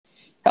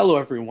Hello,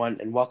 everyone,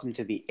 and welcome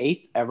to the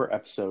 8th ever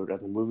episode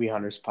of the Movie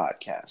Hunters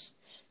podcast.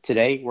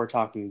 Today, we're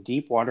talking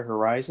Deepwater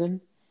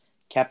Horizon,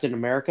 Captain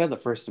America, the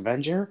First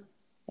Avenger,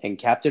 and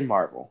Captain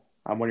Marvel.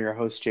 I'm one of your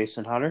hosts,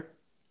 Jason Hunter,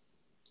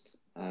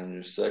 I'm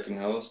your second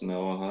host,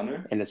 Noah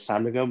Hunter. and it's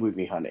time to go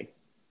movie hunting.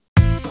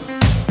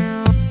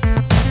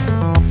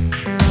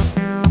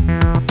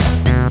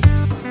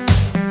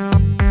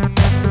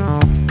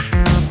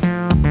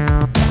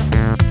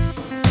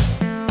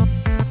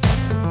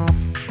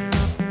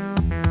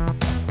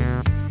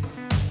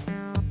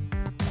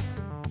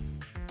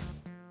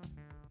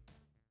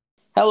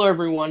 Hello,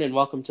 everyone, and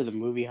welcome to the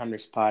Movie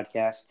Hunters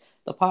podcast,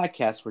 the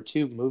podcast where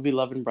two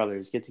movie-loving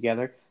brothers get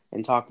together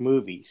and talk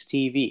movies,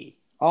 TV,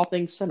 all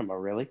things cinema,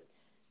 really.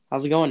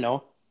 How's it going,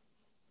 Noah?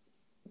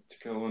 It's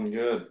going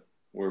good.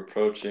 We're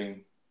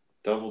approaching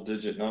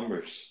double-digit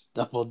numbers.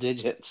 Double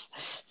digits.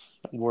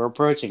 We're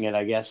approaching it,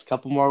 I guess.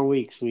 Couple more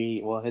weeks,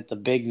 we will hit the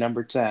big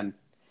number 10.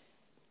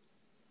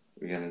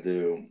 We're gonna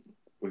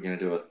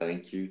do a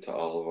thank you to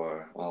all of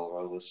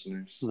our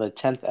listeners. The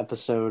 10th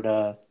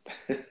episode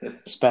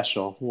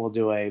special. We'll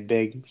do a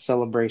big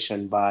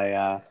celebration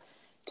by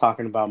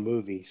talking about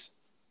movies.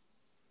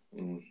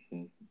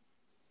 Mm-hmm.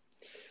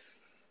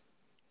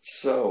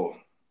 So,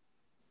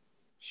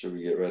 should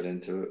we get right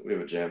into it? We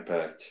have a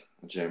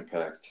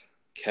jam-packed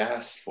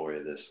cast for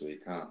you this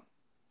week, huh?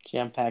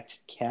 Jam-packed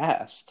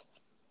cast.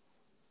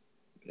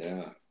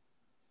 Yeah,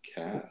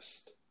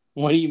 cast.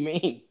 What do you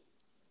mean?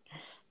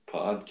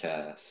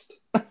 Podcast.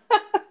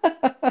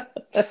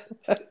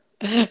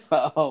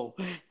 Oh,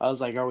 I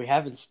was like, are we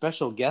having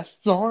special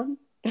guests on?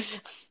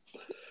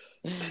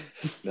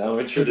 Now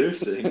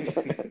introducing.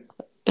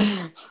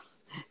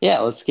 Yeah,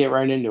 let's get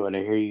right into it. I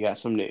hear you got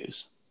some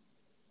news.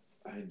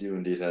 I do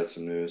indeed have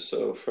some news.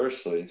 So,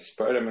 firstly,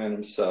 Spider-Man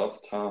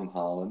himself, Tom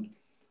Holland,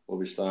 will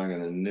be starring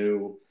in a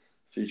new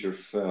feature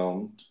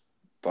film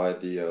by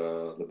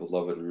the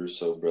beloved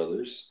Russo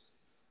brothers.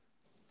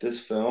 This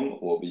film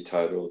will be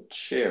titled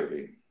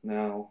Cherry.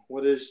 Now,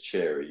 what is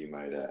Cherry, you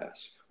might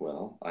ask?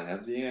 Well, I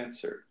have the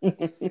answer.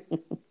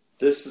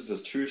 This is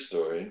a true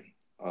story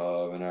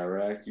of an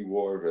Iraqi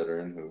war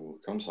veteran who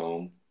comes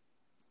home,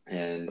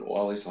 and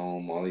while he's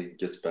home, while he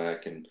gets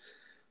back and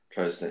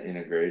tries to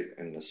integrate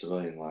in the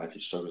civilian life, he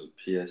struggles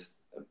with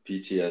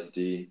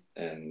PTSD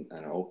and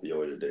an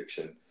opioid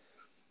addiction.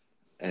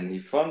 And he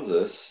funds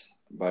this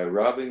by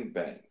robbing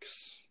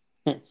banks.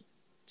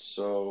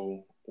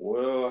 So,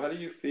 well, how do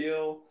you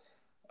feel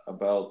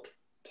about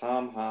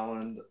Tom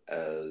Holland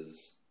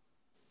as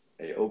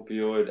a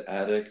opioid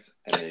addict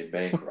and a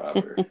bank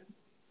robber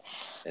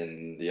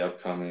in the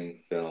upcoming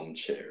film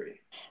Cherry?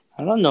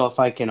 I don't know if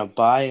I can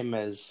buy him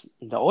as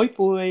the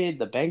opioid,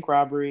 the bank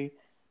robbery.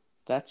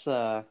 That's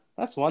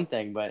one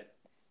thing, but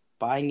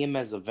buying him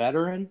as a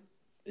veteran,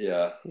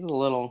 Yeah,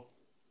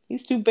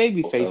 he's too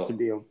baby bulk faced to up.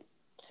 be a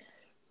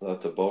We'll have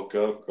to bulk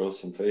up, grow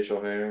some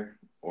facial hair,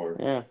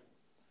 yeah.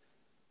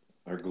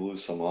 or glue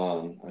some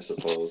on, I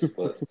suppose.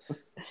 But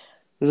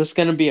Is this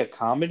gonna be a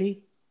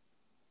comedy?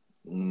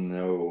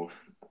 no,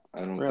 I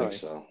don't think Really?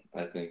 so.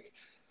 I think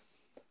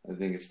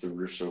it's the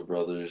Russo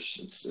brothers.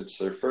 It's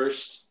their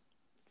first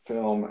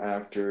film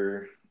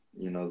after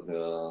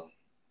the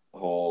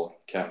whole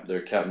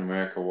their Captain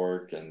America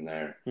work and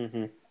their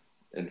Mm-hmm.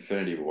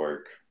 Infinity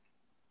work,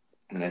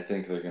 and I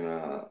think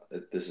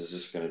this is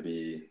just gonna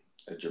be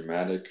a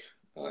dramatic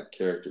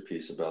character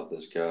piece about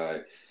this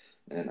guy,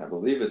 and I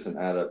believe it's an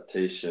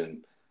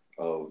adaptation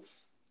of,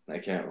 I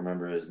can't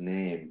remember his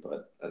name,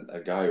 but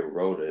a guy who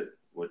wrote it,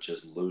 which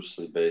is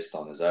loosely based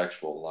on his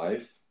actual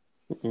life.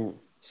 Mm-hmm.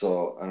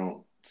 So I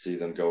don't see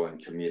them going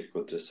comedic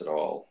with this at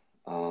all.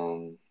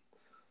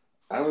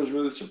 I was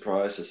really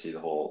surprised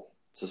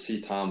to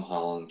see Tom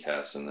Holland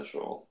cast in this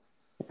role.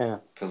 Yeah.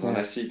 Because when Yeah.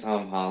 I see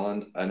Tom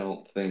Holland,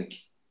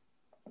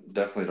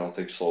 definitely don't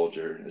think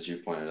soldier, as you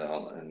pointed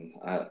out, and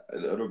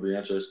it'll be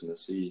interesting to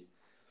see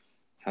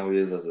how he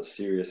is as a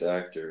serious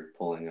actor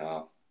pulling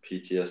off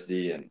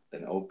PTSD and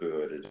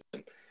opioid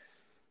addiction.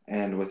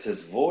 And with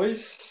his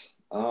voice,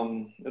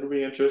 it'll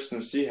be interesting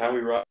to see how he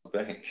robs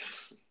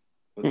banks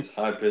with his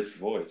high pitched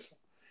voice.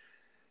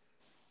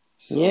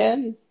 Yeah,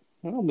 So,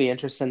 that'll be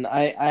interesting.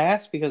 I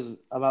asked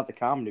about the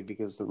comedy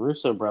because the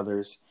Russo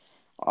brothers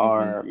mm-hmm,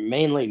 are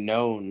mainly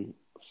known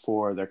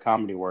for their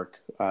comedy work,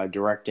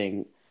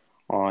 directing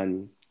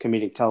on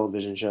comedic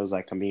television shows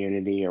like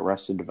Community,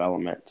 Arrested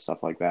Development,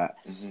 stuff like that.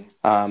 mm-hmm.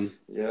 Um,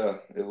 Yeah,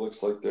 it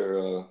looks like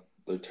they're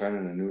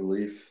turning a new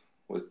leaf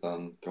with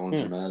going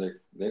yeah, dramatic.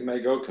 They may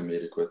go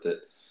comedic with it,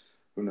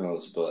 who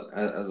knows? But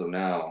as of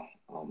now,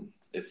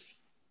 if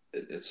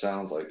it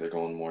sounds like they're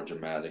going more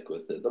dramatic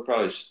with it, they'll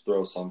probably just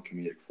throw some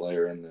comedic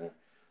flair in there.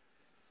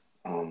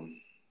 Um,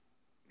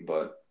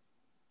 but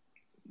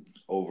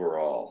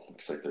overall,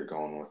 looks like they're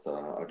going with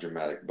a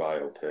dramatic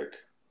biopic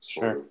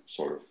sure.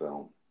 sort of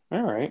film.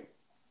 All right,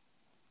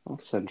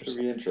 that's Should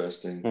interesting. be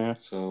interesting. Yeah,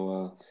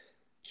 So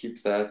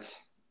keep that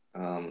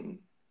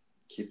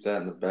keep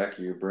that in the back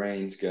of your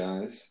brains,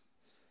 guys.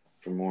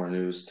 For more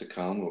news to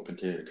come, we'll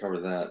continue to cover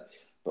that.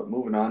 But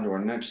moving on to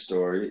our next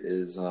story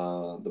is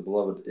the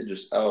beloved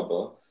Idris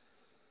Elba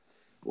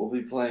will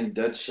be playing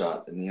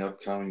Deadshot in the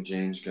upcoming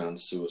James Gunn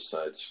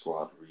Suicide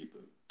Squad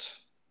reboot.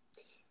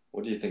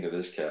 What do you think of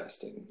this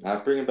casting?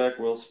 Not bringing back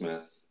Will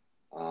Smith.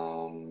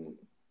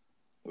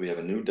 We have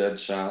a new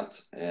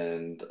Deadshot,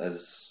 and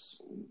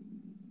as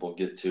we'll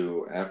get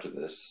to after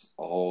this,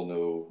 a whole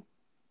new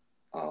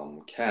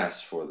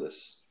cast for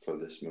this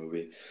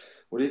movie.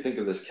 What do you think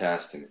of this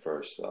casting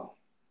first, though?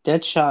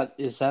 Deadshot,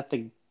 is that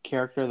the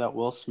character that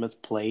Will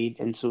Smith played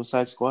in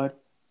Suicide Squad?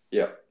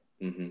 Yeah.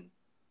 Mm-hmm.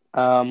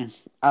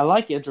 I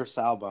like Idris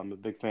Elba. I'm a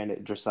big fan of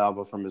Idris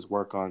Elba from his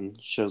work on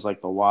shows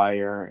like The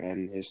Wire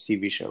and his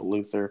TV show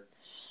Luther.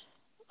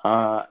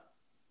 Uh,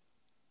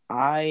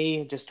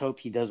 I just hope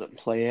he doesn't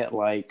play it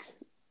like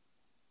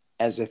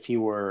as if he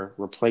were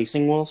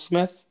replacing Will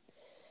Smith.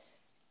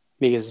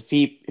 Because if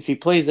he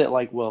plays it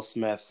like Will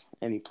Smith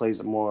and he plays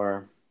it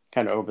more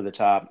kind of over the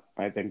top,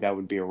 I think that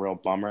would be a real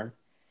bummer.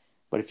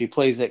 But if he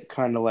plays it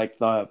kind of like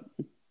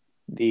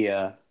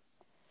the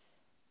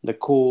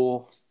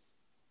cool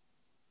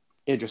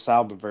Idris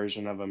Elba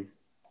version of him,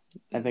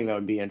 I think that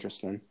would be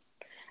interesting.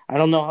 I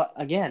don't know.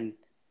 Again,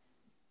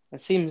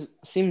 it seems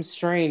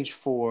strange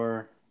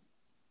for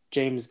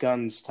James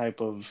Gunn's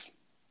type of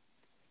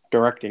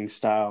directing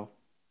style.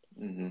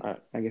 Mm-hmm.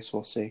 I guess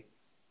we'll see.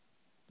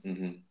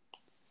 Mm-hmm.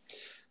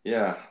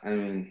 Yeah, I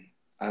mean,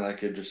 I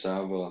like Idris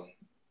Elba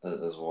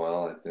as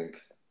well. I think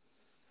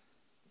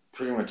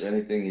pretty much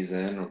anything he's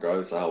in,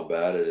 regardless of how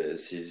bad it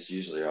is, he's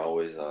usually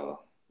always a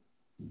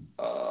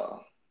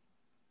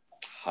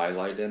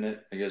highlight in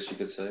it, I guess you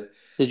could say.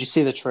 Did you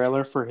see the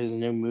trailer for his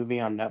new movie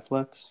on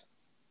Netflix?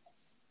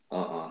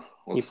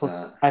 What's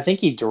that? I think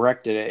he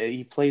directed it.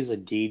 He plays a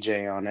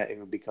DJ on it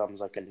who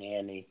becomes like a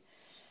nanny.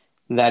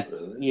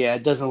 Really? Yeah,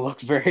 it doesn't look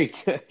very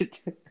good.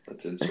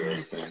 That's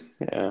interesting.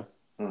 Yeah.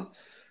 Huh.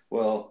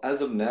 Well,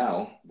 as of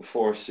now,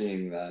 before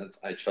seeing that,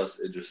 I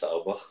trust Idris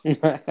Elba.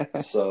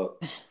 So,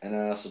 and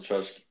I also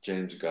trust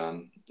James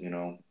Gunn.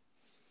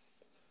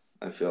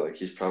 I feel like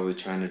he's probably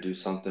trying to do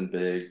something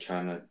big,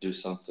 trying to do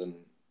something,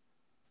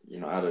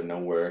 out of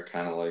nowhere,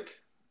 kind of like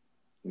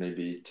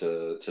maybe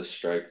to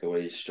strike the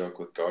way he struck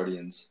with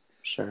Guardians.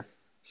 Sure.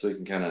 So he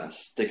can kind of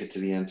stick it to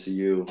the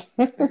MCU,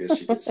 I guess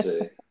you could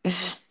say.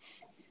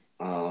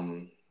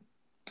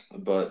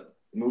 But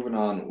moving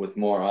on with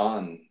more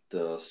on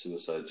the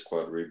Suicide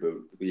Squad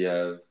reboot, we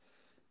have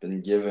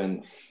been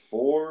given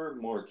 4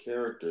 more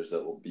characters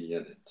that will be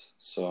in it.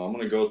 So I'm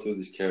going to go through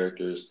these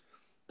characters.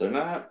 They're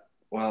not,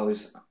 well, at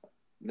least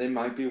they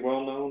might be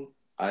well known.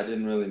 I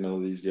didn't really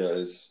know these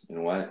guys,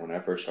 when I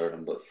first heard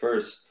them. But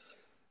first,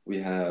 we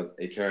have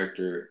a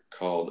character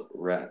called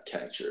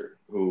Ratcatcher,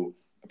 who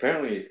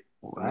apparently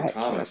in the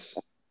comics,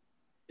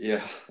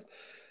 yeah,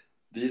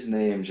 these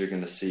names you're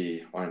going to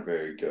see aren't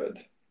very good.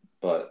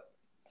 But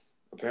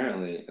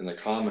apparently, in the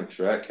comics,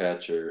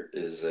 Ratcatcher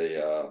is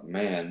a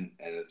man,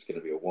 and it's going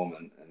to be a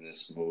woman in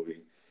this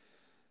movie.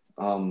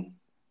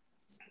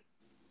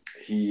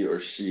 He or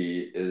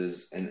she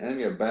is an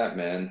enemy of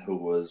Batman who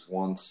was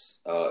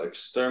once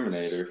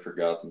exterminator for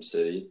Gotham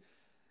City,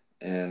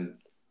 and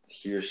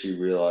he or she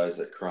realized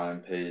that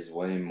crime pays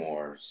way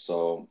more.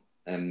 So,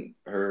 and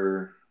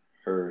her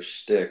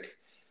shtick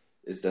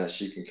is that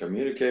she can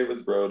communicate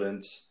with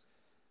rodents.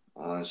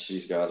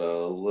 She's got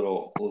a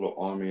little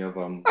army of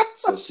them,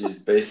 so she's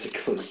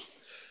basically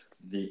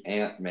the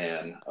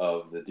Ant-Man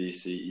of the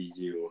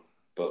DCEU,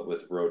 but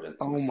with rodents.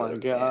 Oh my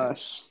gosh!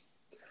 Ants.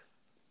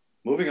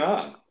 Moving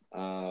on,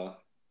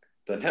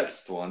 the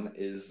next one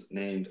is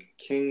named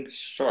King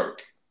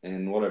Shark,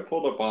 and what I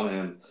pulled up on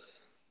him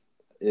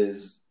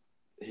is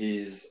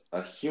he's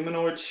a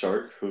humanoid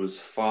shark whose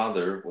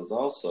father was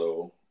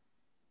also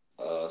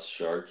a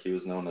shark. He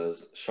was known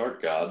as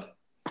Shark God.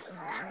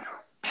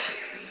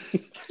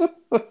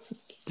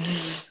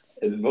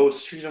 And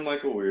most treat him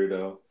like a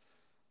weirdo,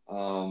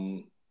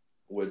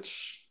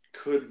 which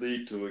could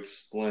lead to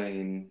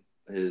explain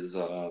his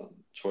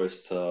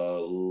choice to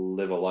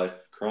live a life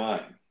of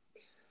crime.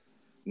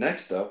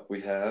 Next up,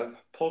 we have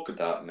Polka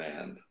Dot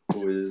Man,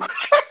 who is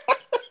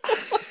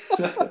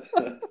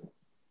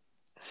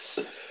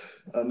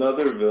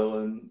another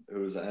villain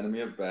who is an enemy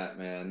of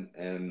Batman,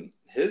 and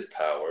his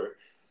power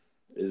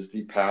is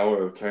the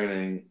power of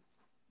turning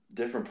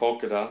different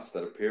polka dots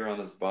that appear on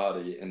his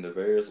body into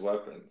various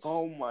weapons.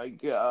 Oh my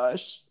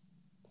gosh.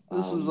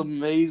 This is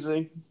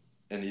amazing.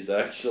 And he's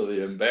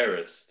actually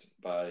embarrassed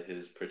by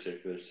his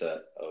particular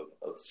set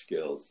of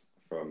skills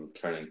from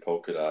turning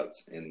polka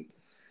dots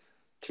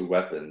into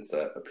weapons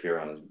that appear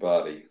on his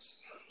body.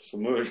 So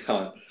moving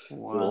on.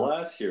 Wow. So the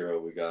last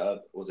hero we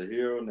got was a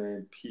hero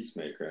named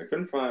Peacemaker. I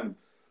couldn't find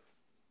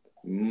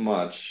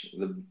much.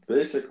 The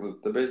basic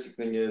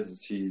thing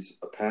is he's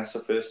a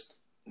pacifist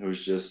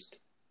who's just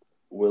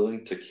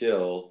willing to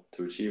kill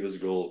to achieve his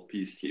goal of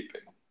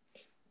peacekeeping,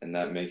 and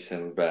that makes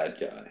him a bad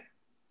guy.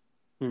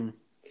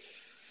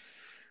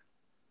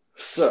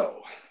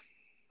 So,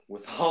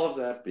 with all of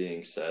that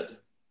being said,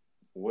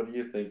 what do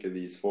you think of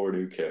these 4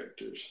 new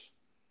characters?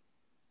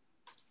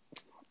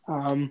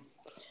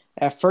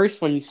 At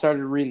first, when you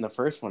started reading the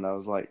first one, I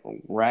was like,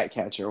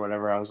 Ratcatcher or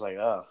whatever. I was like,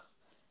 oh,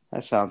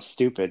 That sounds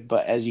stupid.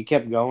 But as you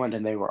kept going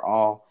and they were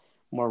all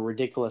more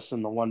ridiculous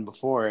than the one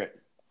before it,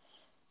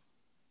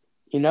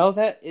 you know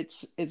that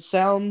it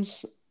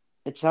sounds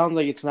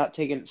like it's not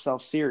taking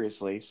itself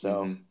seriously.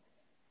 So Hmm.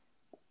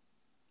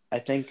 I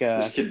think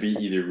This could be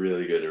either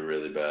really good or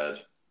really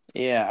bad.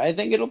 yeah, I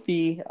think it'll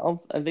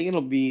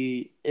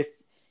be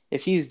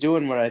if he's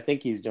doing what I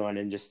think he's doing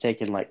and just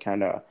taking like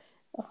kind of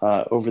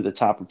over the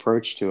top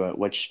approach to it,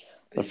 which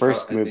the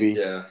first I think, movie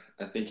yeah,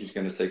 I think he's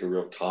going to take a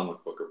real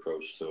comic book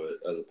approach to it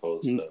as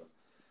opposed to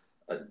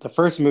a, the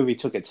first movie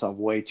took itself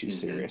way too mhm,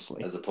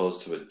 seriously. as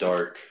opposed to a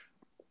dark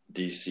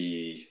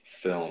DC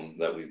film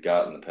that we've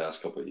got in the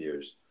past couple of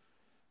years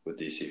with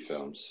DC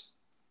films.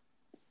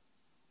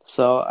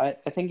 So I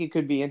think it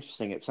could be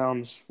interesting. It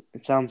sounds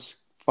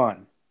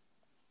fun.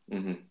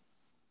 Hmm.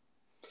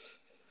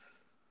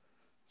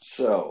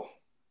 So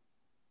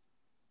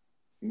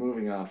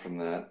moving on from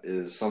that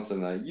is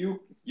something that you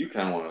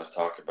kind of want to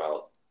talk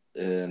about,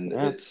 and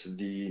Yeah, it's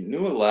the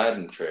new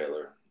Aladdin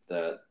trailer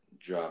that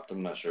dropped.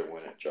 I'm not sure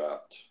when it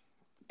dropped,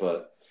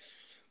 but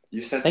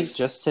you I sent think this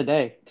just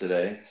today.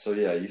 today. So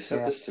yeah, you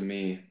sent Yeah, this to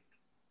me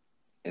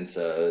and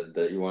said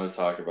that you want to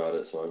talk about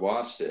it. So I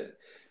watched it,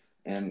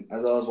 and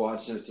as I was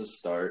watching it to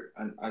start,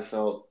 I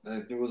felt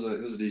that it was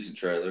a decent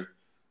trailer.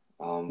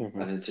 I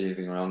hmm didn't see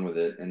anything wrong with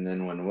it. And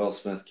then when Will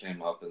Smith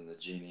came up and the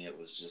genie, it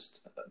was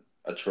just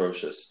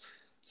atrocious.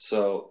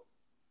 So,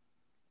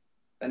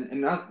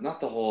 and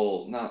not the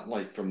whole, not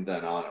like from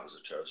then on, it was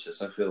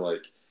atrocious. I feel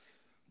like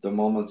the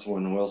moments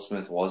when Will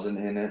Smith wasn't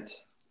in it,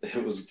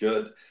 it was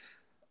good.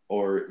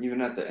 Or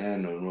even at the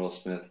end when Will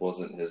Smith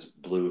wasn't his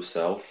blue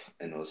self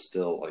and was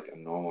still like a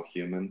normal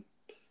human,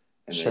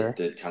 and they sure.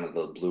 did kind of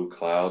the blue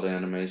cloud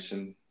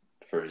animation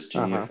for his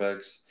Uh genie huh.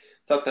 effects.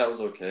 Thought that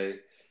was okay,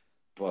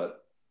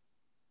 but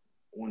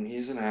when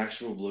he's an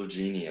actual blue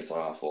genie, it's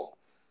awful.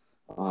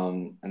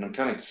 And I'm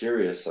kind of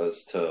curious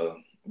as to,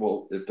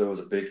 well, if there was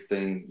a big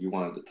thing you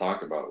wanted to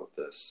talk about with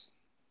this.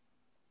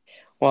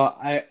 Well,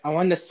 I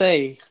wanted to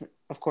say,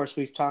 of course,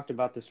 we've talked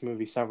about this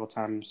movie several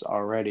times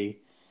already,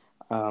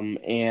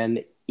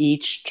 and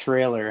each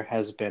trailer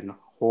has been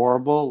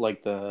horrible.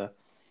 Like the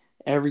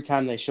every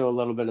time they show a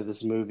little bit of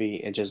this movie,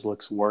 it just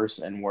looks worse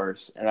and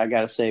worse. And I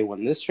gotta say,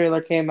 when this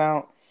trailer came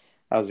out,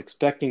 I was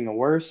expecting the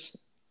worst,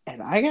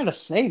 and I gotta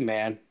say,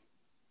 man,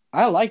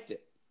 I liked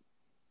it.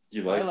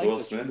 You I liked liked Will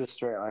Smith? this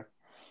trailer.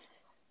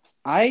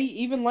 I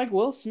even like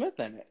Will Smith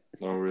in it.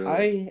 Oh, really?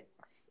 I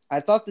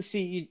I thought the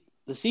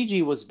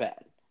CG was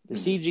bad. The Mm-hmm.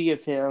 CG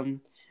of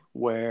him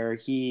where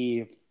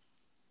he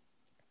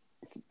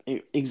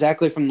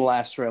exactly from the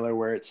last trailer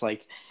where it's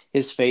like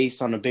his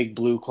face on a big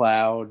blue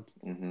cloud.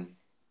 Mm-hmm.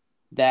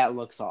 That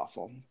looks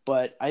awful.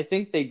 But I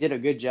think they did a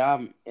good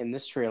job in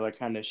this trailer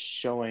kind of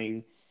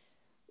showing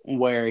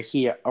where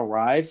he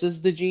arrives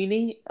as the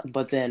genie,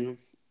 but then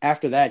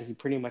after that he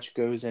pretty much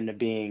goes into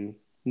being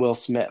Will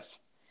Smith.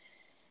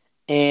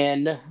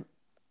 And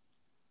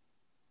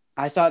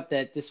I thought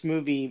that this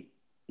movie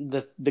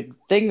the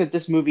thing that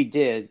this movie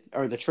did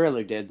or the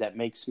trailer did that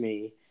makes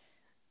me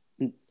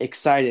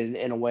excited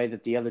in a way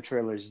that the other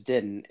trailers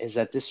didn't is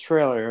that this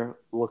trailer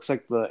looks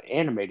like the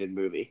animated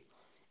movie.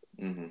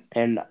 Mm-hmm.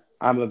 And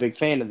I'm a big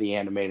fan of the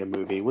animated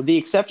movie, with the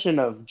exception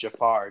of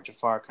Jafar.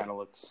 Jafar kind of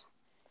looks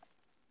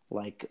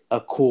like a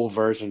cool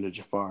version of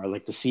Jafar,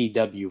 like the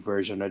CW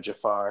version of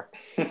Jafar.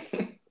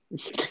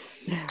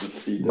 The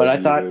But I CW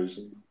thought,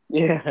 version.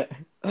 yeah,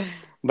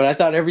 but I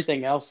thought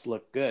everything else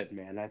looked good,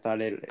 man. I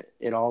thought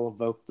it all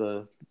evoked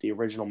the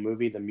original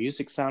movie. The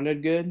music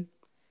sounded good,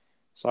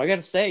 so I got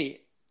to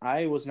say,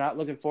 I was not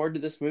looking forward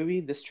to this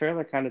movie. This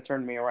trailer kind of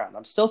turned me around.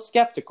 I'm still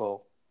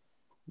skeptical,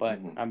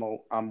 but Mm-hmm.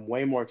 I'm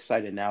way more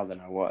excited now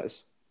than I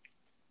was.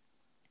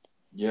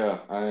 Yeah,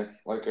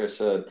 like I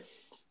said,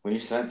 when you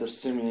sent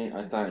this to me,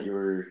 I thought you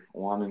were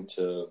wanting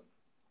to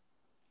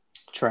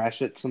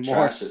Trash it some more.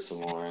 trash it some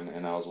more,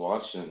 and I was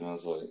watching it, and I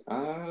was like,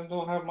 I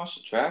don't have much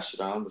to trash it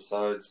on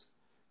besides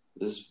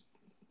this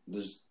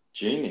this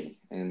genie.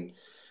 And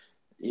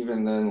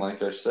even then,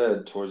 like I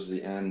said, towards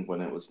the end,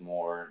 when it was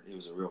more, he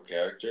was a real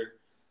character.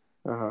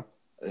 Uh huh.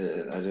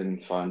 I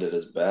didn't find it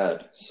as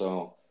bad.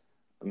 So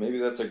maybe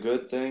that's a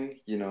good thing.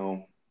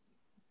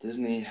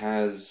 Disney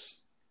has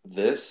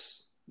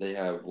this. They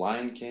have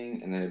Lion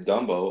King and they have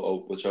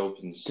Dumbo, which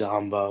opens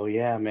Dumbo,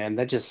 yeah, man,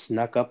 that just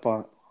snuck up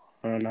on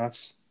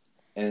us.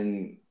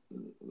 and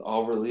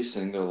all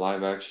releasing their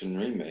live action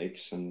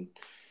remakes. And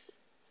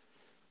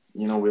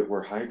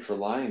we're hyped for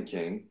Lion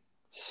King.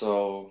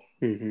 So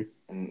Hmm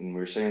and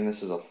we're saying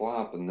this is a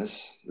flop, and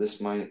this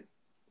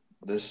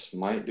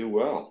might do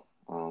well.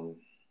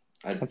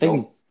 I I don't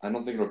think I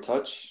don't think it'll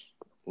touch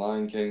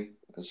Lion King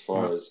as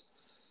uh, far as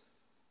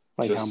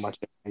like how much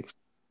just it makes.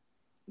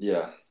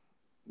 yeah,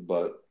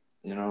 but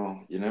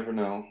you never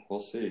know. We'll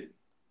see.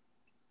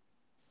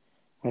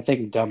 I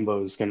think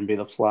Dumbo is going to be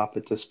the flop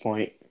at this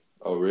point.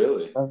 Oh,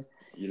 really?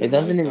 You It didn't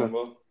doesn't like even.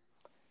 Dumbo?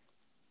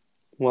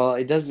 Well,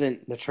 it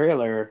doesn't. The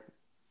trailer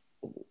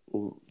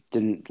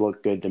didn't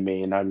look good to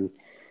me, and I'm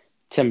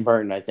Tim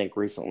Burton. I think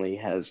recently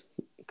has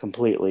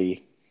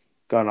completely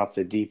gone off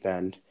the deep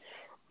end.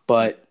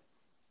 But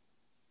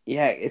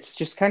Yeah, it's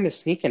just kind of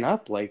sneaking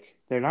up. Like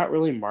they're not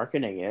really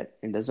marketing it,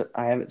 and doesn't.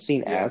 I haven't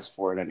seen Yeah. ads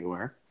for it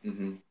anywhere,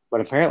 Hmm.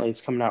 but apparently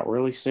it's coming out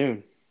really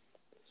soon.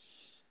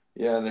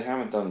 Yeah, they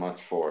haven't done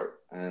much for it,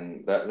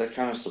 and that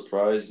kind of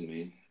surprised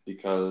me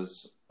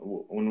because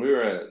when we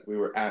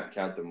were at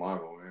Captain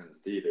Marvel, we were in the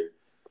theater,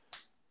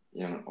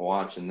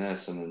 watching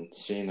this and then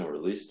seeing the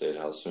release date,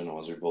 how soon it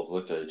was. We both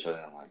looked at each other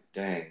and I'm like,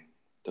 dang,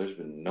 there's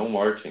been no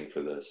marketing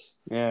for this.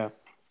 Yeah.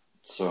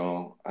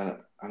 So I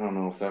don't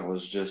know if that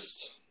was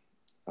just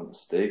a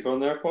mistake on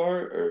their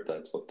part or if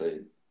that's what they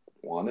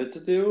wanted to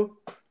do.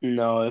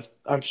 No,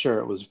 I'm sure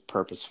it was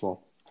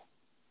purposeful.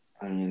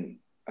 I mean,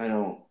 I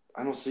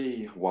don't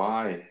see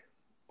why.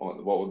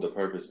 What would the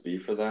purpose be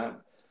for that?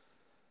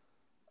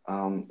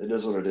 It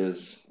is what it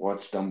is.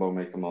 Watch Dumbo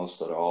make the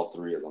most out of all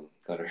three of them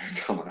that are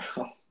coming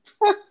out.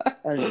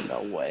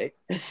 No way.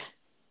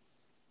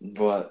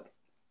 But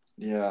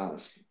yeah,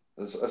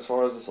 as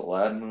far as this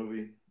Aladdin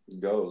movie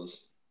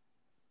goes,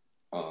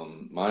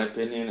 my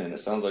opinion, and it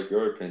sounds like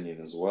your opinion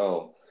as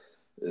well,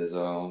 is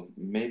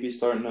maybe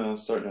starting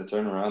to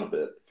turn around a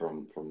bit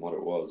from what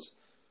it was.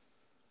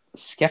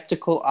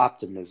 Skeptical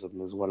optimism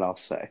is what I'll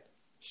say.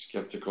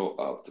 Skeptical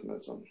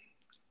optimism.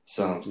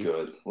 Sounds Hmm.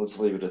 good. Let's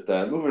leave it at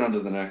that. Moving on to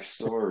the next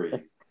story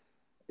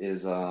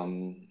is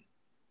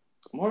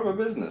more of a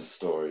business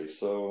story.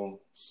 So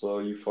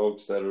you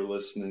folks that are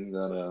listening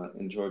that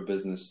enjoy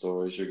business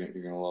stories, you're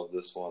gonna love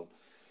this one.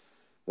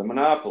 The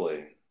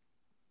Monopoly,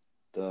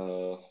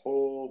 the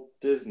whole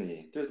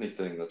Disney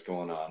thing that's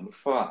going on with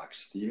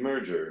Fox, the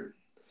merger,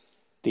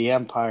 The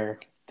Empire.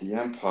 the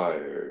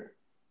Empire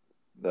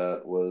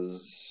that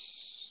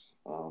was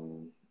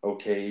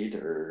okayed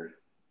or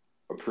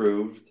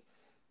approved.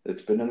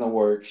 It's been in the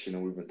works.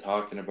 We've been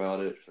talking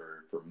about it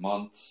for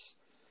months.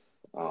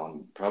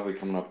 Probably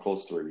coming up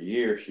close to a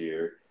year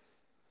here.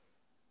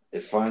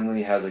 It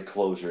finally has a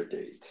closure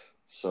date.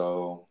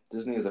 So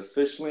Disney has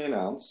officially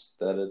announced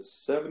that its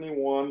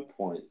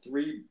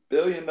 $71.3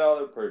 billion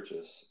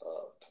purchase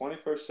of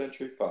 21st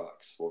Century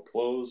Fox will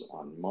close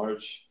on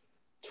March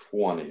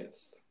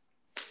 20th.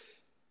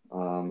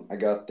 I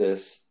got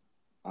this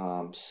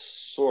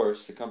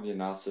source. The company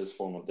announced this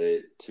formal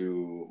date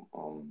to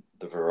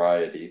the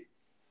Variety,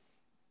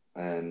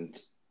 and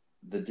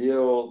the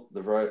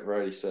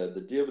Variety said,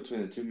 the deal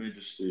between the two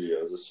major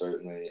studios is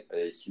certainly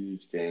a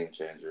huge game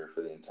changer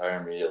for the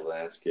entire media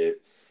landscape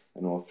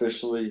and will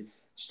officially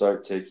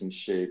start taking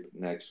shape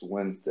next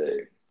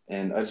Wednesday.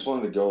 And I just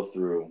wanted to go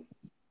through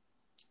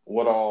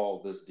what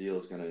all this deal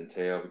is going to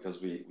entail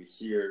because we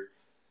hear,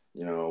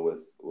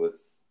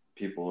 with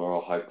people who are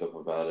all hyped up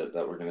about it,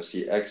 that we're going to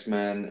see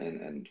X-Men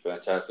and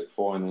Fantastic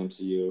Four in the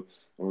MCU. And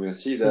we're going to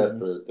see that, Hmm.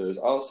 but there's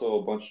also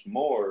a bunch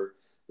more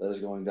that is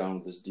going down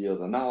with this deal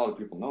that not a lot of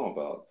people know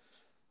about.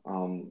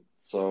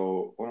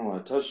 So what I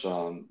want to touch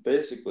on,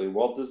 basically,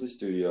 Walt Disney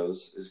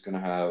Studios is going to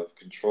have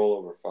control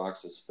over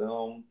Fox's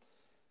film,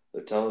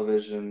 their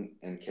television,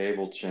 and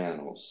cable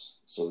channels.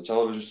 So the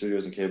television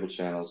studios and cable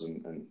channels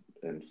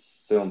and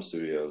film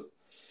studios.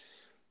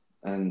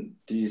 And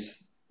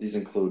these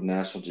include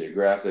National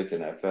Geographic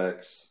and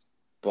FX.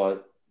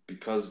 But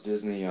because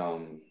Disney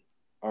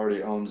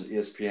already owns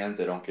ESPN,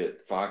 they don't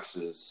get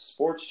Fox's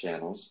sports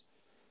channels.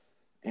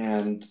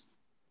 And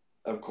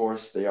of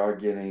course, they are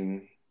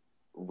getting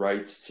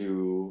rights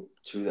to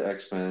the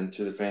X-Men,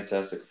 to the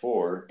Fantastic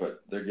Four,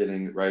 but they're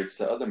getting rights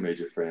to other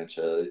major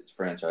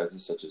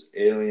franchises such as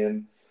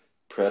Alien,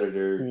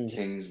 Predator, Hmm.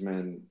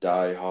 Kingsman,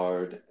 Die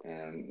Hard,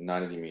 and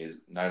Night of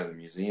the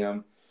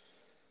Museum.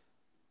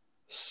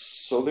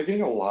 So they're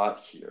getting a lot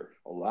here,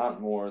 a lot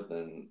more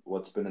than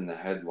what's been in the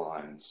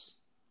headlines.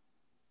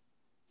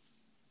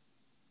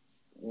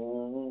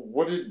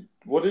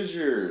 What is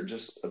your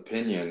just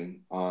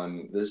opinion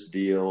on this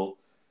deal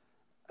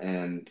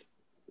and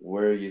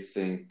where you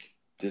think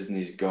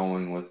Disney's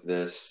going with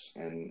this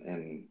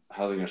and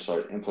how they're going to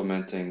start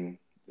implementing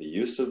the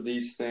use of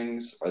these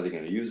things? Are they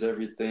going to use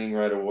everything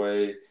right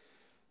away?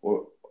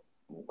 Or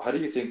how do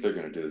you think they're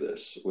going to do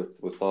this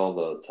with all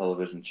the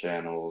television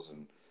channels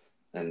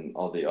and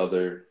all the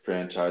other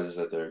franchises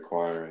that they're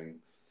acquiring?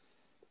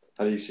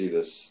 How do you see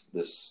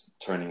this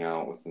turning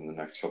out within the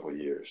next couple of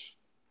years?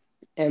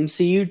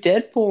 MCU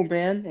Deadpool,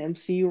 man.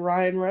 MCU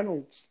Ryan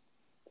Reynolds.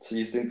 So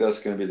you think that's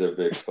going to be their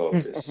big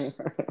focus?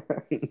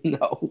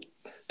 No.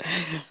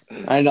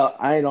 I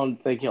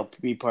don't think he'll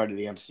be part of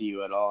the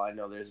MCU at all. I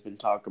know there's been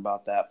talk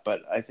about that,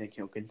 but I think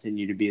he'll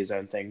continue to be his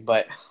own thing.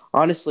 But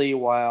honestly,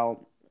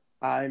 while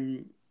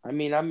I'm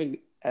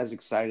as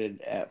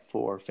excited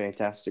for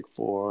Fantastic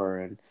Four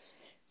and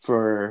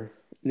for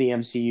the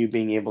MCU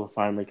being able to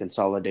finally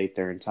consolidate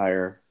their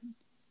entire,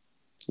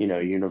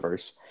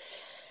 universe.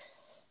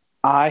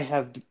 I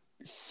have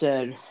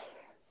said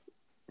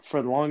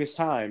for the longest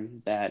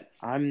time that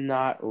I'm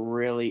not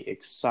really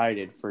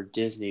excited for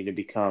Disney to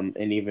become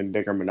an even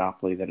bigger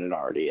monopoly than it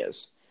already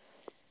is.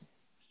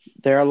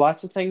 There are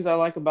lots of things I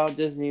like about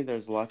Disney.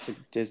 There's lots of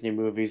Disney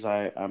movies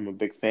I'm a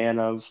big fan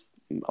of.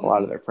 A lot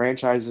of Mm-hmm. their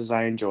franchises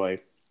I enjoy.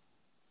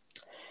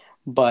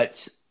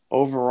 But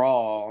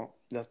overall,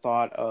 the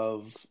thought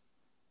of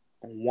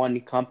one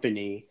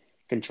company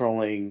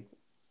controlling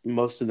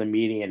most of the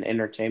media and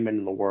entertainment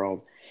in the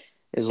world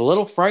is a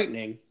little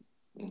frightening,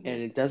 Mm-hmm.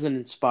 and it doesn't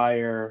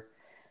inspire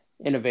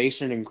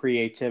innovation and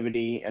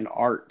creativity and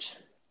art.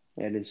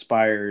 It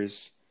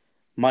inspires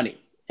money.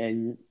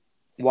 And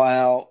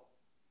while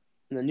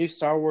the new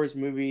Star Wars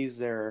movies,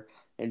 there are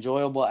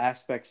enjoyable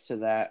aspects to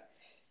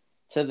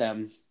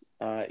them.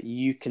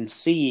 You can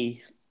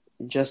see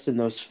just in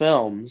those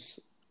films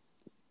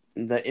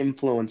the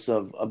influence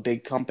of a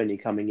big company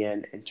coming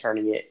in and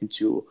turning it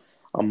into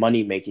a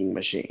money making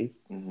machine.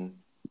 Mm-hmm.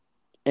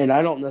 And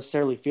I don't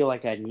necessarily feel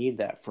like I need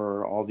that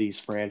for all these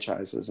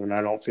franchises, and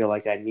I don't feel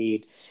like I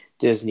need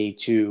Disney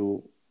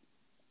to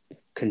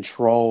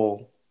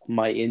control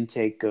my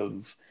intake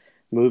of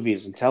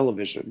movies and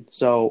television.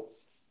 So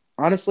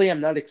honestly, I'm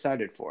not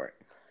excited for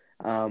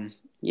it.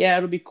 Yeah,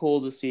 it'll be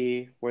cool to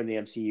see where the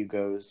MCU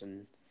goes,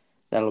 and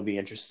that'll be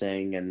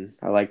interesting. And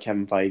I like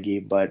Kevin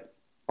Feige, but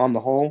on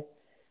the whole,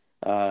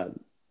 uh,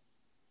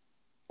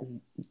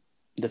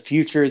 the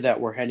future that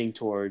we're heading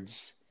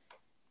towards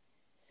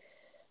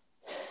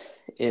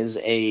is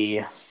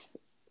a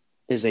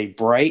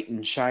bright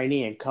and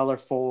shiny and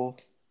colorful,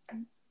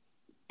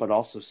 but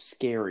also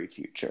scary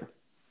future.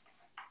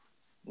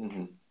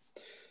 Mm-hmm.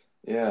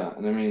 Yeah,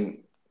 and I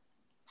mean,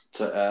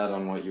 to add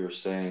on what you were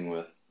saying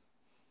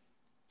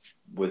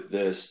with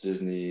this,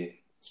 Disney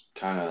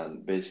kind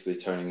of basically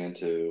turning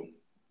into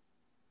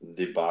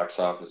the box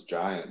office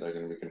giant. They're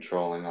going to be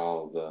controlling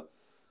all of the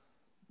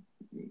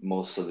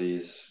most of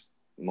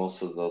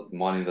the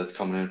money that's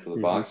coming in for the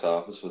Mm-hmm. box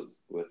office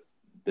with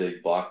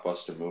big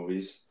blockbuster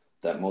movies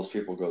that most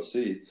people go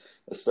see,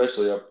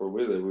 especially up where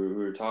we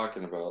were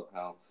talking about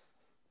how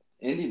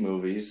indie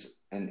movies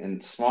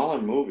and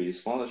smaller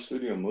movies, smaller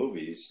studio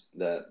movies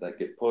that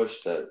get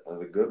pushed, that are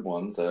the good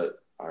ones that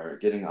are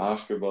getting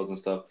Oscar buzz and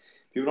stuff.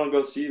 People don't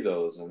go see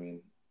those. I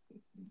mean,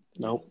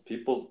 Nope.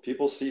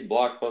 people see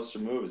blockbuster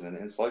movies, and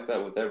it's like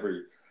that with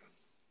every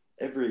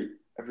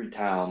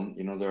town.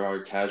 You know, there are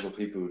casual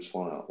people who just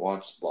want to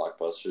watch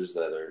blockbusters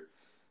that are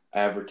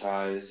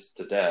advertised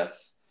to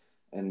death.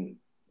 And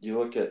you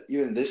look at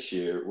even this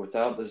year,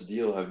 without this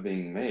deal have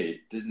being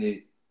made,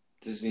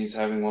 Disney's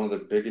having one of the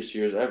biggest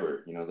years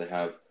ever. You know, they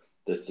have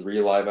the 3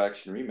 live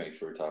action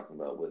remakes we were talking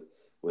about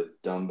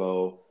with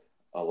Dumbo,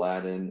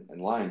 Aladdin,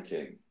 and Lion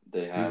King.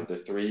 They have the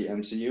 3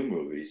 MCU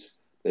movies.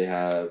 They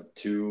have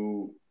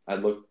 2. I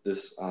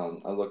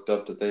looked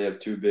up that they have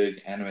 2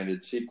 big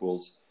animated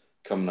sequels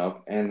coming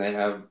up, and they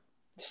have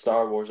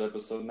Star Wars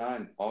Episode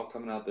 9 all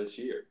coming out this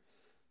year.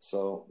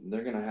 So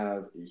they're going to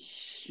have a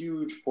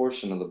huge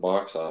portion of the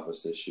box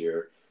office this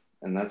year,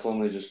 and that's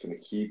only just going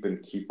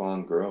to keep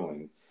on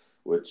growing,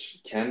 which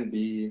can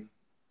be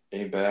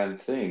a bad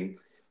thing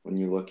when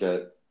you look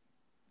at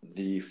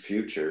the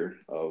future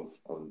of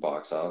the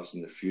box office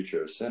and the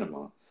future of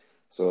cinema.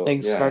 So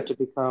Things yeah. start to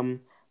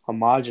become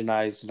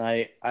homogenized.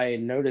 And I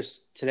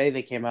noticed today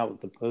they came out with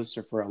the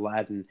poster for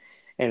Aladdin,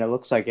 and it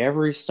looks like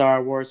every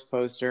Star Wars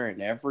poster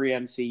and every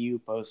MCU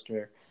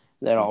poster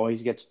that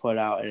always gets put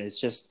out, and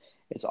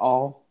it's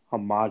all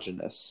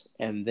homogenous.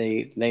 And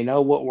they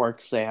know what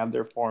works. They have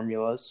their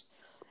formulas,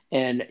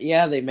 and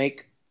yeah, they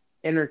make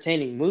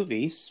entertaining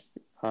movies.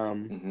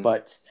 Mm-hmm.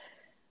 But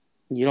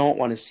you don't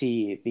want to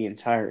see the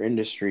entire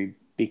industry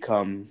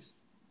become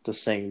the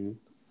Oh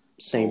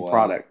same wow.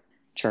 product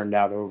churned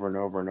out over and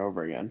over and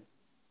over again.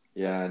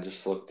 Yeah, I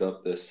just looked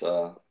up this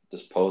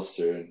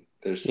poster, and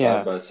there's side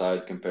Yeah, by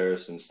side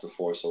comparisons to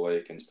Force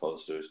Awakens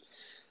posters.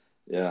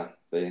 Yeah,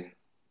 they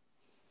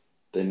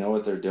know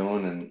what they're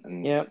doing,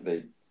 and yeah,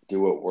 they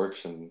do what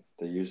works, and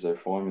they use their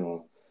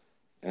formula.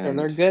 and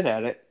they're And good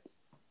at it.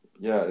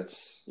 yeah,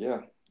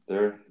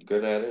 they're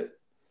good at it.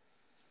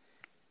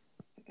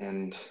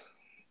 And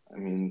I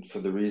mean, for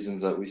the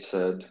reasons that we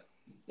said,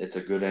 it's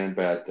a good and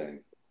bad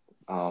thing.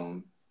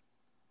 Um,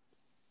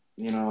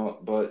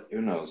 but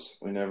who knows?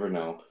 We never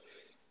know.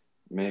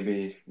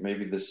 Maybe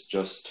this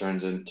just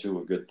turns into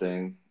a good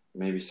thing.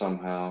 Maybe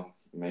somehow,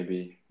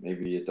 maybe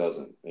it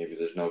doesn't. Maybe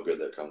there's no good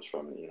that comes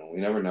from it. We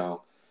never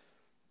know.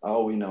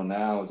 All we know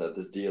now is that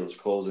this deal is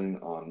closing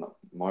on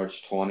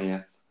March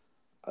 20th.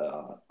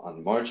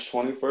 On March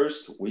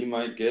 21st, we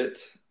might get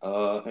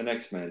an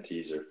X-Men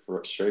teaser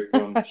straight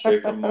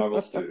from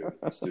Marvel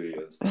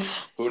Studios.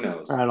 Who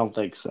knows? I don't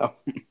think so.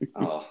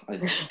 Oh,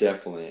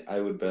 I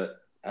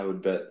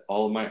would bet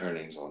all of my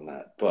earnings on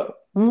that. But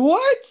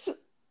What?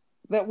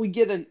 That we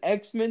get an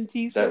X-Men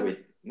teaser?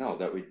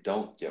 that we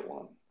don't get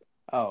one.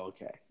 Oh,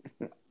 okay.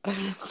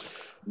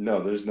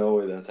 No, there's no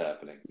way that's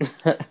happening.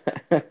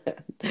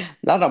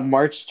 Not on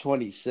March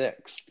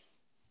 26th.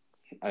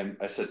 I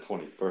said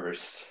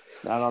 21st.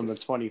 Not on the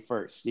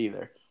 21st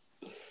either.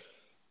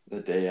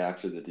 The day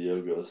after the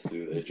deal goes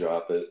through, they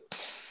drop it.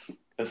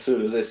 As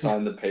soon as they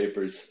sign the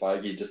papers,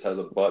 Feige just has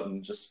a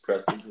button, just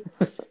presses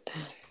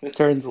it.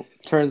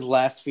 turns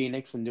Last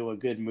Phoenix into a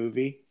good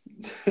movie.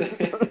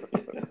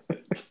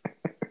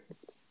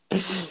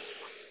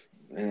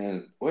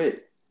 And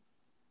wait,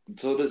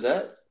 so does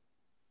that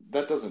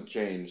doesn't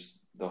change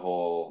the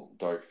whole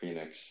Dark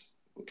Phoenix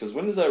Because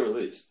when is that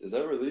released? Is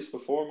that released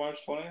before March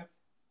 20th?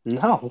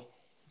 No,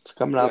 it's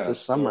coming out Yeah, this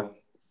summer, so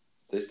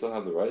they still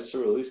have the rights to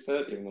release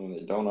that, even though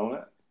they don't own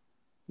it.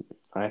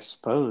 I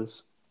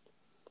suppose.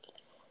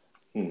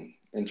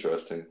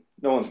 Interesting.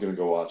 No one's gonna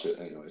go watch it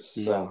anyways.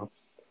 So, No.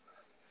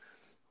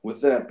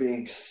 with that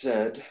being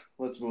said,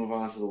 let's move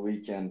on to the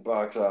weekend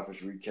box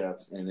office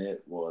recaps, and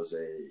it was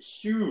a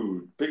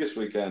huge, biggest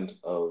weekend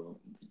of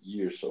the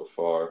year so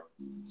far.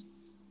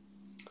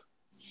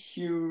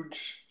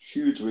 Huge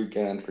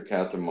weekend for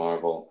Captain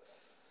Marvel.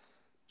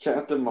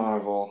 Captain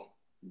Marvel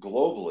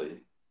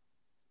globally,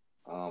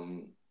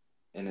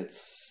 and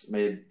it's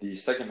made the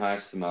second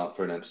highest amount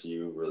for an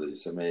MCU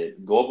release. It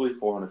made globally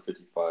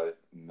 $455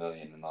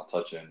 million, and I'll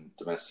touch in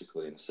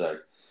domestically in a sec.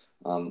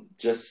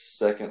 Just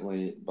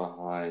secondly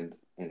behind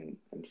in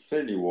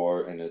Infinity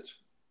War in its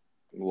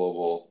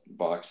global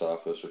box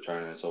office,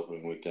 returning its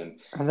opening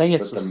weekend. I think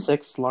it's the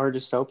sixth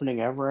largest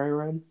opening ever, I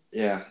read.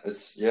 Yeah,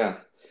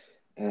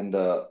 and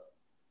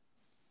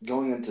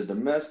going into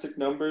domestic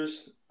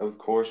numbers, of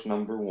course,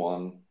 number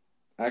one.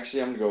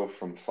 Actually, I'm gonna go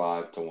from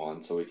 5 to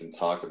 1, so we can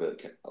talk a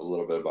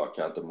little bit about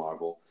Captain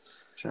Marvel.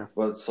 Sure.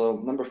 But so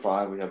number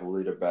 5, we have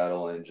Alita: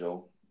 Battle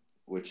Angel,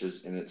 which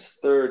is in its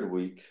third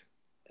week,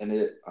 and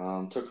it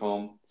took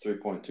home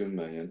 $3.2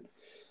 million.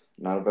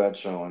 Not a bad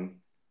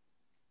showing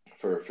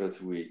for a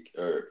fifth week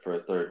or for a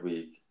third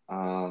week.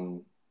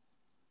 For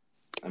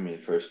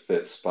a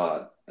fifth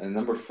spot. And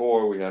number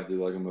 4, we have the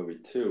Lego Movie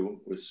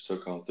 2, which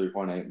took home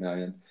 $3.8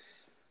 million.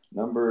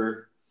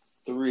 Number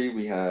 3,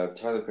 we have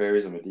Tyler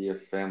Perry's A Madea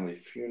Family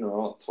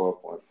Funeral at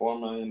 $12.4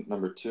 million.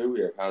 Number 2,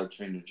 we have How to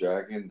Train Your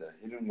Dragon: The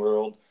Hidden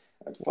World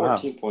at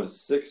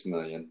 $14.6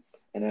 million.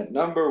 And at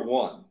number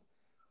 1,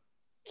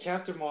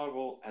 Captain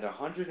Marvel at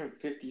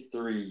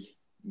 $153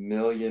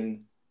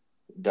 million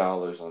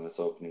on its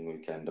opening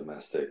weekend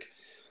domestic.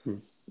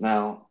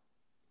 Now,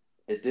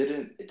 it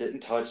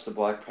didn't touch the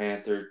Black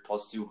Panther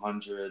plus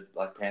 200,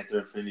 Black Panther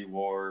Infinity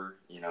War,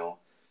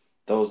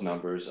 those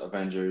numbers,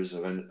 Avengers,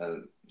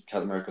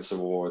 Captain America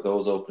Civil War,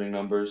 those opening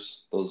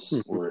numbers, those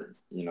were,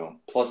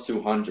 plus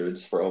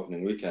 200s for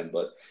opening weekend.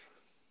 But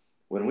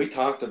when we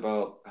talked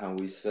about how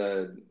we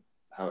said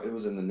how it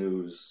was in the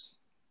news,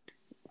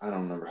 I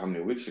don't remember how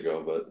many weeks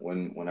ago, but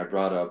when I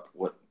brought up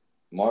what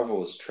Marvel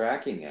was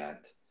tracking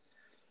at,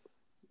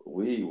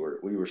 we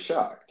were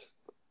shocked.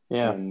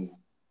 Yeah. And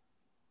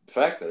the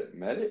fact that it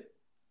met it,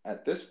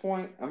 at this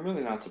point, I'm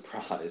really not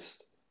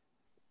surprised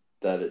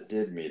that it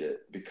did meet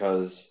it,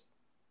 because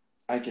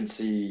I can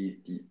see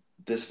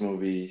this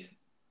movie,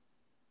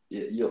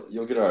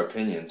 you'll get our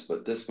opinions,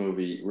 but this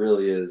movie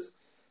really is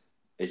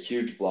a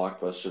huge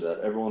blockbuster that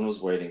everyone was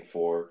waiting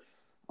for.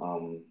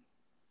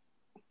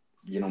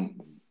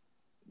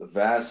 The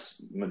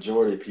vast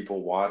majority of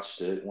people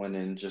watched it, went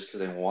in just because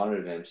they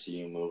wanted an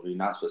MCU movie,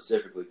 not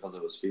specifically because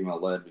it was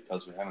female-led,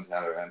 because we haven't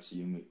had our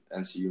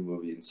MCU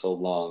movie in so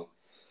long,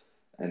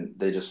 and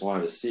they just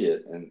wanted to see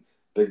it. And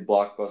big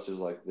blockbusters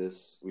like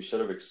this, we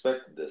should have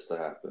expected this to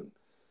happen.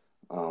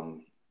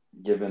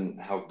 Given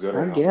how good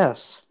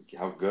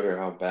or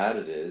how bad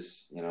it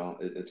is,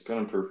 it's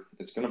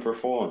gonna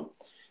perform,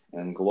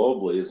 and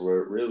globally is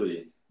where it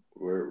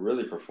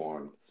really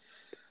performed.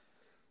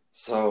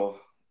 So,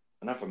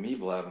 enough of me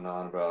blabbing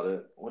on about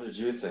it. What did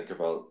you think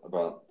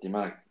about the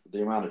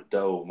amount of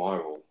dough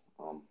Marvel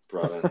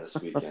brought in this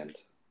weekend?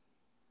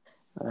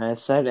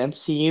 It's that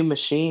MCU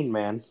machine,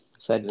 man.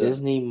 It's that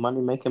Disney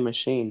money-making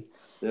machine.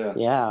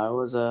 Yeah, I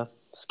was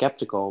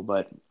skeptical,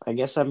 but I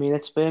guess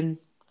it's been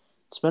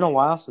a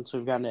while since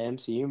we've gotten an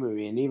MCU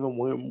movie, and even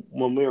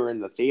when we were in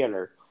the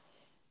theater,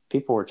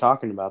 people were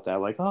talking about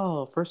that, like,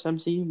 oh, first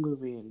MCU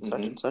movie in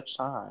such and such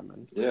time,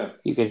 and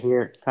you could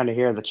hear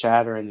the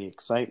chatter and the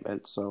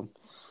excitement. So,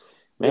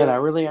 man, I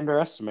really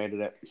underestimated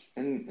it.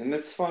 And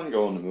it's fun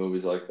going to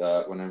movies like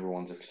that when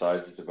everyone's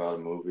excited about a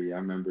movie. I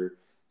remember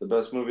the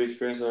best movie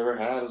experience I ever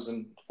had was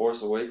in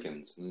Force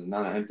Awakens. There's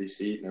not an empty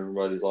seat, and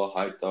everybody's all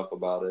hyped up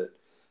about it.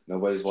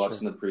 Nobody's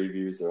watching the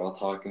previews. They're all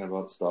talking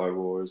about Star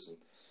Wars. And,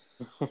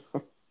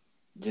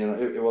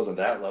 it wasn't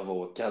that level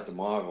with Captain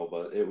Marvel,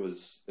 but it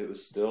was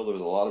still, there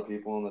was a lot of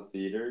people in the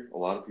theater, a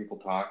lot of people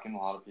talking,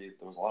 there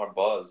was a lot of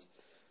buzz.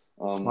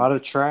 A lot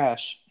of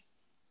trash.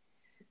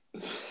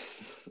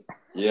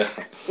 Yeah.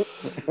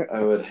 I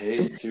would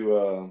hate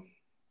to,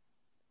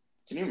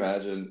 can you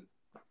imagine,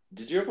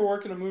 did you ever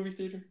work in a movie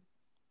theater?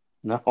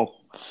 No.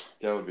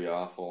 That would be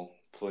awful.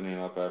 Cleaning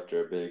up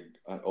after a big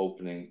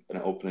opening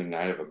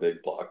night of a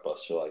big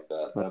blockbuster like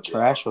that. The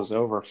trash was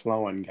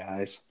overflowing,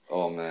 guys.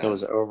 Oh man, it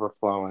was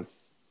overflowing.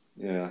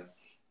 Yeah.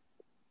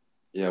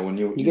 When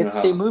you get to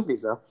see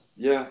movies though.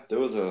 Yeah, there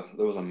was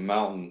a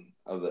mountain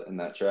in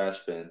that trash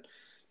bin,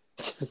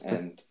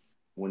 and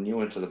when you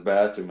went to the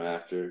bathroom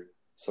after,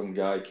 some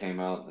guy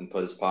came out and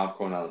put his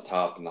popcorn on the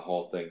top, and the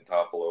whole thing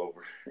toppled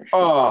over.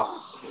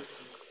 Oh.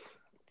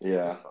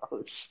 Yeah.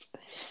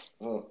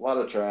 A lot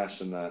of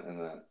trash in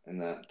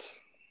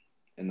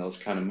those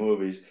kind of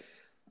movies.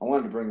 I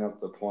wanted to bring up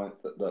the point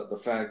that the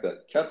fact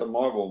that Captain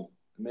Marvel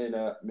made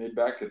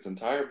back its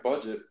entire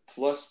budget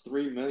plus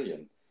 $3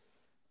 million.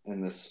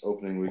 in this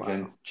opening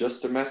weekend. Wow.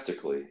 Just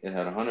domestically. It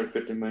had a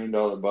 $150 million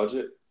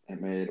budget.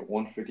 It made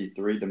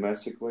 $153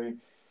 domestically.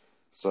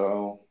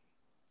 So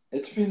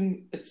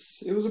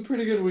it was a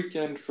pretty good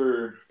weekend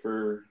for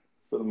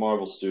the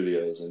Marvel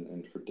Studios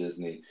and for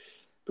Disney.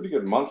 Pretty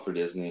good month for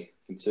Disney,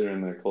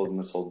 considering they're closing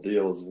this whole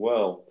deal as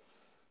well.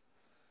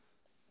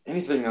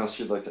 Anything else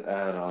you'd like to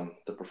add on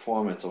the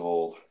performance of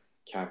old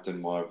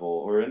Captain Marvel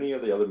or any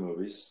of the other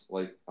movies?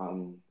 Like,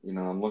 I'm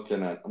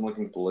looking at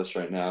the list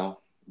right now.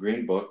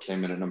 Green Book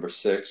came in at number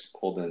 6,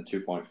 pulled in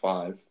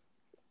 2.5.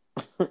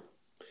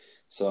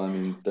 So, I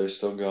mean, they're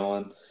still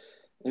going.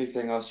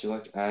 Anything else you'd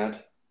like to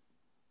add?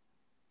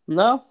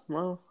 No,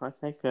 I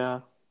think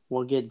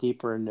we'll get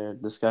deeper into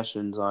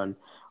discussions on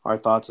our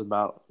thoughts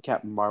about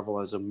Captain Marvel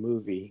as a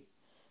movie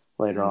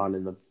later on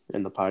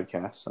in the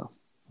podcast. So,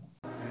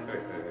 Hey.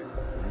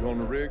 You on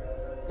the rig?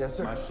 Yes,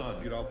 sir. My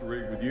son get off the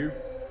rig with you?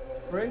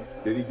 Rig?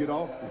 Did he get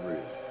off the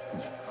rig?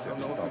 I don't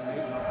know if you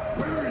need.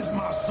 Where is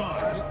my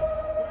son?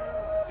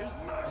 Where is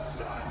my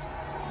son?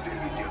 Did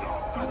he get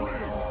off the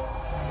rig?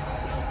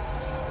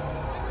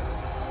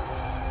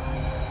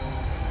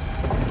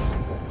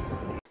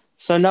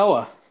 So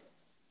Noah,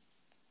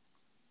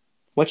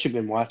 what you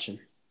been watching?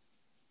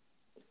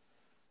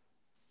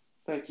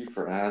 Thank you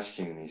for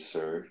asking me,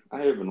 sir.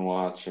 I have been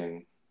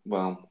watching,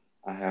 I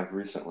have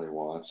recently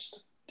watched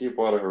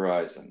Deepwater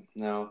Horizon.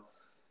 Now,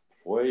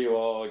 before you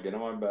all get on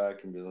my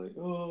back and be like,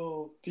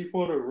 oh,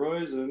 Deepwater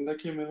Horizon, that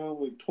came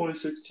out like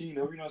 2016.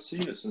 Have you not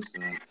seen it since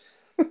then?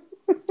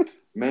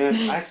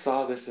 Man, I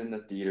saw this in the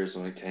theaters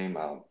when it came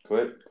out.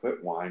 Quit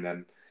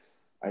whining.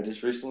 I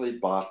just recently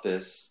bought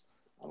this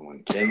when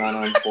it came out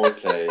on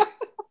 4K.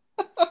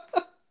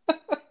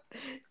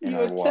 You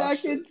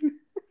attacking?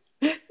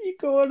 You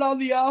going on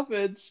the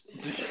offense?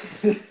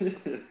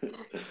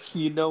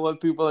 You know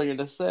what people are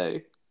gonna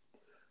say.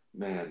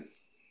 Man.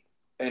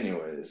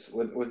 Anyways,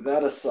 with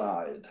that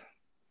aside,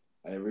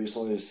 I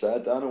recently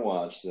sat down and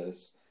watched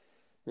this,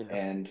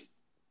 and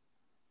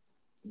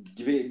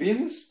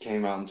being this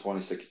came out in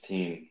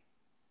 2016,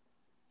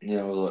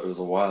 it was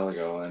a while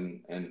ago,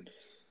 and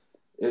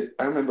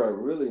I remember I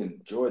really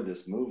enjoyed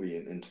this movie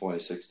in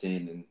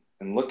 2016,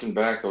 and looking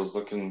back, I was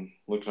looking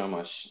on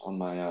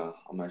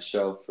my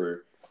shelf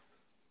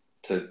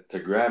to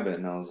grab it,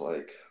 and I was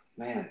like,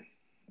 man,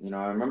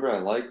 I remember I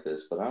liked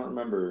this, but I don't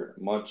remember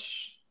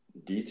much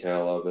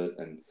detail of it,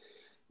 and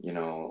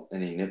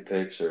any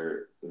nitpicks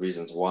or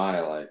reasons why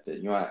I liked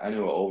it. I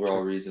knew an overall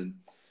reason,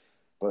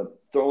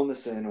 but throwing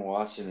this in and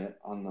watching it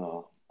on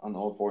the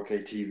old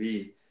 4K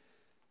TV.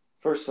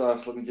 First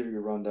off, let me give you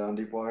a rundown.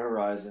 Deepwater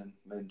Horizon,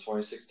 made in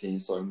 2016,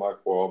 starring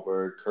Mark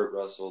Wahlberg, Kurt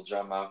Russell,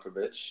 John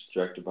Malkovich,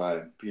 directed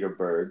by Peter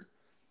Berg,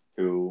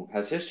 who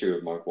has history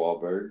with Mark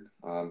Wahlberg.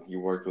 He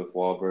worked with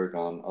Wahlberg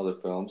on other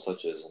films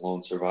such as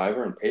Lone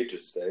Survivor and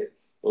Patriots Day.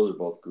 Those are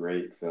both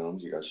great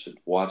films. You guys should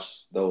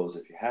watch those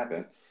if you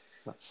haven't.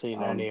 Not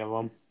seen any of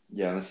them.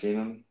 You haven't seen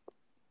them?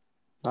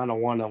 Not a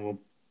one of them.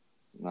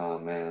 No,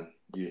 man.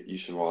 You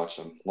should watch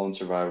them. Lone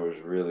Survivor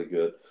is really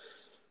good.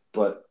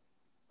 But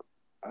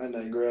I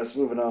digress.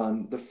 Moving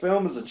on. The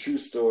film is a true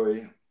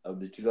story of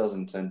the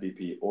 2010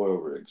 BP oil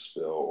rig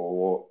spill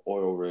or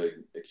oil rig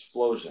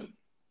explosion,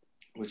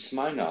 which to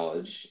my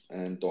knowledge,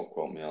 and don't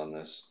quote me on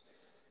this,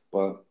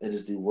 but it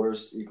is the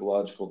worst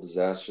ecological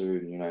disaster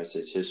in United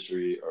States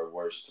history, or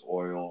worst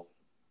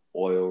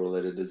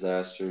oil-related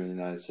disaster in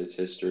United States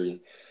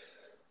history.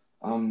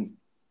 And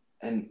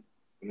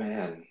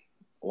man,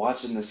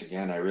 watching this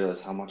again, I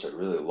realized how much I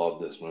really love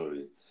this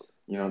movie.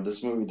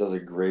 This movie does a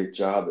great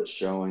job at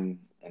showing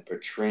and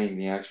portraying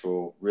the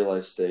actual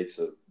real-life stakes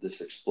of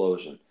this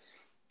explosion.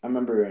 I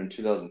remember in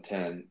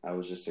 2010, I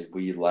was just a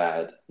wee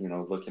lad,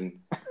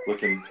 looking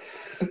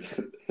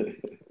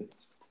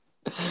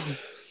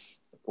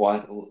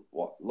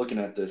looking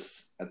at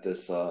this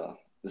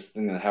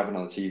thing that happened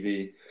on the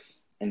TV,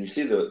 and you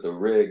see the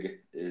rig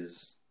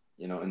is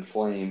in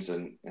flames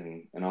and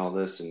all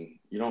this, and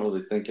you don't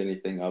really think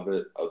anything of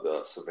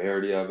the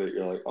severity of it.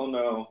 You're like, oh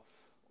no,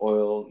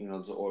 oil,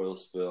 there's an oil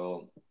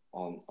spill,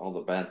 all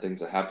the bad things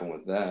that happen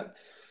with that.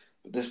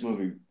 But this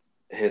movie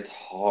hits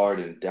hard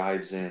and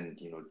dives in,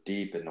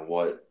 deep into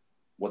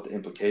what the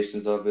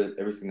implications of it,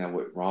 everything that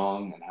went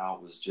wrong, and how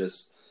it was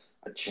just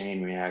a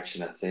chain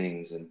reaction of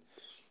things. And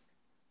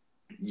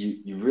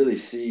you really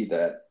see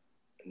that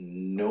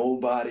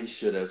nobody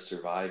should have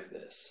survived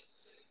this.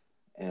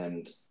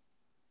 And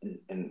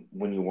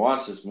when you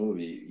watch this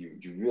movie,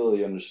 you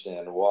really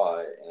understand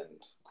why.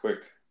 And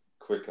quick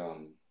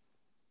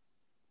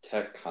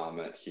tech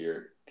comment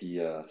here.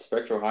 The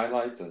spectral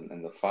highlights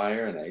and the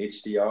fire and the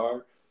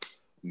HDR,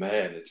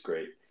 man, it's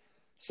great.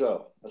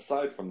 So,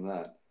 aside from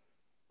that,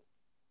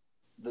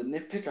 the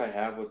nitpick I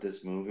have with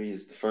this movie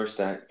is the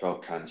first act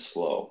felt kind of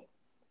slow.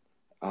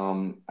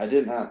 I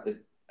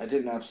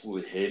didn't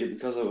absolutely hate it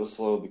because it was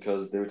slow,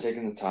 because they were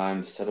taking the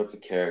time to set up the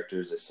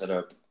characters. They set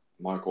up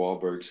Mark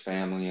Wahlberg's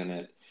family in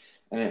it,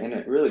 and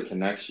it really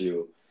connects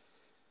you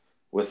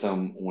with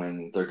them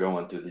when they're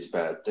going through these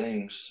bad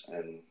things,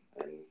 and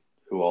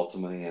who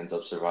ultimately ends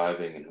up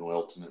surviving and who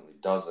ultimately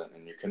doesn't,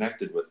 and you're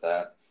connected with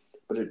that.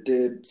 but it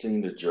did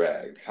seem to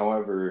drag.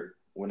 However,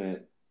 when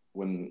it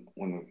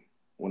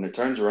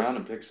turns around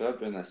and picks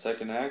up in the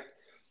second act,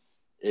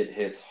 it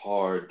hits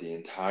hard the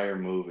entire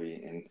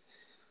movie, and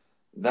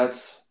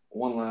that's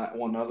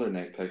one other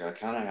nitpick I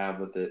kind of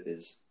have with it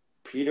is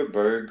Peter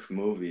Berg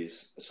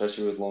movies,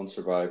 especially with Lone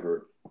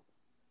Survivor,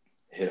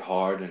 hit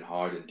hard and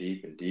hard and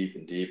deep and deep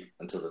and deep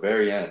until the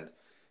very end,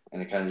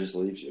 and it kind of just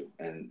leaves you,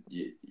 and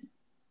you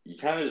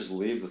kind of just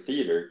leave the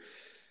theater,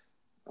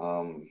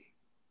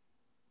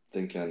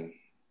 thinking,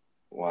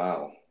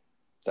 "Wow,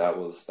 that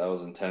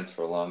was intense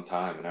for a long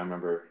time." And I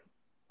remember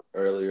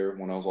earlier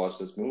when I was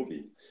watching this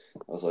movie,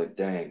 I was like,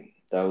 "Dang,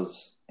 that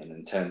was an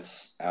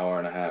intense hour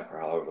and a half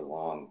or however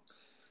long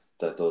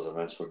that those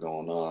events were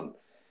going on."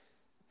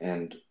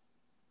 And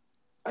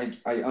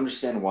I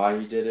understand why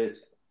he did it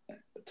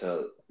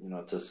to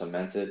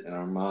cement it in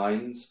our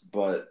minds,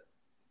 but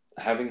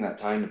having that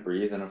time to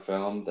breathe in a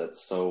film that's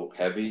so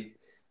heavy,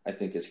 I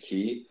think is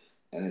key.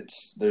 And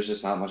there's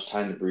just not much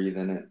time to breathe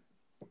in it.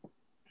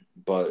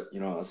 But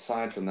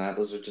aside from that,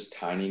 those are just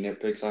tiny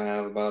nitpicks I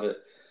have about it.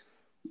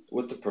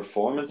 With the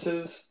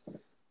performances,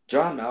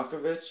 John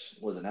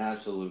Malkovich was an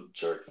absolute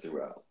jerk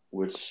throughout,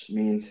 which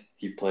means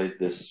he played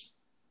this.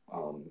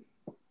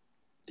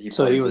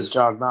 He was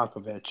John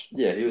Malkovich.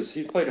 Yeah,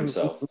 he played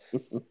himself,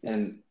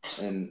 and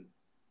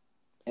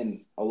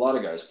a lot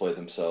of guys played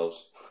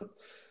themselves,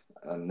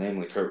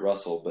 namely Kurt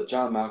Russell. But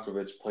John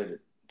Malkovich played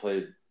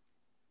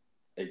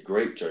a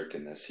great jerk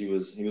in this. He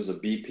was a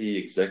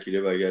BP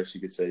executive, I guess you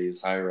could say. He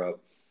was higher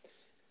up,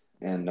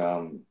 and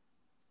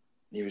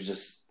he was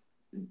just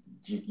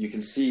you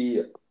can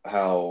see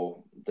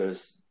how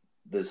there's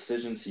the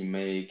decisions he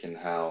make and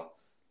how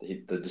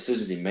the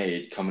decisions he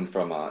made coming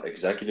from an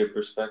executive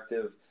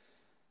perspective,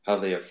 how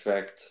they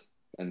affect,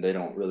 and they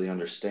don't really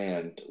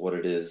understand what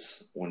it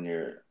is when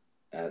you're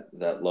at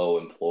that low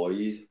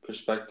employee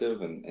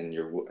perspective and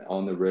you're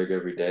on the rig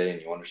every day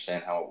and you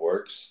understand how it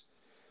works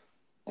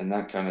and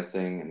that kind of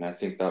thing. And I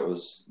think that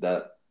was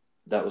a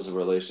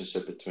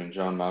relationship between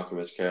John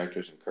Malkovich's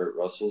characters and Kurt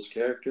Russell's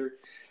character.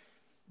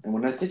 And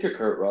when I think of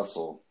Kurt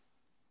Russell,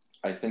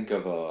 I think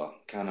of a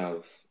kind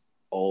of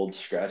old,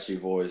 scratchy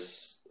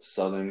voice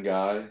Southern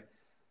guy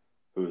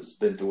who's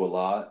been through a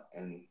lot,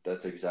 and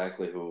that's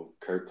exactly who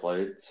Kurt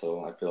played.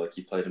 So I feel like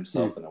he played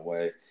himself in a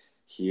way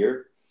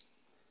here.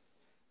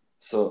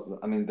 So,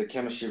 I mean, the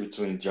chemistry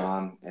between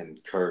John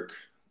and Kirk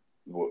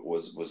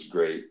was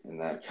great in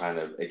that kind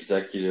of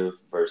executive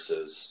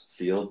versus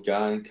field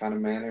guy kind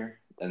of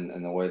manner,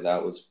 and the way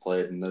that was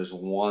played. And there's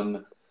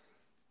one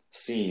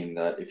scene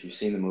that, if you've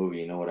seen the movie,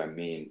 you know what I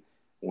mean,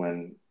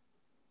 when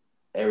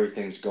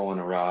everything's going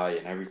awry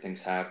and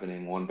everything's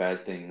happening, one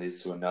bad thing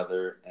leads to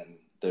another, and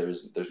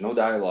there's no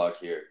dialogue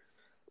here.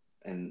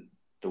 And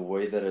the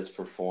way that it's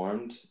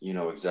performed, you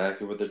know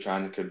exactly what they're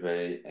trying to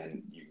convey,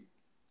 and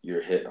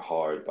you're hit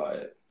hard by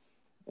it.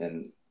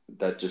 And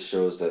that just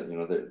shows that,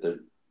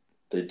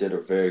 they did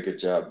a very good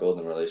job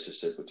building a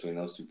relationship between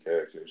those two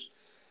characters.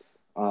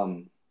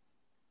 Wahlberg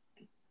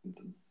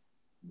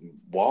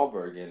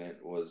in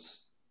it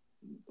was,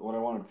 what I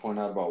wanted to point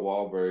out about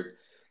Wahlberg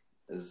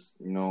is,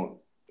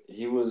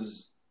 he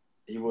was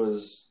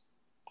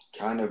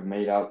kind of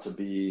made out to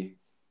be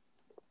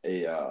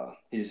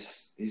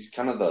he's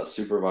kind of the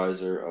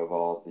supervisor of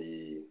all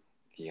the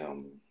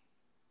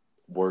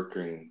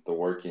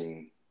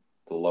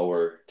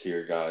lower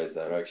tier guys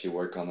that actually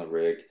work on the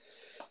rig,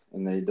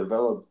 and they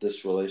developed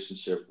this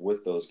relationship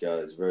with those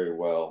guys very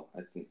well.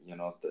 I think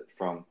that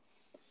from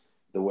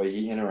the way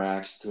he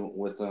interacts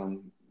with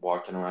them,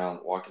 walking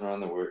around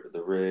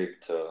the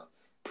rig, to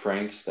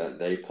pranks that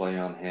they play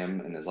on him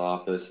in his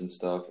office and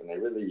stuff, and they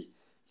really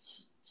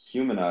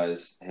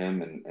humanize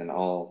him and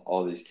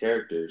all these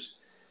characters,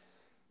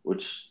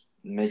 which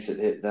makes it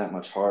hit that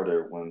much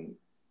harder when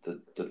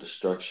the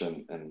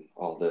destruction and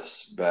all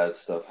this bad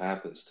stuff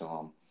happens to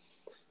him.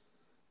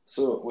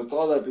 So with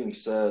all that being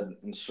said,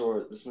 in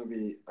short, this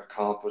movie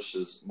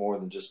accomplishes more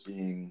than just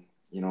being,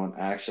 an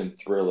action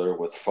thriller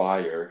with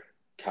fire,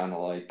 kind of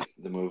like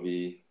the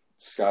movie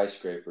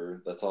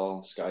Skyscraper. That's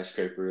all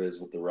Skyscraper is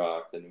with The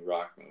Rock, the new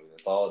Rock movie.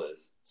 That's all it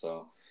is.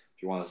 So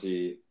if you want to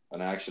see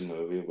an action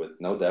movie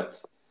with no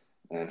depth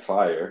and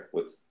fire,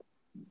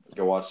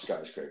 go watch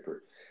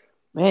Skyscraper.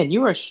 Man, you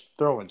were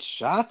throwing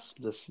shots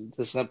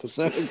this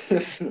episode.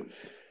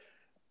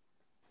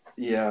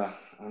 Yeah,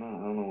 I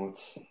don't know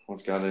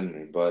what's got in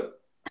me,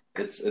 but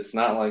it's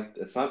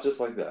not just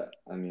like that.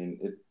 I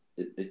mean,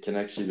 it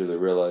connects you to the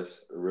real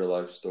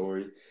life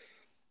story,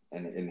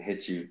 and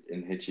hits you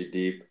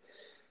deep.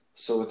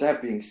 So with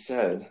that being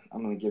said,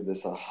 I'm gonna give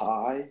this a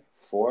high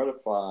 4 out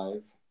of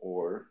 5,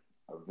 or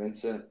a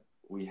Vincent,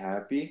 we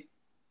happy?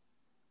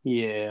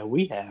 Yeah,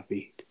 we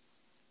happy.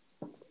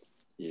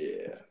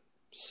 Yeah.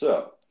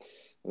 So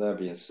with that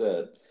being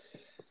said,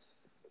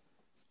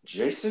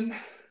 Jason,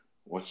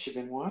 what you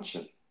been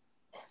watching?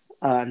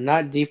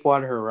 Not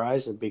Deepwater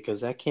Horizon,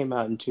 because that came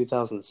out in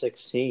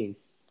 2016.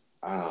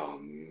 Oh,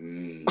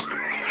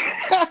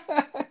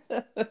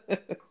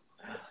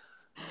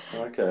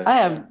 okay.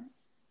 I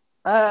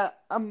have.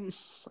 I'm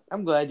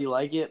glad you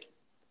like it.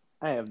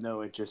 I have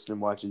no interest in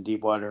watching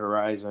Deepwater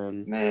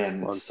Horizon,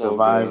 Man, on it's so good.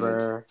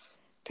 Survivor,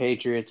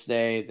 Patriots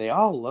Day. They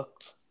all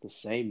look the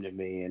same to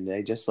me, and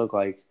they just look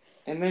like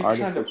And they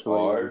kind of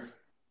artificially.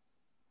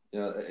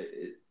 are.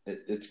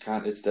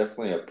 It's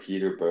definitely a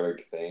Peter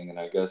Berg thing, and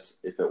I guess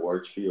if it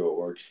works for you, it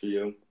works for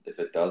you. If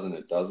it doesn't,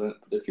 it doesn't.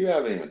 But if you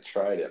haven't even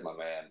tried it, my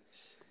man,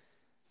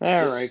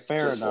 All right,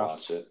 fair just enough.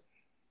 watch it.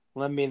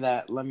 Let me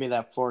that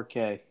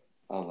 4K.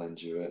 I'll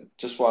lend you it.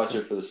 Just watch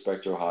it for the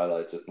spectral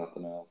highlights, if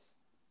nothing else.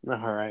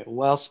 All right.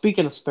 Well,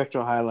 speaking of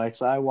spectral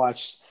highlights, I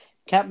watched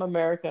Captain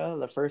America: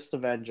 The First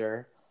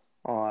Avenger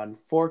on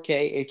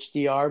 4K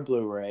HDR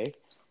Blu-ray,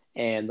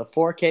 and the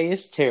 4K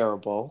is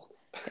terrible,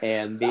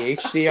 and the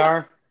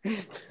HDR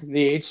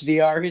the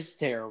HDR is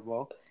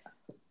terrible,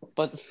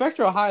 but the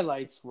spectral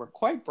highlights were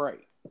quite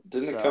bright.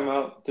 Didn't it come So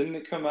out? Didn't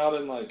it come out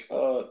in like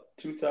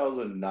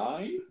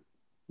 2009?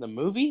 the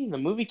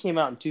movie came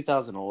out in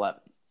 2011.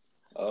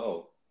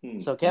 Oh,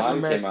 So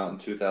Captain mine came America. out in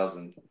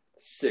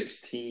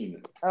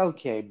 2016.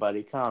 Okay,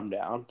 buddy, calm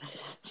down.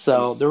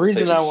 So Let's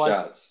take the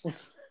shots.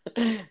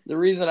 the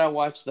reason I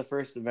watched the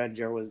first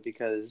Avenger was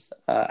because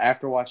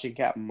after watching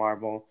Captain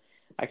Marvel,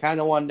 I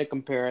kind of wanted to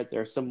compare it.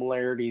 There are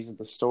similarities in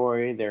the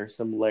story. There are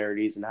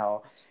similarities in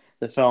how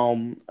the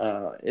film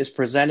is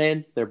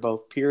presented. They're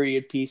both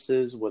period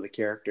pieces with a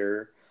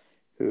character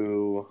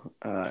who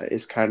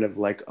is kind of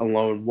like a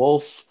lone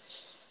wolf.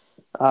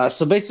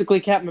 So basically,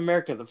 Captain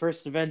America, the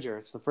first Avenger.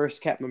 It's the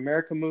first Captain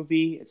America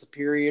movie. It's a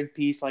period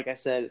piece. Like I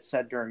said, it's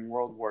set during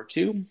World War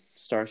II.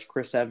 Stars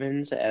Chris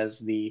Evans as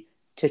the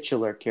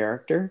titular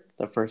character,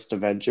 the first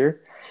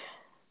Avenger.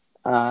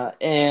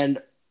 And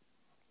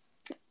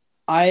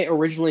I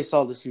originally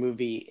saw this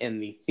movie in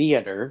the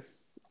theater,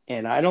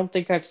 and I don't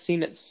think I've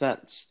seen it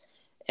since.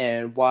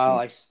 And while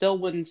I still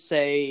wouldn't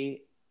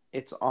say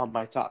it's on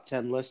my top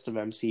 10 list of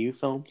MCU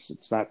films,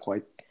 it's not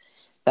quite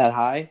that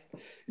high.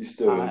 You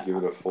still wouldn't give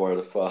it a 4 out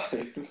of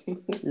 5.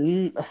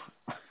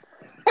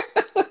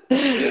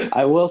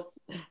 I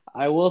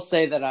will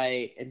say that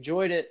I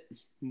enjoyed it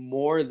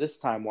more this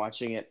time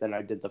watching it than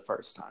I did the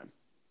first time.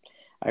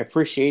 I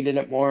appreciated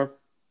it more.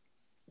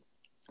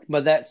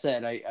 But that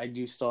said, I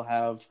do still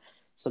have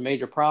some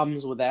major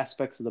problems with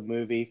aspects of the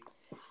movie.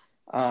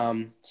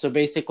 So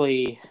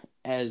basically,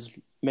 as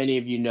many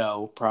of you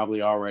know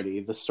probably already,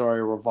 the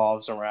story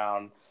revolves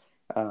around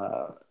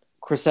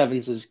Chris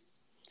Evans's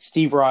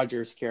Steve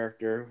Rogers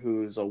character,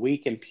 who's a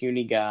weak and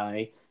puny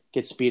guy,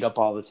 gets beat up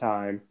all the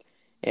time,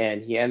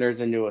 and he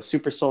enters into a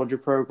super soldier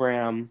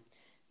program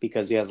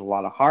because he has a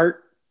lot of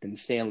heart, and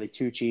Stanley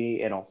Tucci,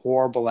 in a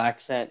horrible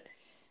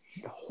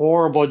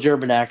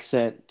German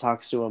accent,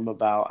 talks to him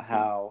about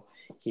how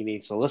he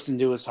needs to listen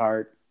to his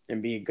heart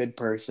and be a good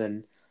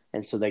person,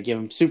 and so they give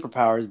him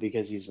superpowers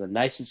because he's the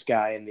nicest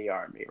guy in the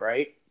army,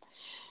 right?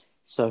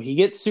 So he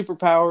gets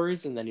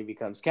superpowers, and then he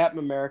becomes Captain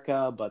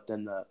America, but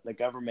then the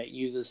government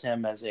uses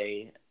him as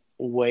a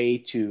way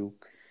to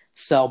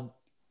sell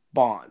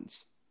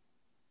bonds.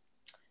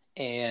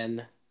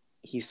 And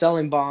he's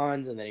selling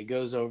bonds, and then he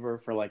goes over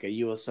for like a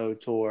USO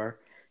tour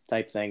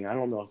type thing. I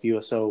don't know if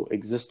USO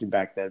existed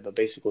back then, but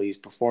basically he's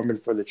performing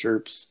for the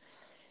troops.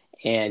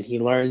 And he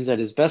learns that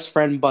his best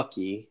friend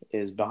Bucky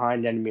is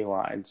behind enemy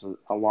lines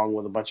along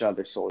with a bunch of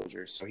other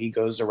soldiers. So he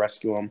goes to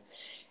rescue him.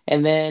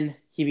 And then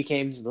he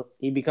becomes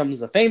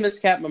the famous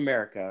Captain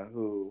America,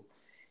 who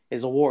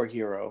is a war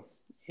hero.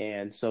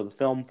 And so the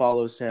film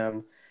follows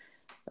him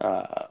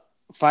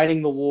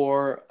fighting the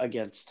war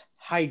against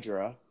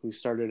Hydra, who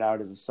started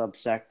out as a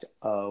subsect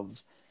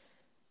of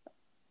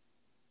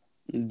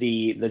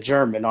the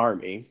German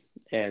army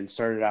and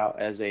started out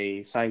as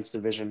a science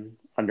division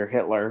under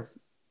Hitler,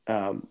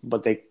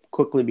 but they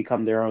quickly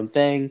become their own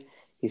thing.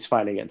 He's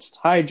fighting against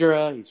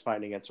Hydra. He's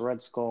fighting against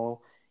Red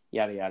Skull.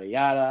 Yada yada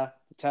yada.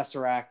 The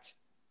Tesseract.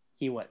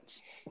 He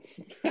wins.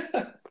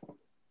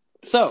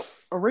 So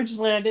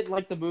originally, I didn't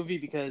like the movie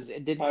because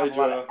it didn't have a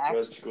lot of action.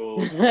 Red Skull,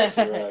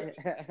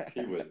 Tesseract.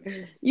 He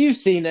wins. You've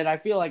seen it. I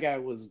feel like I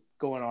was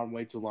going on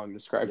way too long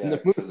describing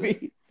the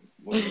movie.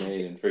 Was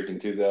made in freaking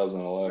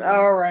 2011.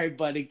 All right,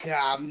 buddy,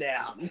 calm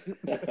down.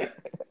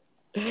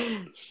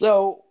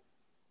 So,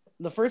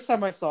 the first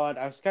time I saw it,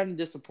 I was kind of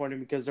disappointed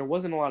because there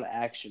wasn't a lot of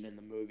action in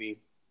the movie.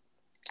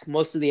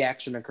 Most of the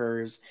action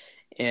occurs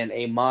in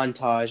a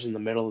montage in the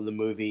middle of the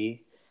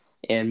movie,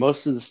 and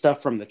most of the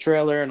stuff from the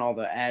trailer and all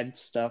the ad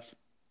stuff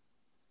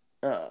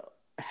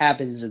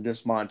happens in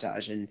this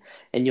montage.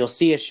 And you'll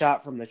see a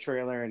shot from the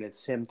trailer, and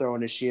it's him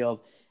throwing his shield,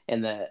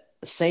 and the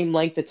same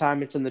length of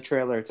time it's in the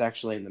trailer, it's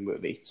actually in the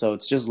movie. So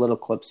it's just little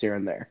clips here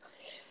and there.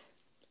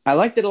 I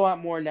liked it a lot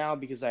more now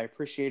because I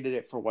appreciated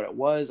it for what it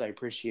was. I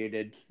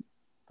appreciated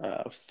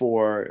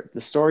for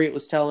the story it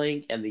was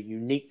telling and the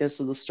uniqueness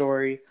of the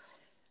story.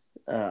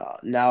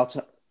 Now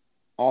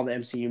all the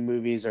MCU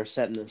movies are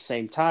set in the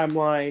same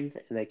timeline,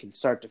 and they can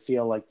start to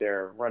feel like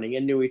they're running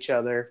into each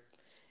other,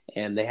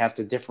 and they have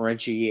to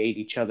differentiate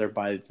each other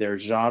by their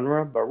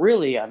genre. But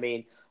really, I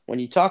mean, when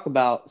you talk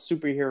about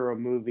superhero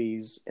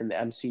movies in the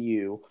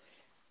MCU,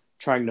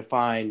 trying to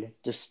find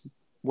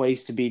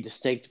ways to be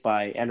distinct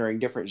by entering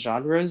different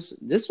genres.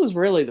 This was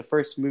really the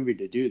first movie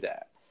to do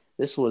that.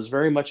 This was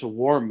very much a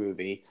war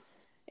movie,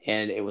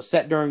 and it was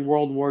set during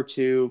World War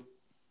II.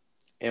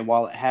 And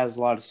while it has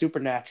a lot of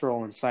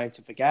supernatural and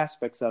scientific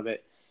aspects of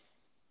it,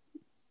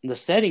 the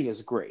setting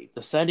is great.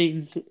 The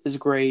setting is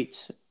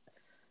great.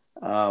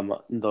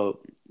 The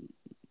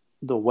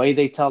way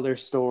they tell their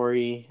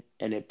story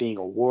and it being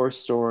a war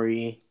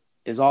story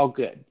is all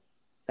good.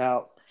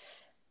 Now,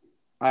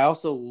 I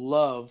also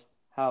love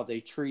how they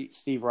treat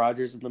Steve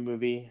Rogers in the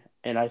movie,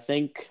 and I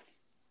think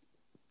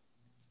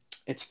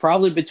it's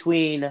probably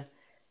between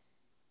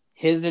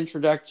his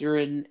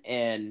introduction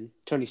and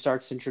Tony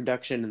Stark's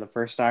introduction in the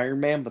first Iron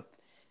Man,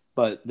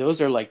 but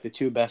those are like the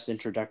two best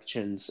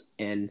introductions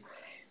and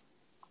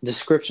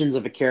descriptions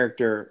of a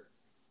character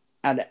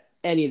out of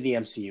any of the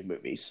MCU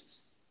movies.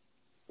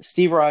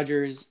 Steve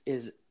Rogers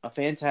is a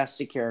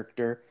fantastic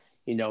character.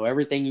 You know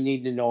everything you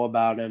need to know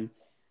about him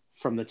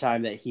from the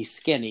time that he's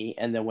skinny,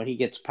 and then when he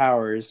gets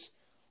powers,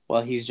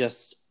 well, he's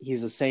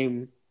the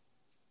same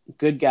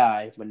good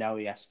guy, but now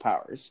he has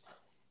powers.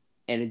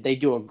 And they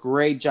do a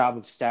great job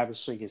of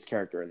establishing his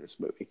character in this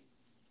movie.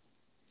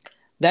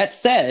 That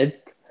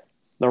said,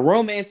 the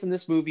romance in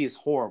this movie is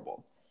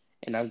horrible.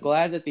 And I'm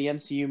glad that the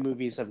MCU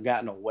movies have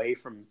gotten away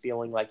from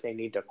feeling like they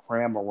need to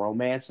cram a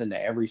romance into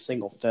every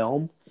single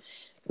film.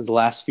 Because the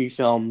last few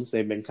films,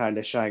 they've been kind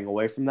of shying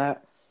away from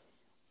that.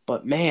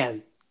 But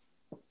man,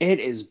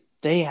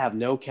 they have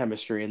no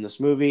chemistry in this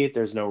movie.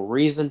 There's no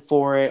reason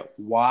for it.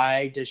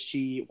 Why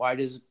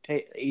does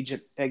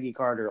Agent Peggy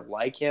Carter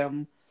like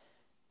him?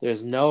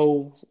 There's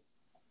no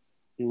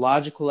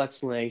logical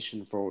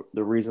explanation for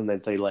the reason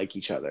that they like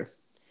each other.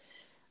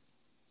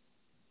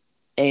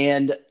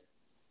 And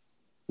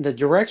the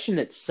direction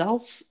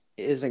itself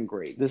isn't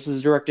great. This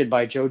is directed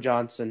by Joe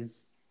Johnston.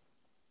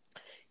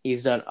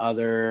 He's done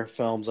other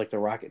films like The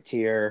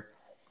Rocketeer.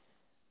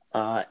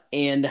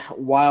 And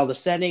while the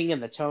setting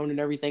and the tone and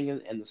everything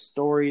and the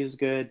story is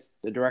good,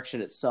 the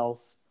direction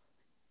itself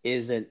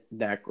isn't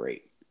that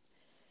great.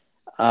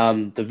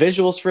 The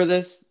visuals for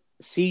this,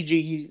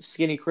 CG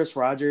skinny Chris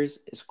Rogers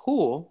is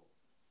cool,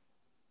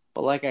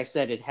 but like I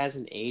said, it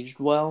hasn't aged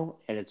well,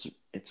 and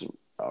it's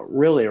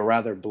really a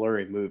rather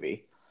blurry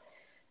movie.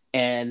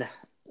 And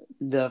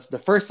the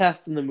first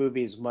half of the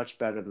movie is much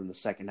better than the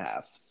second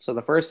half. So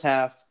the first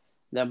half,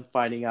 them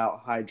finding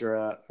out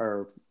Hydra,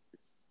 or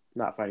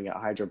not finding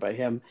out Hydra, but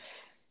him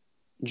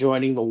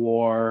joining the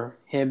war,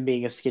 him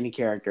being a skinny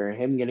character,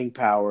 him getting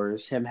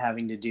powers, him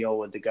having to deal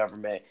with the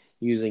government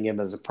using him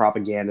as a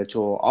propaganda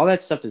tool, all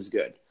that stuff is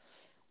good.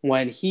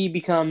 When he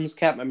becomes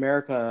Captain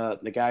America,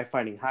 the guy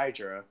fighting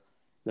Hydra,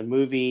 the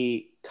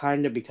movie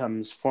kind of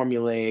becomes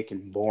formulaic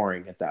and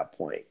boring at that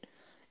point.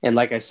 And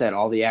like I said,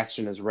 all the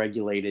action is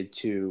regulated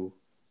to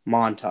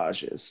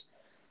montages.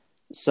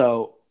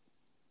 So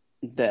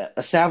the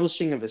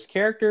establishing of his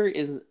character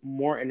is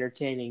more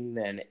entertaining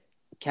than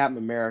Captain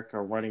America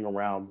running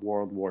around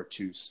World War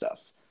II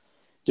stuff,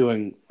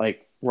 doing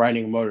like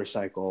riding a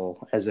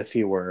motorcycle as if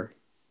he were.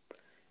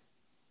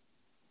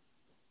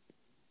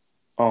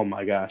 Oh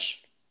my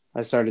gosh.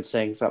 I started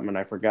saying something and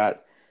I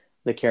forgot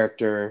the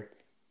character.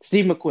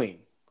 Steve McQueen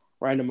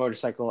riding a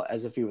motorcycle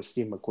as if he was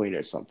Steve McQueen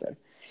or something.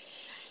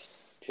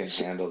 Can't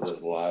handle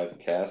this live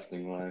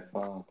casting life,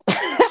 huh?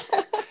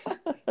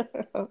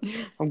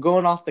 I'm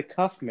going off the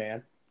cuff,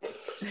 man.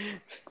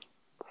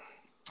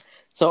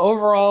 So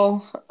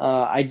overall,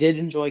 I did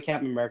enjoy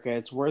Captain America.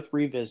 It's worth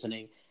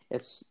revisiting.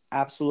 It's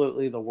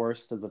absolutely the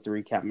worst of the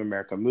three Captain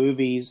America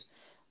movies,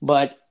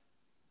 but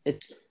the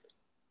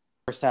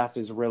first half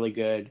is really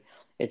good.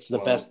 It's the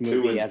best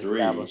movie at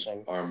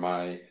establishing. Are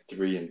my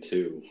 3 and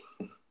 2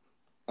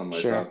 on my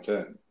Sure. top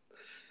 10.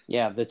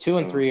 Yeah, the 2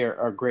 and 3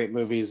 are great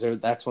movies.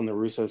 That's when the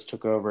Russos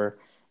took over.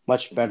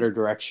 Much better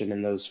direction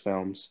in those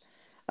films.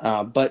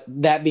 But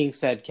that being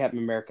said, Captain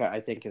America,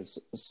 I think, is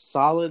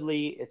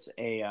solidly. It's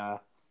a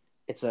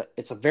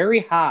very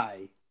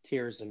high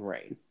Tears and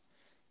Rain.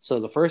 So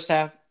the first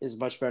half is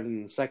much better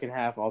than the second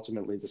half.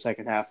 Ultimately, the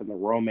second half and the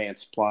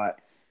romance plot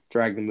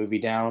drag the movie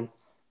down.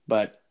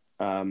 But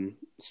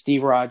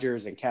Steve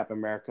Rogers and Captain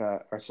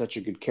America are such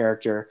a good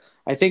character.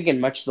 I think in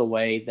much the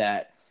way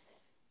that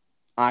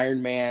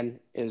Iron Man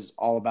is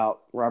all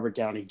about Robert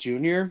Downey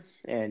Jr.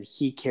 and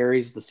he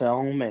carries the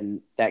film,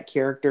 and that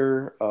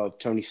character of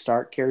Tony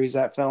Stark carries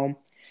that film.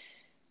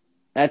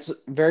 That's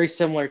very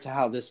similar to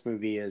how this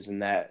movie is, in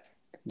that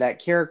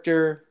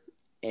character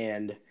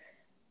and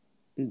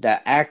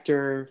that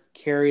actor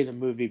carry the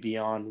movie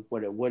beyond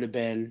what it would have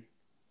been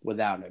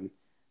without him.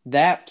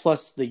 That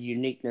plus the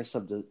uniqueness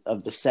of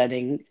the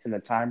setting and the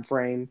time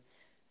frame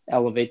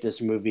elevate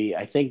this movie,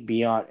 I think,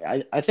 beyond.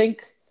 I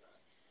think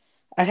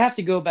I'd have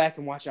to go back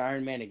and watch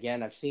Iron Man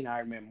again. I've seen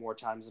Iron Man more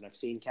times than I've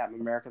seen Captain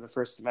America: The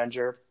First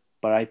Avenger,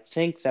 but I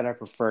think that I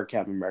prefer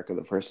Captain America: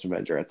 The First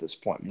Avenger at this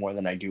point more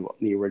than I do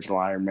the original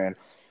Iron Man.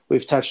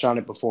 We've touched on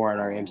it before in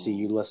our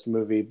MCU list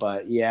movie,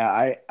 but yeah,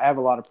 I have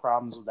a lot of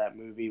problems with that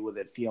movie, with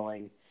it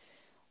feeling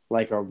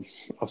like a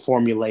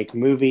formulaic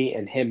movie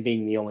and him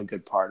being the only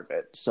good part of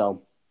it.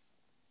 So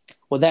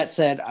With that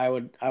said, I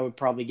would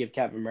probably give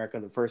Captain America: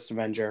 The First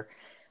Avenger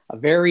a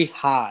very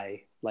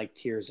high, like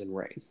Tears in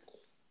Rain.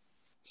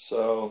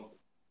 So,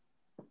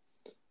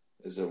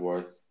 is it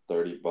worth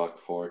 $30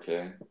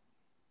 4K?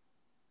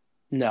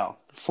 No,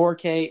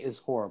 4K is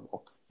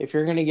horrible. If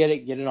you're gonna get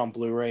it on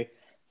Blu-ray.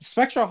 The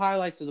spectral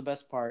highlights are the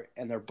best part,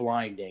 and they're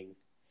blinding.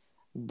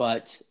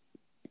 But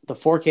the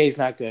 4K is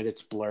not good;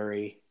 it's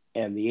blurry,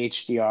 and the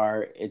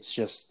HDR, it's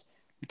just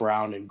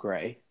brown and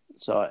gray.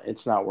 So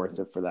it's not worth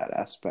it for that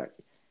aspect.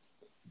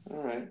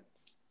 All right.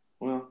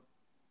 Well,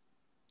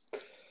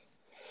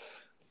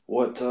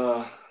 what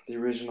the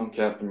original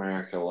Captain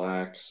America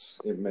lacks,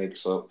 it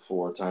makes up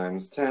 4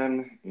 times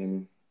 10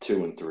 in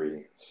 2 and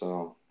 3.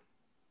 So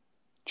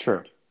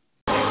True.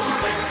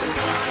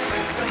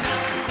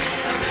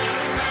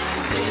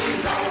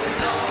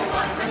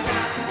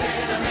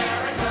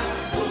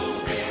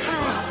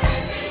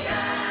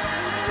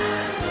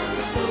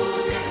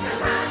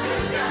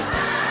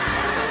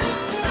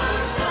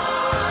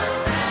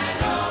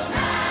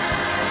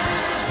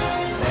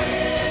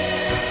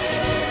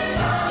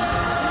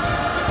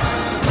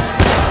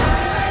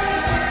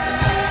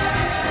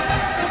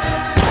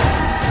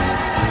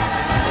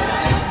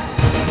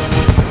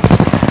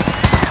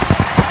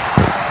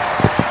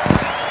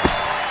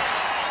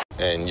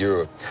 And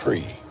you're a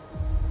Kree,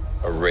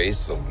 a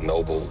race of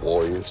noble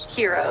warriors.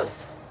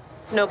 Heroes.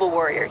 Noble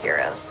warrior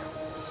heroes.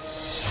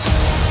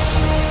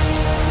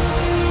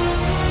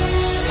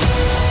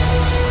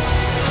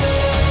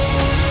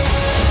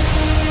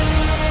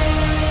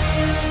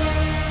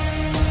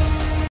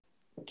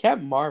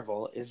 Captain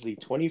Marvel is the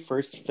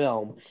 21st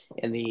film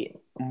in the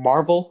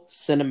Marvel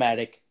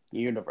Cinematic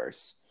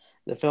Universe.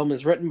 The film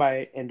is written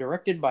by and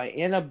directed by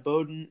Anna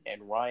Boden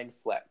and Ryan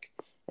Fleck,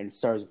 and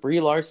stars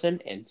Brie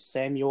Larson and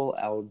Samuel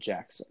L.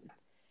 Jackson.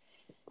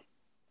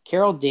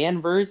 Carol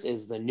Danvers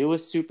is the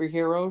newest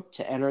superhero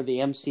to enter the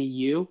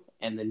MCU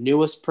and the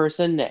newest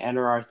person to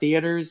enter our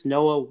theaters.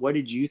 Noah, what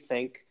did you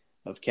think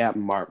of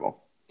Captain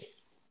Marvel?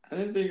 I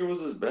didn't think it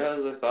was as bad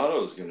as I thought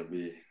it was going to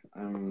be.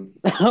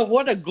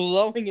 What a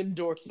glowing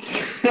endorsement.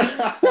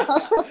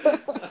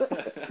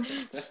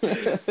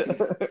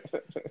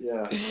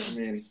 Yeah, I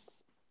mean,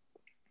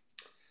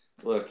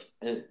 look,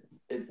 it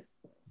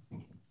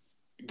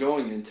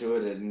going into it,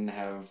 I didn't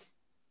have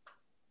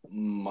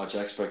much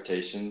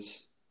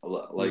expectations.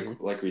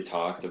 Like we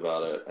talked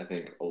about it, I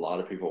think a lot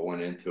of people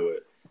went into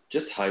it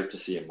just hyped to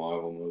see a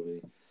Marvel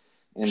movie,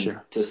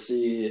 and to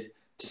see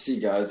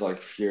guys like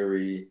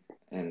Fury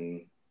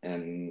and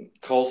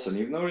Coulson,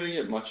 even though we didn't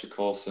get much of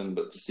Coulson,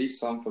 but to see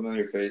some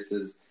familiar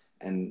faces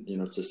and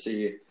to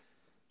see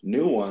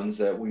new ones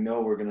that we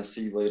know we're going to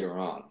see later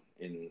on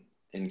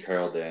in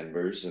Carol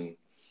Danvers, and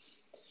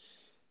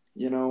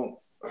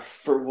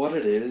for what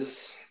it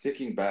is,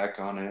 thinking back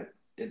on it,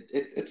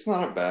 it's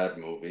not a bad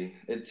movie.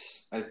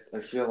 I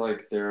feel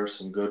like there are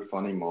some good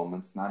funny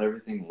moments. Not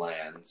everything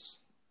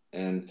lands,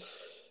 and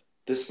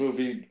this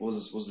movie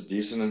was a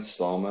decent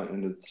installment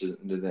into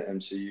the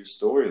MCU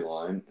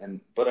storyline,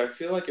 but I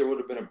feel like it would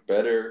have been a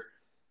better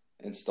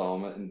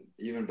installment and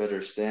even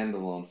better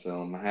standalone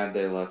film had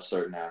they left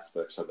certain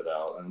aspects of it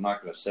out. And I'm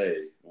not going to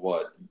say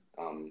what,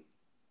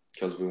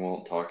 because we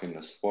won't talk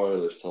into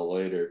spoilers till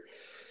later.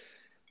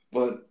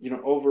 But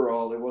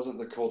overall, it wasn't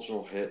the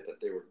cultural hit that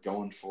they were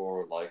going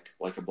for, like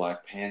a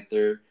Black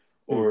Panther,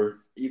 or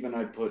even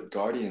I'd put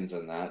Guardians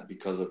in that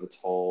because of its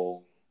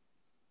whole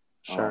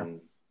kind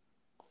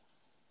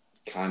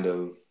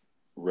of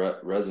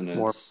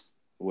resonance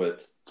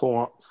with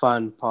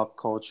fun pop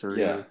culture.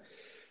 Yeah,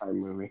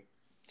 movie.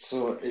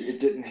 So it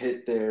didn't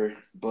hit there,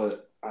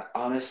 but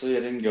honestly, I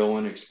didn't go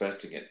in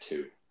expecting it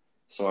to,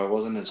 so I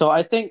wasn't as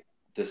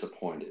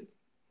disappointed.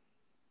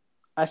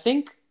 I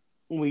think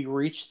we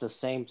reached the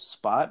same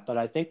spot, but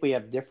I think we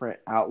have different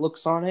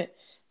outlooks on it,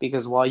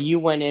 because while you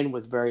went in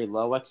with very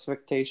low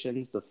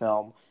expectations, the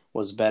film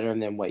was better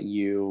than what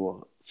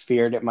you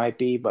feared it might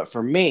be. But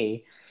for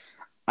me,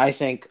 I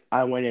think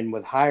I went in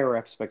with higher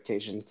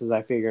expectations because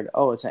I figured,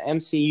 it's an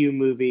MCU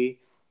movie.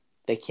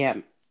 They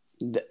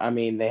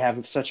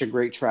have such a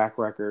great track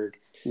record.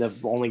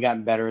 They've only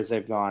gotten better as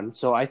they've gone.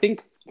 So I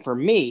think for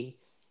me,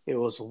 it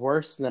was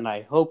worse than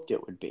I hoped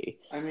it would be.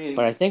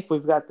 But I think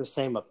we've got the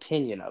same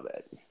opinion of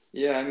it.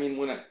 Yeah, I mean,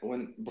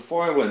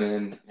 before I went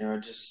in,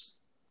 just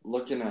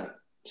looking at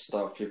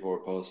stuff people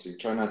were posting,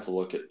 try not to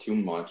look at too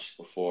much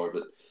before,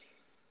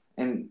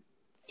 and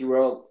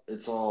throughout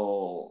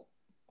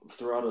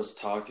us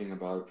talking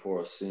about it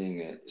before us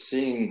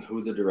seeing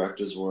who the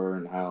directors were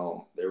and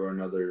how they were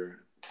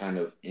another kind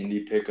of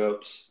indie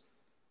pickups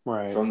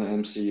from the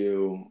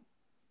MCU,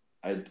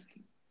 I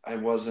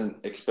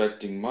wasn't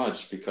expecting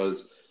much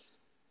because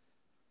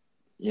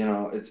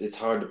it's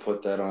hard to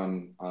put that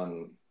on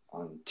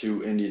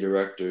 2 indie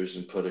directors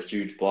and put a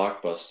huge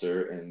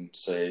blockbuster and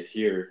say,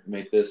 here,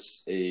 make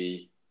this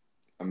a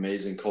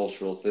amazing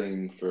cultural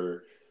thing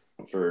for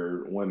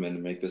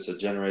women, make this a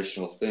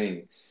generational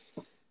thing.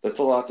 That's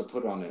a lot to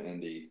put on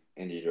an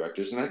indie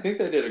directors, and I think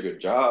they did a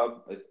good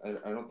job.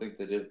 I don't think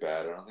they did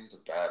bad. I don't think it's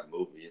a bad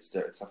movie. It's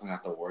definitely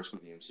not the worst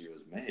movie the MCU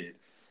has made,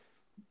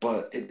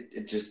 but it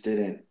it just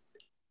didn't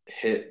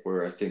hit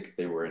where I think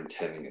they were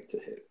intending it to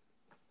hit.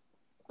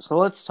 So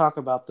let's talk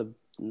about the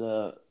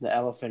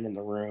elephant in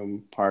the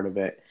room part of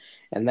it,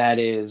 and that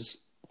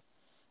is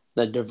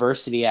the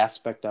diversity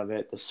aspect of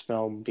it. This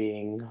film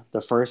being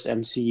the first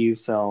MCU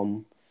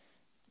film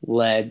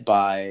led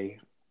by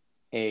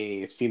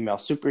a female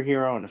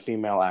superhero and a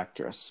female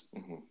actress.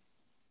 Mm-hmm.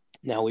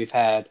 Now we've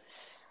had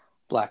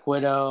Black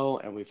Widow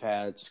and we've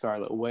had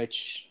Scarlet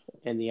Witch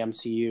in the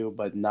MCU,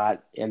 but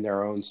not in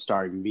their own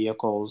starring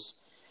vehicles.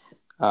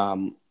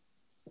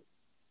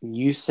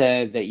 You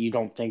said that you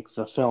don't think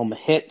the film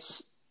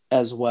hits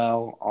as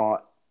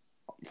well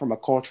from a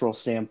cultural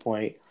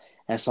standpoint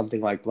as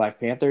something like Black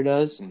Panther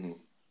does. Mm-hmm.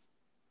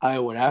 I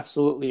would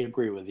absolutely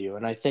agree with you.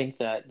 And I think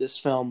that this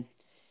film,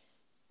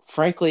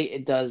 frankly,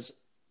 it does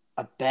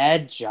a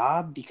bad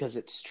job because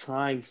it's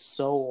trying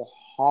so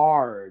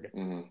hard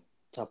Mm-hmm.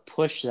 to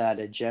push that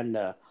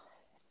agenda.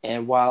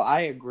 And while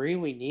I agree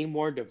we need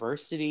more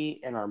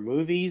diversity in our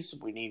movies,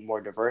 we need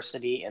more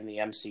diversity in the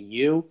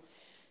MCU,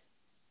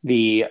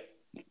 the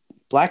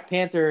Black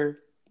Panther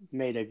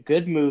made a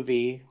good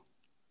movie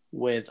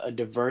with a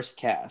diverse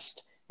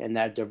cast. And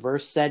that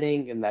diverse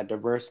setting and that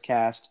diverse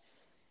cast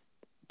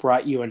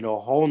brought you into a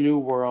whole new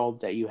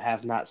world that you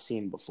have not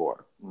seen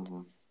before.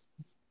 Mm-hmm.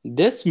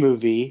 This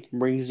movie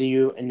brings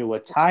you into a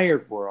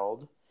tired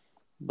world,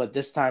 but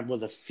this time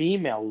with a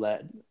female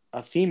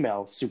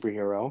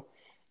superhero,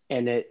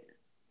 and it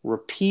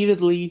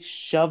repeatedly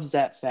shoves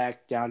that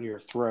fact down your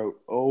throat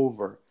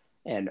over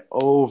and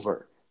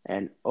over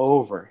and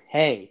over.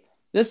 Hey,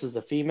 this is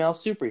a female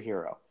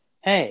superhero.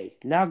 Hey,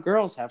 now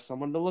girls have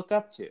someone to look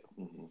up to.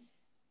 Mm-hmm.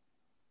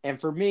 And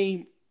for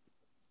me,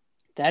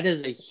 that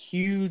is a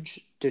huge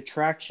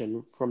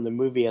detraction from the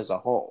movie as a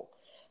whole.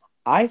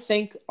 I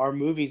think our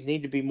movies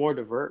need to be more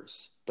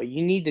diverse, but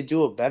you need to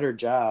do a better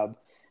job.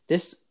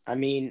 This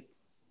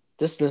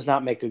does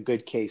not make a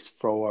good case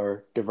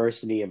for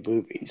diversity in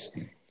movies.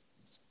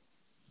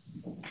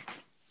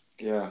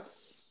 Yeah,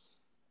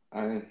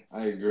 I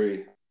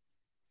agree.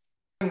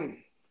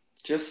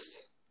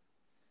 Just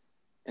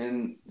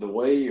in the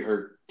way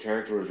her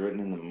character was written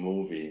in the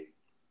movie,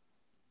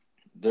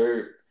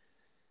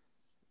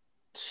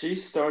 she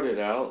started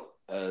out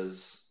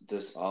as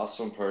this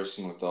awesome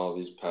person with all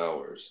these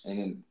powers,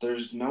 and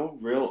there's no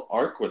real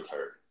arc with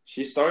her.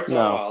 She starts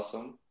out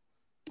awesome,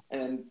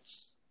 and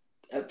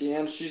at the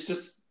end, she's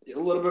just a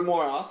little bit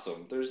more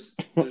awesome. There's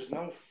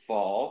no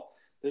fall.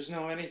 There's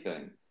no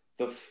anything.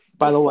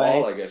 By the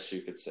way, I guess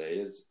you could say,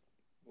 is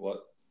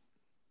what?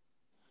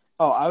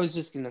 Oh, I was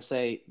just going to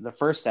say the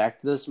first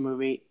act of this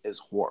movie is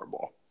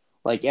horrible.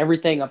 Like,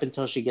 everything up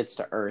until she gets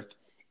to Earth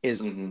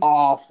is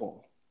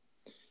awful.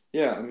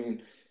 Yeah, I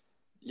mean,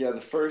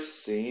 the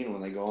first scene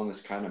when they go on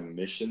this kind of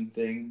mission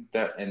thing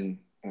and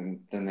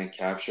then they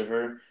capture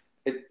her,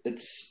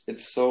 it's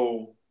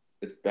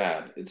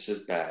bad. It's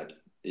just bad.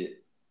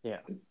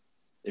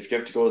 If you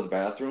have to go to the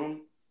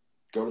bathroom,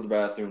 go to the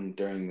bathroom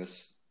during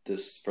this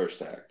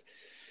first act.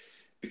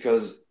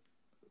 Because,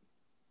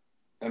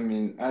 I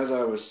mean, as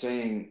I was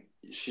saying,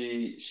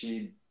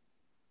 she's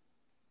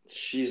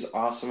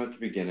awesome at the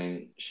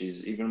beginning.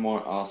 She's even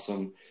more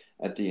awesome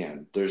at the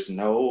end. There's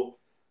no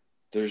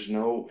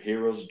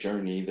hero's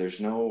journey. There's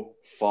no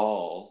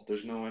fall.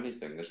 There's no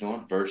anything. There's no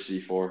adversity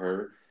for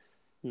her.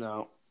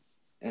 No.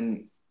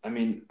 And, I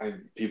mean,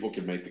 people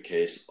could make the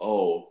case,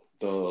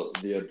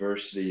 the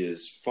adversity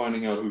is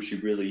finding out who she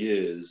really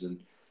is.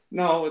 And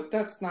no,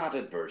 that's not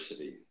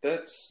adversity.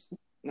 That's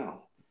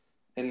no.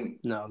 And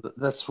no,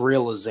 that's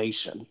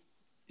realization.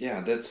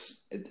 Yeah, it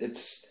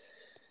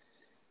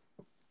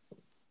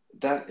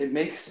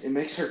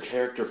makes her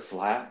character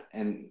flat,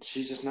 and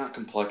she's just not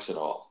complex at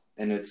all.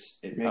 And it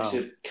makes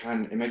her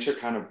kind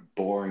of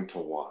boring to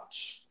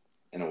watch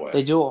in a way.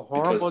 They do a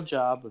horrible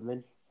job of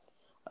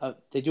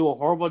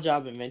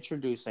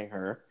introducing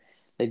her.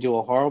 They do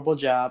a horrible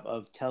job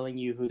of telling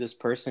you who this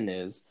person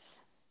is.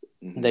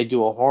 Mm-hmm. They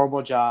do a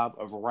horrible job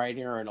of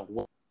writing her in a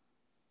way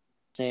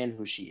saying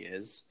who she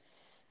is.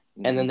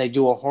 Mm-hmm. And then they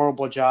do a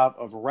horrible job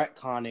of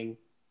retconning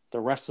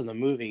the rest of the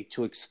movie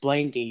to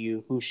explain to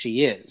you who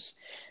she is.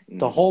 Mm-hmm.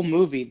 The whole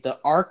movie, the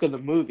arc of the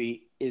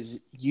movie,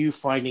 is you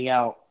finding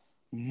out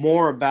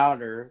more about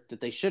her that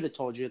they should have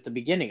told you at the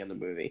beginning of the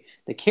movie.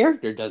 The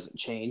character doesn't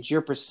change.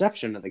 Your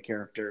perception of the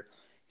character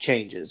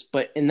changes.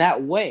 But in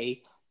that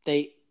way,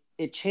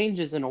 it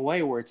changes in a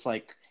way where it's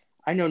like,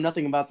 I know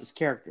nothing about this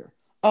character.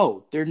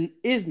 Oh, there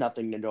is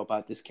nothing to know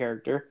about this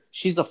character.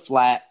 She's a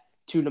flat,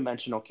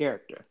 two-dimensional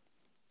character.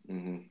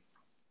 Mm-hmm.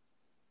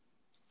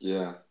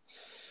 Yeah.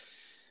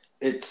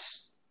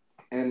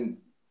 And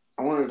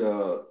I wanted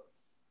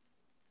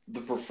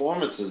the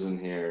performances in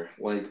here,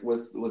 like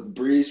with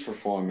Brie's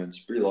performance,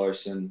 Brie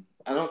Larson,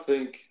 I don't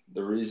think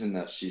the reason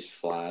that she's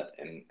flat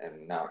and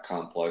not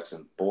complex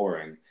and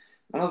boring,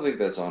 I don't think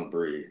that's on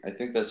Brie. I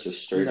think that's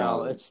just straight on.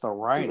 No, it's the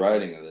writing. The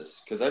writing of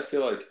this. Because I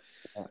feel like,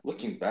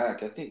 looking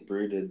back, I think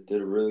Brie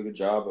did a really good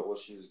job at what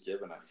she was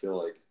given. I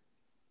feel like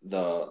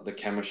the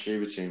chemistry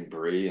between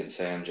Brie and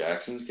Sam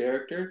Jackson's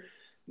character,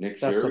 Nick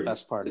That's Fury the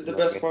best part is of the the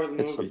best movie. part of the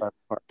movie. It's the best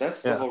part.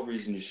 That's the Yeah. whole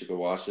reason you should go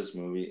watch this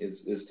movie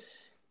is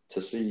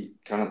to see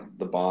kind of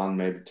the bond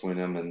made between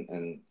them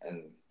and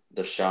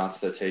the shots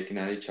they're taking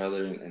at each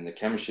other and the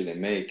chemistry they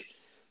make.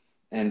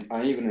 And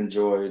I even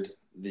enjoyed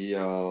the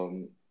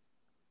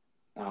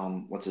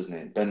what's his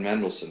name? Ben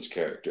Mendelsohn's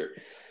character.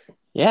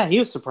 Yeah, he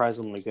was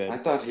surprisingly good. I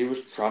thought he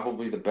was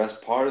probably the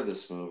best part of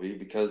this movie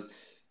because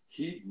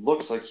he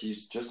looks like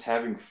he's just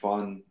having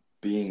fun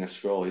being a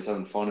Skrull. He's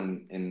having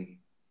fun in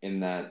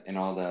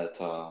all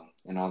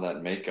that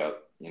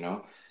makeup, you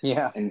know?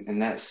 Yeah.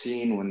 And that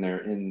scene when they're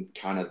in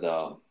kind of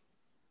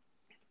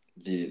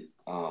the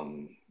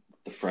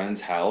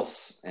friend's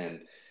house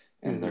and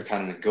they're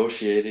kind of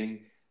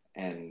negotiating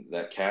and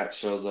that cat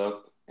shows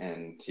up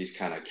and he's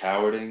kind of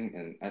cowarding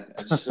and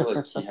I just feel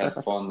like he had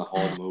fun the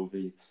whole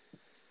movie.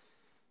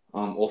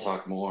 We'll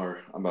talk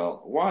more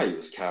about why he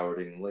was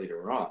cowarding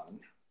later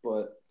on,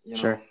 but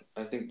Sure.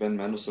 I think Ben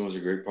Mendelsohn was a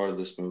great part of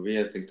this movie.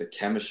 I think the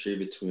chemistry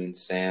between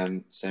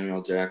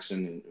Samuel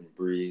Jackson and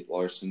Brie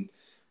Larson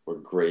were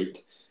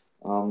great.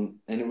 And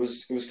it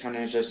was kind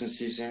of interesting to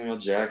see Samuel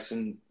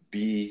Jackson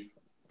be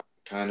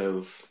kind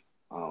of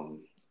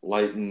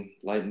light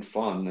and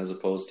fun as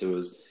opposed to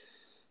his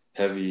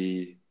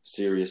heavy,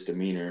 serious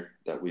demeanor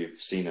that we've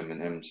seen him in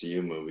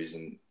MCU movies.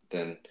 And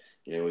then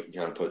we can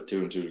kind of put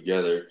two and two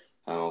together.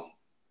 How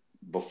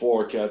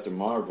before Captain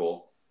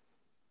Marvel,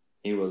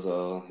 he was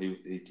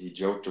he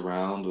joked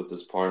around with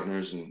his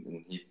partners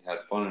and he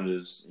had fun at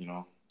his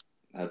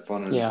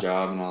his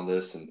job and all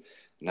this, and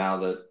now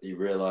that he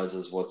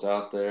realizes what's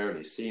out there and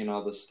he's seeing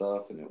all this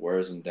stuff and it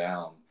wears him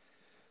down.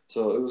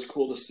 So it was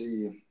cool to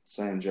see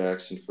Sam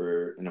Jackson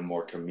in a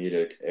more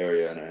comedic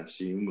area in an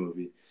MCU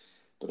movie.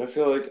 But I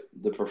feel like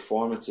the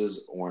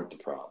performances weren't the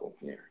problem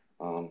here.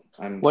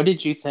 What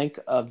did you think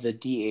of the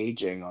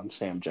de-aging on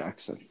Sam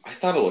Jackson? I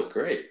thought it looked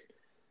great.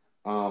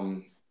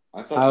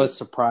 I was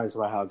surprised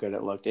by how good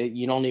it looked.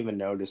 You don't even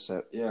notice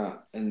it. Yeah,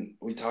 and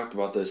we talked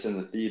about this in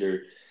the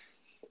theater,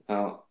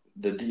 how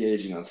the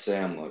de-aging on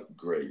Sam looked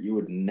great. You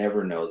would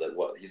never know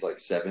that he's like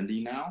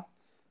 70 now.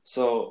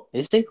 So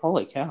is he?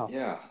 Holy cow.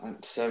 Yeah,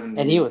 I'm 70.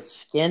 And he was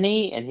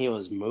skinny and he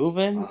was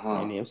moving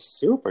Uh-huh. and he was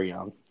super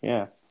young.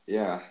 Yeah.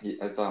 Yeah,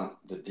 I thought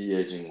the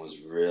de-aging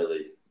was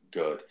really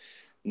good.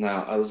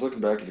 Now, I was looking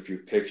back at a few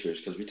pictures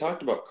because we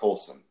talked about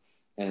Coulson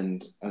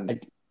and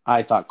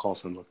I thought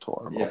Coulson looked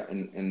horrible. yeah,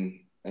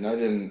 and I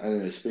didn't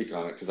really speak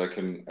on it because I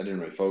didn't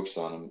really focus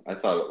on him. I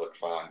thought it looked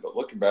fine, but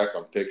looking back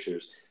on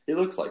pictures, he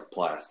looks like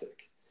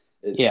plastic.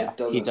 He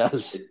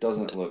does. It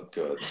doesn't look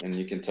good, and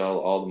you can tell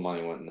all the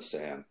money went into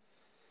Sam.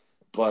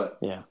 But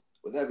yeah.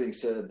 With that being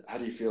said, how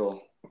do you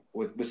feel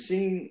with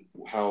seeing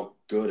how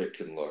good it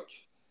can look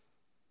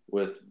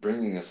with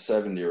bringing a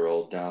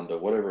 70-year-old down to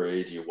whatever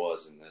age he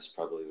was in this,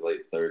 probably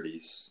late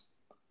 30s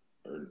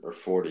or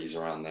 40s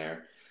around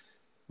there?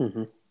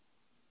 Mm-hmm.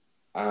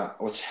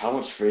 How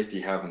much faith do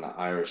you have in the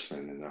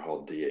Irishman and their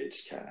whole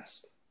DH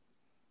cast?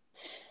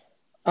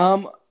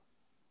 I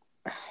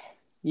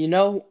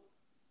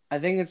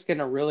think it's going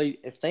to really,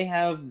 if they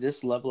have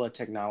this level of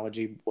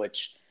technology,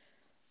 which,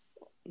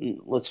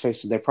 let's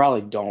face it, they probably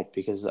don't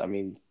because,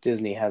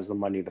 Disney has the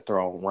money to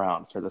throw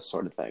around for this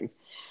sort of thing.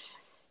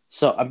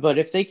 So, but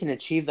if they can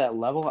achieve that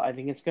level, I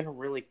think it's going to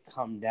really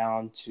come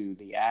down to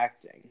the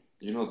acting.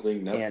 You don't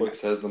think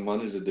Netflix has the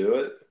money to do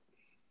it?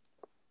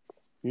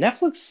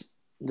 Netflix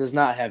does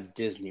not have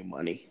Disney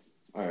money.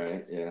 All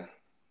right, yeah.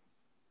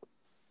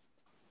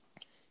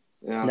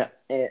 Yeah. No,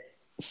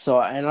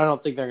 and I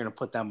don't think they're going to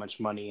put that much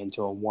money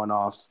into a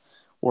one-off,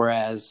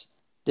 whereas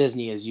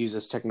Disney has used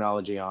this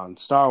technology on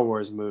Star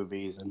Wars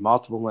movies and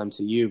multiple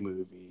MCU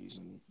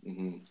movies.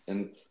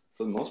 And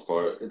for the most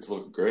part, it's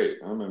looked great.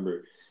 I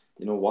remember,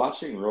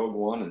 watching Rogue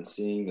One and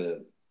seeing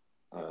the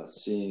what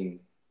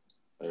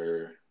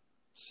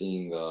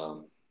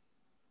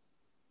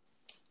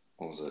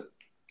was it?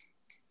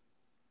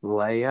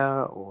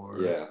 Leia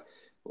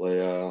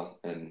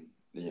and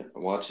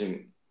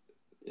watching,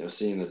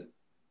 seeing the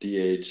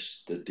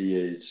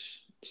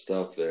DH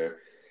stuff there.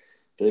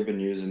 They've been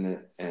using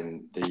it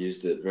and they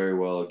used it very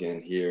well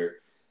again here.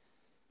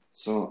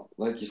 So,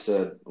 like you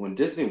said, when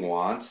Disney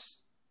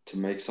wants to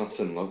make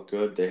something look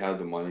good, they have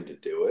the money to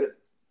do it.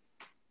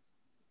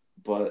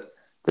 But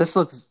this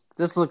looks.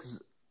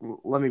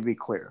 Let me be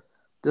clear.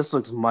 This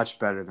looks much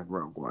better than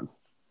Rogue One.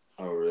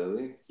 Oh,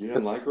 really? You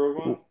didn't like Rogue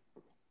One?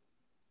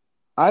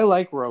 I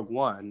like Rogue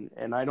One,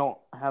 and I don't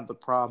have the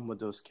problem with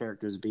those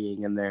characters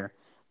being in there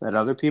that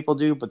other people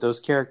do, but those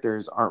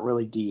characters aren't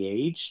really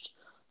de-aged.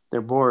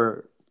 They're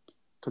more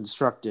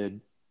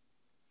constructed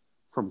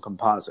from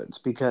composites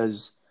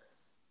because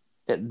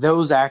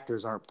those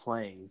actors aren't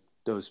playing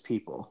those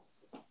people.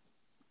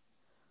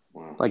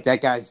 Wow. Like,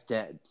 that guy's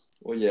dead.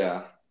 Well,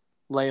 yeah.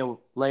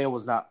 Leia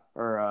was not,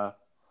 or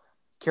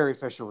Carrie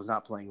Fisher was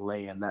not playing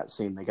Leia in that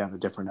scene. They got a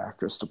different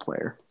actress to play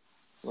her.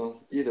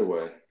 Well, either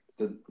way,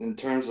 in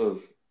terms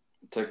of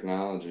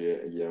technology,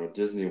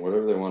 Disney,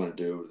 whatever they want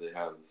to do, they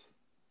have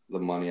the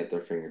money at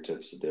their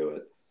fingertips to do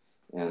it.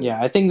 And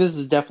yeah, I think this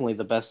is definitely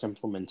the best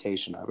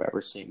implementation I've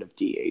ever seen of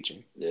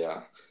de-aging.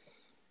 Yeah.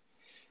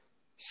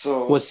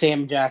 So With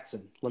Sam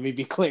Jackson. Let me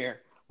be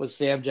clear. With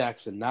Sam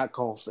Jackson, not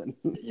Coulson.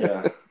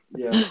 yeah,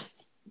 yeah,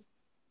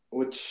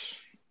 which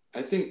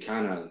I think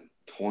kind of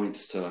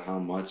points to how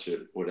much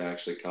it would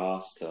actually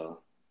cost to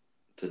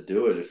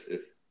do it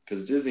if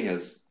because Disney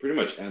has pretty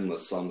much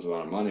endless sums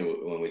amount of money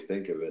when we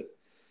think of it,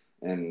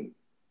 and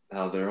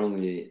how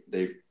they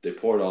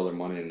poured all their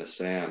money into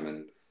Sam,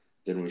 and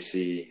then we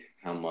see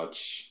how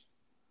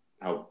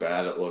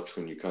bad it looks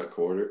when you cut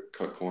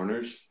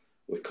corners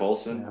with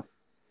Coulson, Yeah.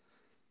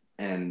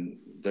 and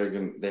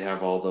they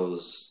have all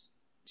those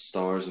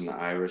stars in The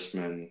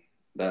Irishman.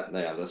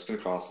 That's gonna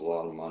cost a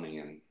lot of money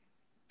and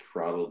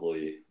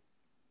probably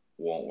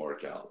won't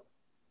work out.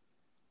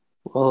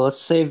 Well, let's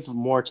save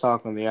more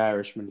talk on The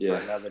Irishman for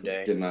Yeah, another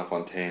day. getting off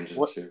on tangents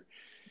What-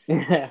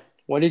 here.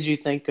 What did you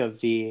think of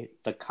the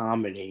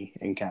comedy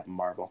in Captain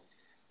Marvel?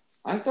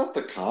 I thought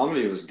the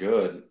comedy was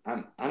good.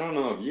 I don't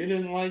know if you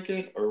didn't like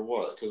it or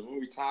what, because when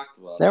we talked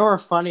about There it, were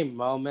funny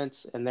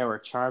moments and there were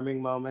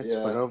charming moments,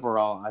 Yeah. but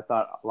overall, I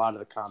thought a lot of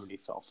the comedy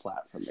fell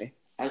flat for me.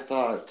 I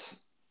thought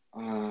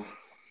I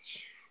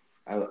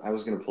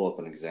was gonna pull up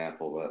an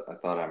example, but I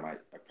thought I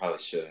probably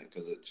shouldn't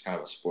because it's kind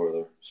of a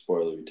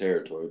spoilery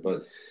territory.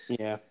 But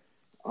Yeah.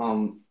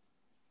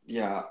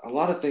 yeah, a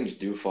lot of things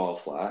do fall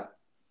flat,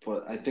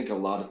 but I think a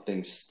lot of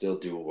things still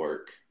do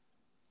work.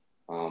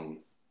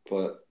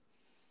 But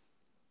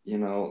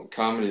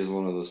comedy is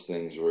one of those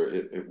things where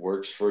it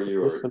works for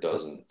you or Listen, it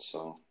doesn't.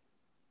 So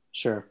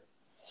Sure.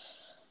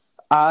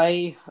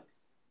 I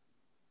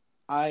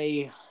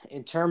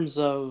in terms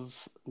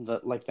of the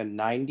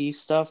 90s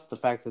stuff, the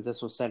fact that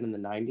this was set in the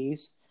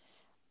 90s,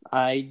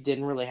 I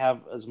didn't really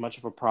have as much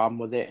of a problem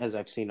with it as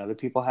I've seen other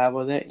people have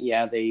with it.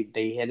 Yeah, they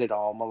hit it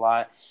home a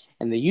lot.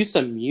 And the use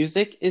of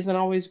music isn't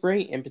always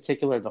great. In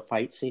particular, the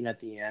fight scene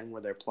at the end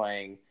where they're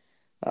playing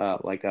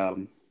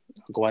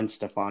Gwen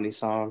Stefani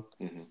song.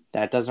 mhm.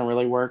 That doesn't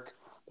really work.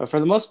 But for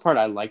the most part,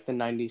 I like the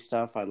 90s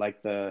stuff. I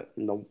like the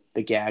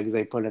gags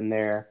they put in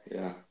there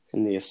Yeah,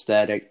 and the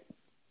aesthetic.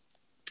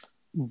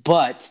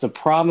 But the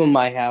problem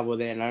I have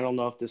with it, and I don't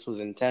know if this was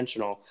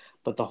intentional,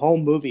 but the whole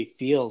movie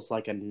feels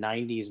like a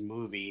 90s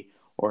movie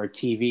or a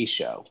TV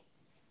show.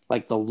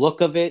 Like the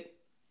look of it,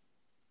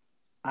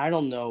 I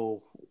don't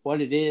know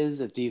what it is,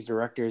 if these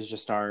directors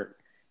just aren't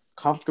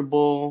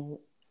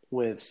comfortable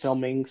with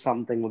filming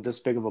something with this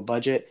big of a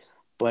budget,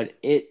 but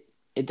the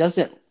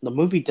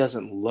movie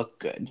doesn't look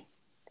good.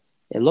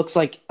 It looks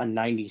like a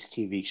 90s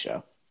TV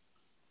show.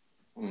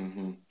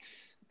 hmm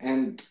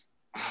and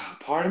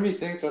part of me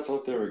thinks that's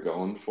what they were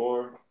going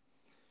for.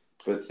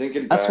 But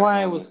thinking That's back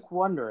why I on was it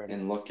wondering.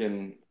 and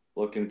looking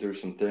through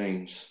some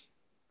things,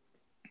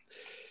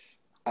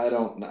 I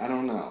don't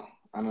know.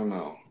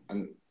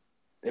 And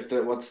if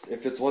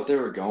it's what they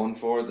were going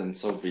for, then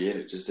so be it.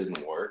 It just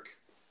didn't work.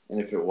 And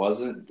if it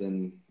wasn't,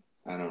 then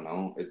I don't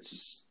know. It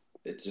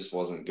just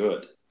wasn't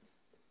good.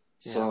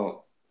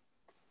 So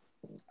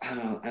I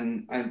don't know.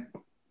 And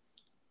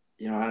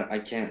I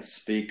can't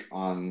speak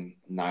on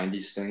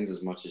 90s things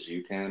as much as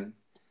you can.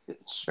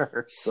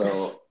 Sure.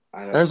 So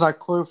I don't There's our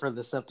clue for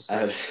this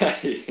episode.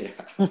 yeah.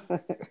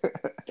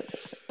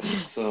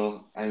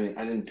 So I mean,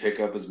 I didn't pick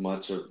up as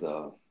much of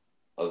the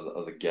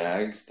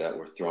gags that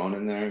were thrown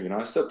in there.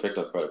 I still picked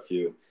up quite a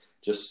few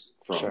just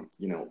from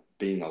Sure.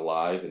 being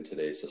alive in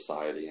today's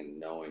society and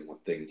knowing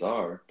what things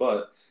are.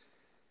 But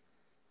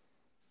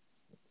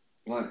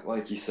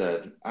like you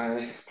said,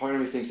 part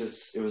of me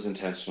thinks it was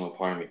intentional.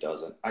 Part of me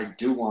doesn't. I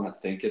do want to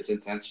think it's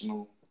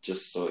intentional,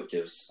 just so it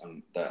gives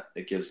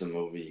the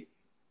movie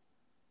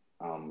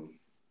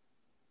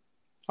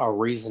A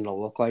reason to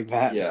look like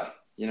that. yeah,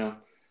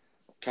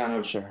 kind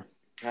of Sure.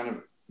 kind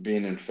of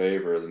being in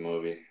favor of the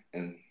movie,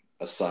 and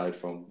aside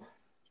from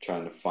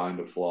trying to find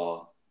a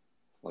flaw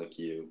like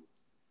you.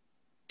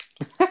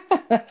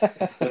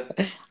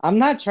 I'm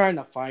not trying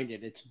to find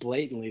it. It's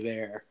blatantly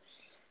there.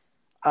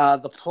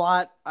 The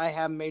plot I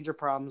have major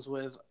problems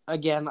with.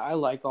 Again, I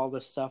like all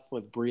this stuff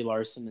with Brie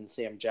Larson and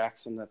Sam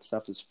Jackson. That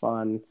stuff is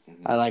fun.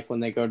 Mhm. I like when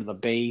they go to the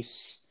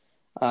base.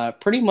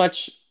 Pretty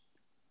much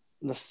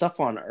the stuff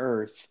on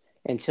Earth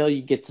until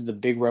you get to the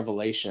big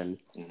revelation.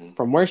 Mhm.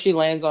 From where she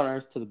lands on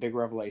Earth to the big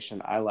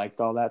revelation, I liked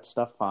all that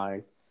stuff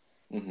fine.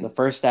 Mhm. The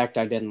first act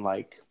I didn't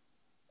like.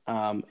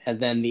 And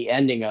then the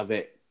ending of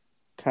it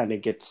kind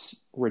of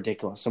gets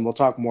ridiculous. And we'll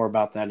talk more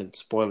about that in the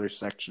spoiler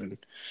section.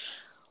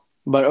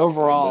 But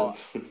overall,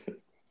 Kind of.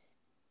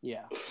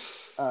 yeah.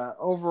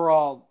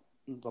 Overall,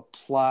 the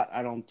plot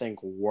I don't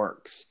think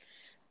works.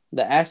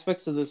 The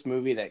aspects of this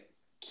movie that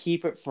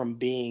keep it from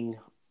being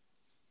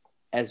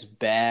as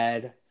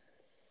bad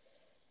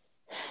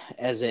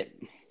as it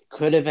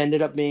could have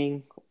ended up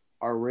being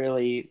are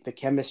really the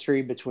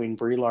chemistry between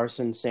Brie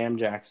Larson and Sam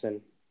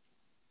Jackson.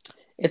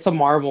 It's a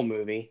Marvel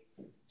movie,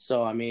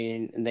 so I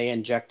mean, they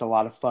inject a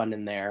lot of fun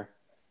in there.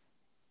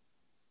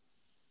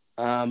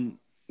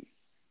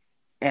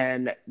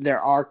 And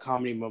there are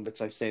comedy moments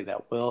I say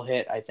that will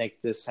hit. I think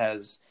this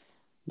has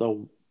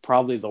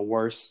probably the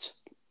worst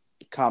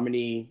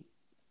comedy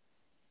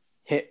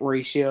hit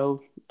ratio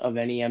of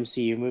any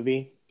MCU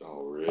movie.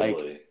 Oh,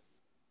 really?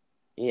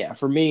 yeah,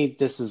 for me,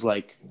 this is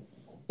like,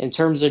 in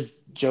terms of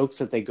jokes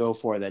that they go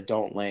for that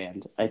don't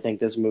land, I think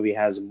this movie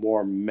has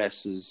more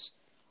misses,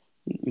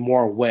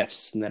 more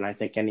whiffs than I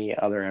think any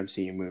other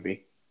MCU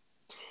movie.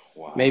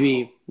 Wow.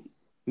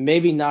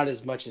 Maybe not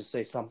as much as,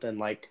 say, something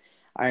like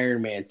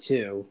Iron Man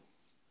 2.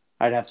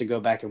 I'd have to go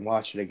back and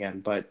watch it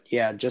again. But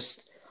yeah,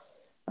 just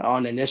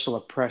on initial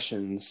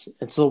impressions,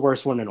 it's the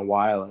worst one in a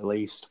while, at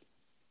least.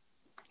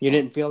 You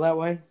didn't feel that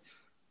way?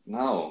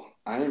 No,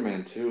 Iron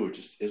Man 2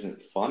 just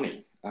isn't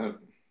funny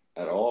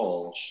at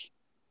all.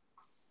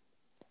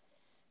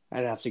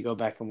 I'd have to go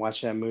back and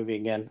watch that movie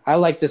again. I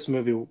like this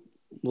movie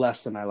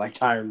less than I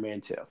liked Iron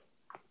Man 2.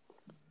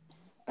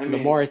 I The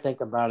mean, more I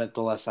think about it,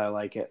 the less I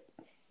like it.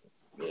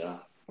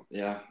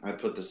 yeah, I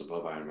put this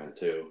above Iron Man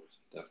 2,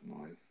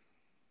 definitely.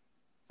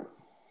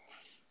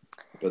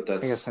 But I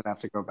guess I'd have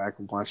to go back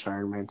and watch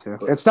Iron Man 2.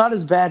 But- It's not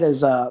as bad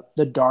as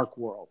The Dark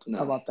World. No.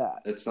 How about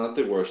that? It's not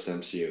the worst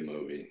MCU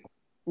movie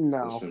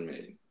that's No. been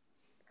made.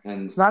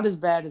 And It's not as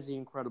bad as The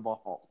Incredible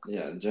Hulk.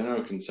 yeah,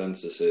 general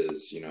consensus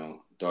is,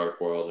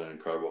 Dark World and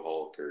Incredible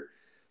Hulk are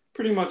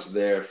pretty much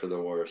there for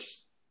the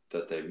worst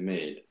that they've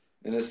made.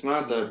 And it's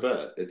not that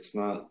bad. It's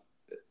not,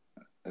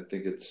 I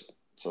think it's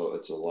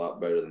a lot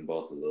better than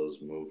both of those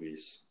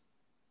movies.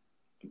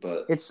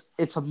 But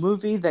It's a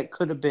movie that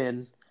could have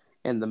been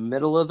in the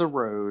middle of the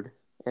road,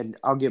 and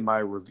I'll give my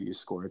review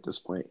score at this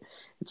point.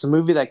 It's a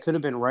movie that could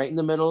have been right in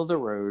the middle of the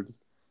road,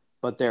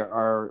 but there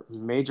are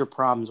major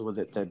problems with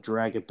it that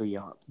drag it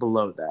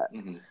below that.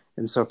 mhm.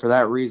 And so for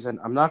that reason,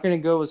 I'm not going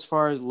to go as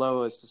far as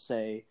low as to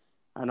say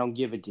I don't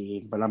give a D,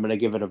 but I'm going to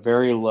give it a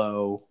very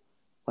low,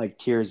 like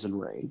Tears and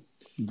Rain.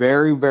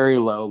 Very, very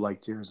low,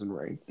 like Tears and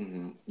Rain.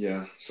 Mhm.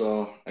 Yeah,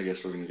 so I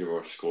guess we're going to give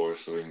our scores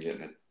so we can get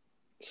into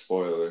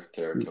spoiler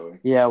territory.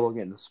 Yeah, we'll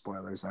get into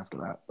spoilers after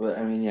that. But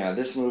I mean, yeah,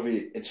 this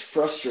movie, it's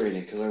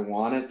frustrating because I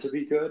want it to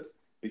be good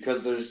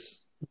because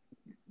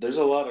there's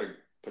a lot of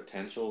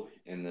potential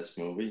in this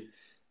movie,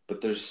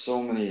 but there's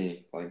so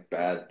many like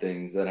bad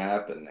things that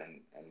happen,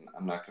 and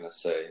I'm not gonna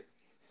say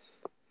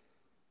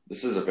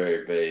this is a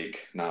very vague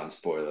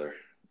non-spoiler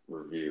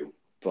review,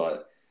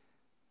 but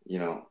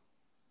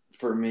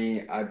for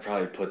me, I'd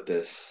probably put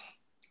this.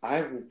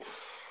 I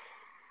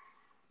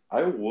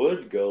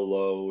would go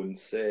low and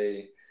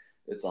say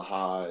it's a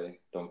high.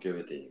 Don't give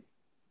a D.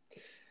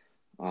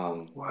 I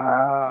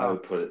Wow.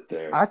 would put it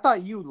there. I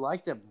thought you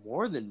liked it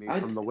more than me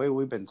from the way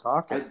we've been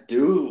talking. I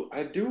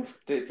do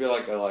feel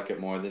like I like it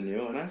more than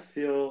you, and I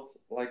feel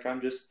like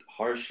I'm just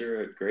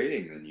harsher at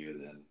grading than you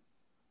then,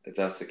 if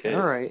that's the case.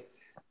 All right.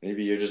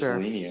 Maybe you're just Sure.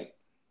 lenient.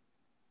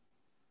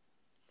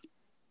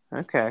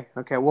 Okay.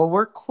 Well,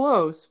 we're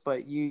close,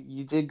 but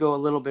you did go a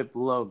little bit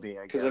below me,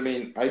 I guess. Because, I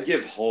mean, I'd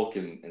give Hulk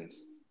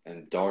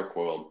and Dark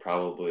World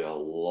probably a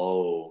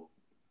low,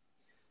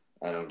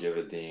 I don't give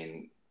a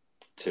D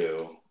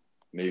 2,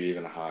 maybe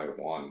even a high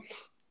 1.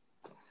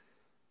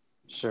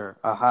 Sure,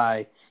 a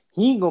high.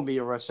 He ain't gonna be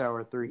a Rush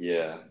Hour 3.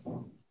 Yeah.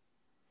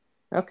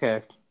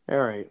 Okay. All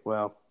right.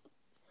 Well,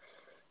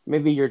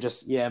 maybe you're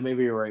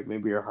right.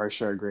 Maybe you're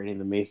harsher at grading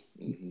than me.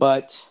 Mhm.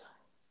 But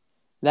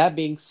that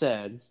being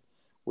said,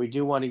 we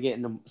do want to get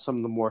into some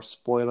of the more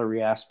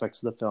spoilery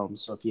aspects of the film.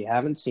 So if you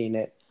haven't seen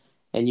it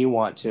and you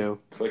want to,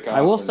 Click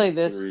I will off in say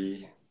this.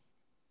 3.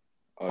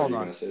 Oh, Hold you're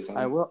on. going to say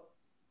something?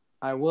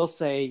 I will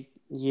say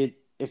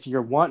if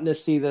you're wanting to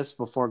see this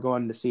before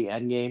going to see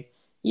Endgame,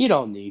 you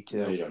don't need to.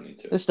 No, you don't need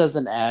to. This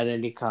doesn't add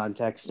any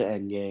context to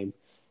Endgame.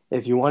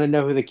 If you want to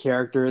know who the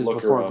character is Look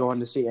her before up. going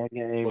to see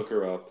Endgame, Look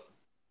her up.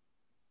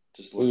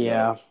 Just look it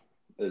yeah, up.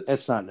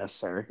 it's not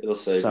necessary. It'll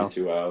save So- you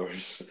 2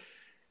 hours.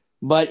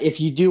 But if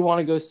you do want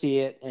to go see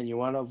it and you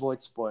want to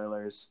avoid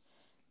spoilers,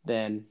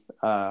 then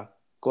go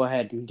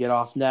ahead and get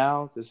off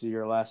now. This is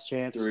your last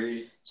chance.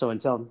 3, So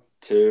until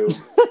 2,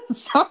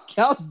 stop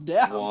counting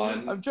down.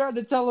 1. I'm trying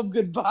to tell them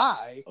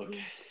goodbye.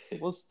 Okay.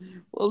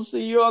 We'll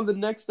see you on the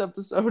next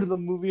episode of the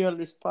Movie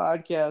Hunters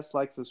podcast.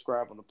 Like,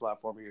 subscribe on the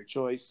platform of your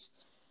choice.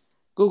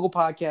 Google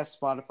Podcasts,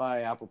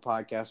 Spotify, Apple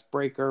Podcasts,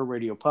 Breaker,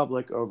 Radio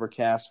Public,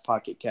 Overcast,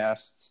 Pocket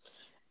Casts,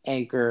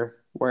 Anchor.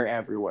 We're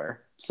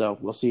everywhere. So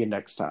we'll see you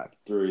next time.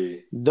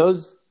 3,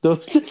 Those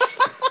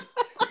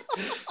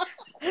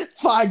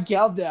fine,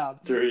 countdown.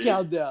 3,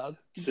 Countdown.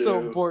 It's 2, so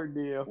important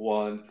to you.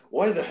 1.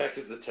 Why the heck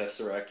is the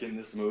Tesseract in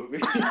this movie?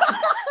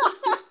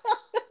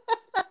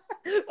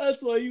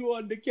 That's why you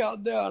wanted to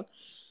count down.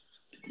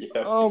 Yeah.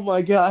 Oh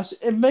my gosh.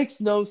 It makes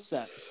no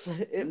sense.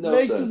 It No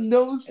makes sense.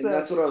 no sense. And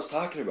that's what I was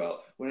talking about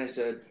when I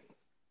said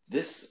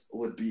this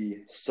would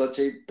be such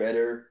a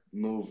better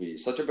movie,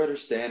 such a better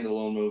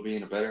standalone movie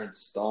and a better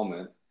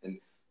installment. And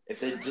if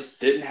they just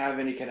didn't have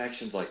any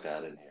connections like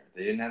that in here,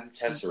 they didn't have the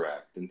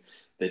Tesseract, and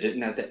they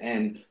didn't at the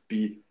end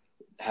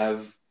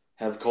have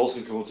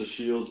Coulson come up to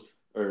S.H.I.E.L.D.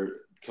 or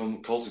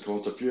Coulson come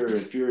up to Fury,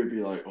 and Fury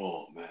be like,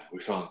 "Oh man, we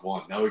found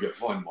one. Now we gotta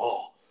find them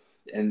all."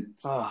 And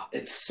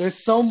it's There's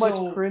so much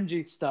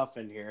cringy stuff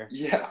in here.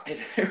 Yeah, and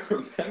I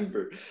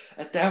remember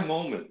at that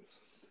moment,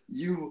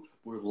 you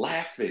were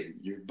laughing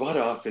your butt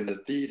off in the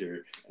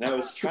theater, and I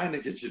was trying to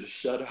get you to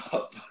shut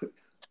up.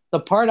 The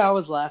part I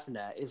was laughing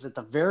at is at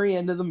the very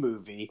end of the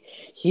movie,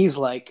 he's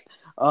like,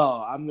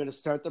 "Oh, I'm going to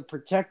start the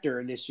Protector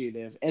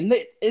Initiative," and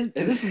this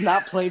is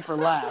not played for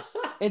laughs.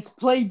 It's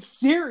played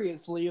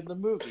seriously in the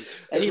movie,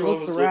 and he Everyone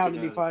looks was around looking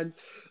and he at finds.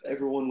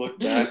 Everyone looked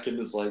back and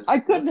was like, I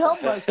couldn't "What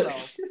help the heck?"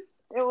 myself.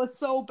 It was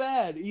so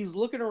bad. He's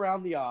looking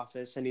around the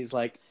office and he's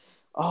like,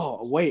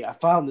 "Oh, wait, I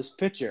found this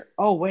picture.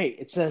 Oh, wait,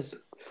 it says,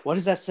 what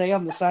does that say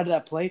on the side of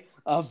that plate?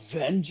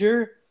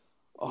 Avenger?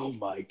 Oh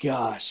my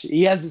gosh."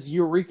 He has this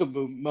eureka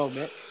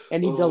moment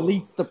and he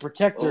deletes the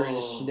Protector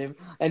Initiative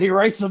and he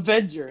writes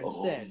Avenger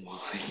instead.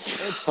 Oh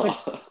It's my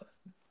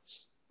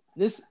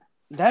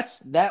like,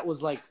 that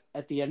was like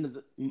at the end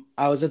of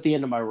I was at the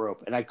end of my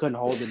rope and I couldn't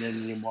hold it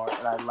in anymore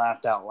and I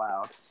laughed out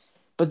loud.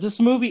 But this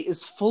movie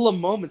is full of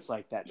moments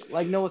like that.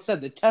 Like Noah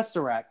said, the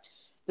Tesseract.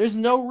 There's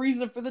no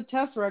reason for the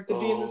Tesseract to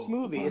be in this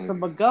movie. It's a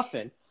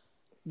MacGuffin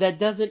that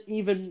doesn't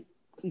even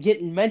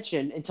get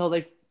mentioned until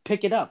they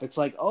pick it up. It's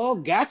like, oh,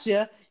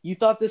 gotcha. You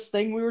thought this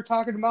thing we were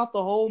talking about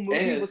the whole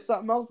movie was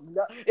something else?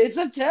 No, it's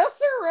a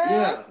Tesseract.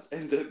 Yeah,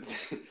 and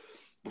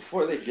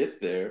before they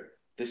get there,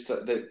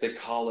 they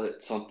call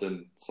it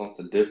something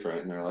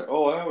different, and they're like,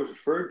 "Oh, I always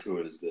referred to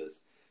it as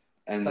this."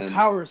 And the then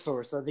power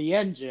source or the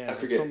engine. I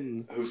forget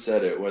who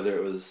said it. Whether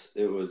it was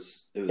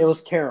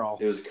Carol.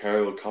 It was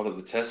Carol who called it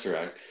the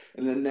Tesseract,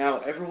 and then now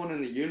everyone in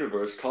the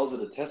universe calls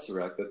it a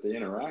Tesseract that they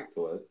interact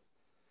with.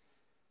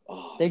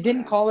 Oh, they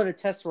didn't call it a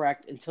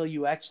Tesseract until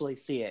you actually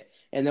see it,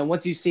 and then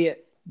once you see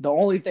it, the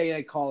only thing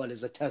they call it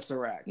is a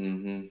Tesseract.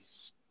 Mm-hmm.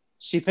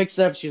 She picks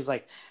it up. She was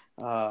like,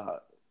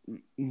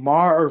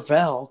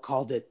 Marvel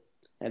called it,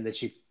 and then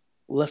she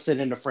lifts it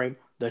into frame,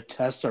 the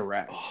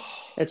Tesseract.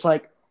 It's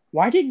like,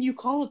 why didn't you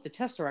call it the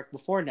Tesseract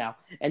before now?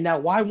 And now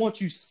why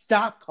won't you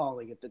stop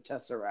calling it the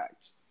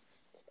Tesseract?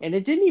 And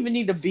it didn't even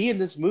need to be in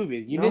this movie.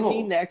 You didn't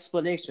need an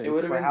explanation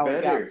for how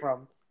it got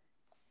from.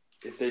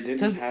 If they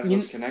didn't have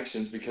those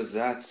connections, because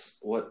that's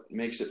what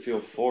makes it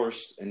feel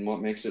forced and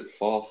what makes it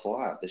fall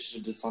flat. They should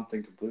have did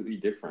something completely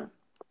different.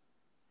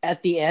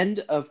 At the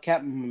end of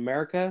Captain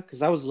America,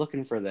 because I was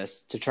looking for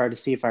this to try to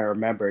see if I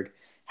remembered,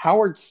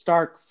 Howard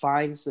Stark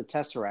finds the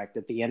Tesseract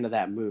at the end of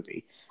that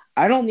movie.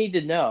 I don't need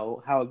to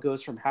know how it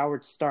goes from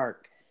Howard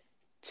Stark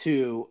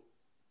to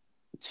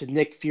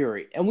Nick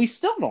Fury. And we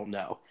still don't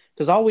know.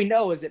 Because all we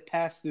know is it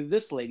passed through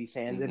this lady's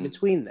hands in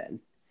between then.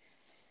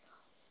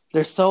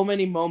 There's so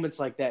many moments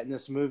like that in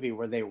this movie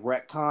where they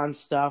retcon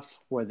stuff,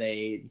 where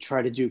they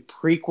try to do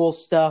prequel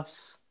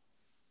stuff,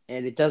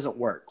 and it doesn't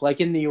work. Like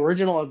in the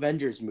original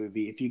Avengers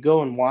movie, if you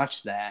go and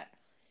watch that,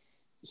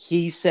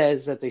 he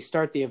says that they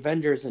start the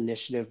Avengers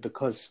Initiative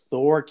because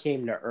Thor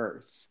came to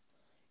Earth.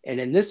 And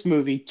in this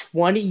movie,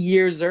 20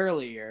 years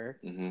earlier,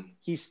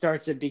 he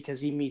starts it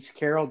because he meets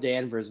Carol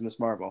Danvers, Ms.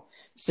 Marvel.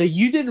 So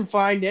you didn't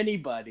find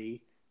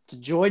anybody to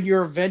join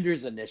your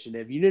Avengers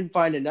Initiative. You didn't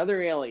find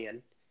another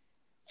alien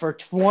for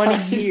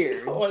 20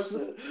 years.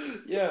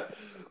 Yeah,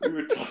 we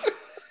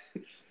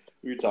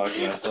were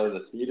talking outside of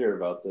the theater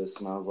about this,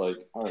 and I was like,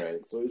 all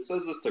right, so he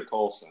says this to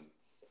Coulson.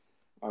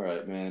 All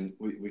right, man,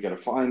 we got to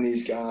find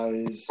these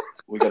guys.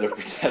 We got to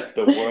protect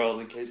the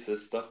world in case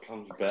this stuff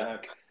comes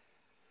back.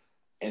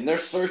 And they're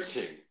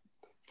searching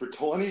for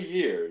 20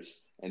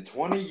 years and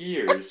 20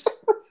 years.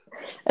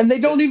 And they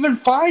don't even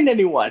find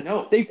anyone.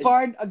 No. They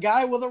find a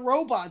guy with a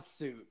robot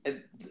suit.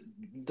 And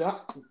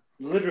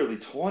literally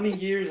 20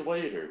 years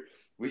later,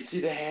 we see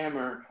the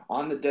Hammer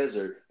on the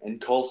desert, and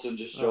Coulson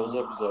just shows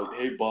up. He's like,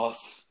 "Hey,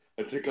 boss,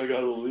 I think I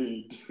got a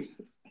lead."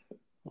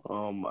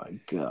 Oh, my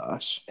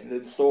gosh. And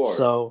then Thor.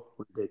 So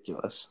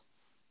ridiculous.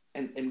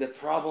 And the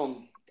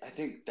problem, I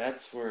think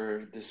that's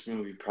where this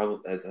movie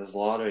probably has a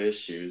lot of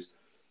issues,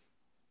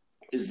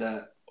 is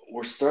that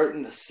we're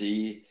starting to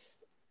see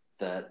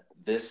that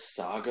this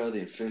saga, the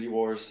Infinity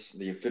Wars,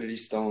 the Infinity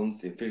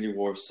Stones, the Infinity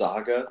War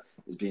saga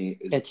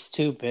it's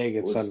too big.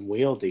 It's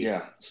unwieldy.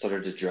 Yeah,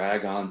 started to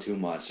drag on too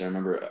much. I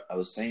remember I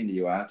was saying to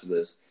you after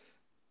this,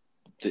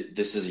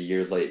 this is a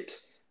year late,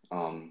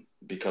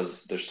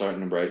 because they're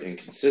starting to write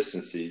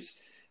inconsistencies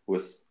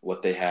with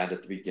what they had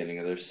at the beginning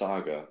of their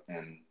saga,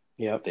 and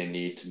they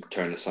need to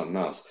turn to something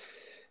else.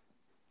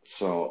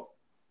 So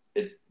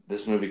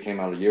this movie came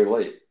out a year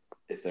late.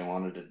 If they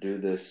wanted to do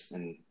this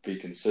and be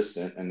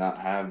consistent and not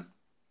have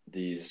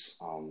these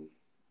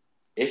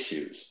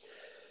issues,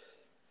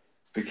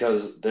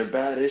 because they're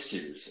bad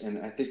issues.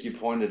 And I think you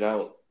pointed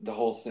out the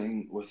whole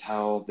thing with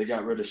how they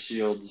got rid of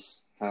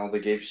Shield's, how they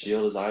gave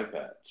Shield his eye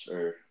patch,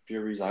 or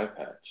Fury's eye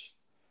patch,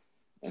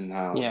 and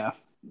how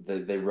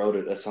they wrote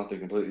it as something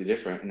completely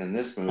different. And in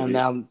this movie, and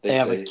now they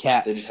have a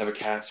cat. They just have a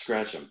cat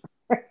scratch him.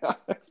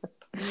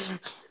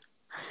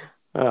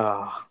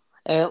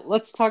 And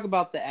let's talk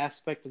about the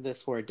aspect of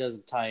this where it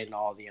doesn't tie into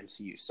all the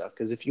MCU stuff.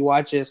 Because if you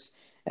watch this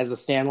as a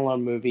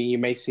standalone movie, you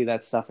may see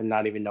that stuff and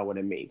not even know what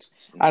it means.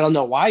 I don't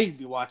know why you'd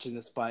be watching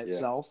this by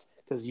itself,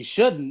 because you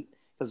shouldn't,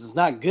 because it's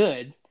not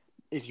good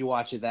if you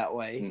watch it that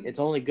way. It's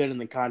only good in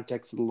the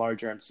context of the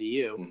larger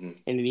MCU.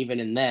 And even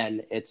in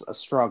then, it's a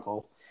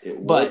struggle. It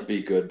would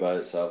be good by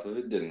itself if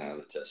it didn't have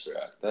the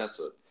Tesseract. That's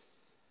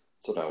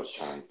what I was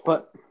trying to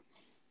point.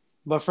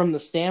 But from the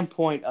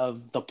standpoint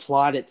of the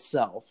plot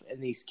itself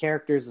and these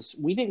characters,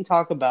 we didn't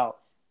talk about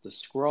the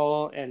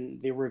Skrull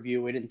and the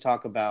review. We didn't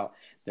talk about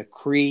the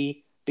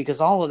Kree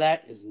because all of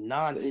that is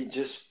nonsense. They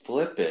just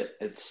flip it.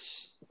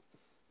 It's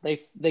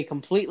They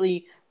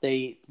completely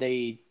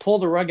they pull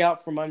the rug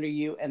out from under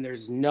you, and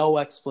there's no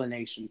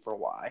explanation for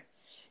why.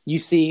 You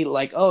see,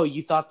 like, oh,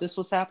 you thought this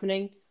was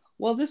happening?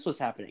 Well, this was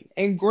happening.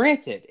 And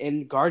granted,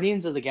 in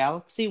Guardians of the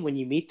Galaxy, when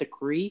you meet the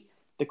Kree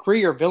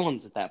are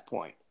villains at that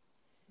point.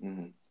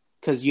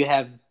 Because you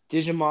have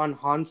Digimon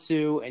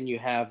Hansu and you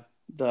have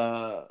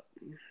the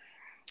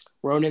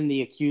Ronan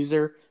the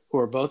Accuser, who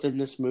are both in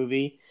this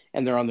movie,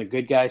 and they're on the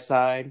good guy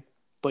side.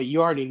 But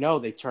you already know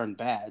they turn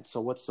bad,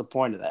 so what's the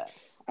point of that?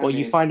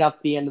 You find out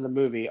at the end of the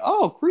movie,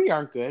 oh, Kree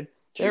aren't good.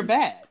 They're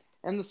bad.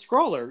 And the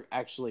Skrull are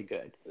actually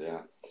good. Yeah.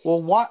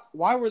 Well,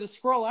 why were the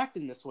Skrull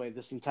acting this way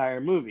this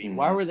entire movie?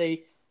 Why were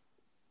they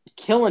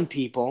killing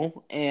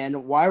people?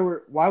 And why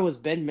was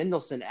Ben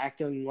Mendelsohn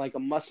acting like a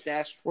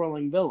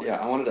mustache-twirling villain? Yeah,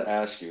 I wanted to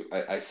ask you.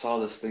 I saw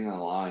this thing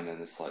online,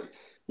 and it's like,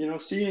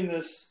 seeing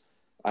this,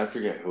 I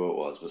forget who it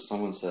was, but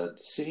someone said,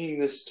 seeing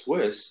this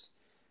twist,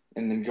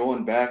 and then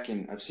going back,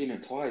 and I've seen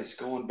it twice,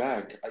 going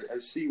back, I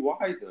see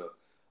why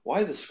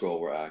the Skrull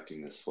were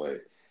acting this way.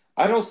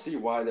 I don't see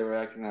why they were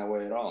acting that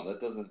way at all.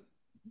 That doesn't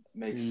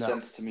make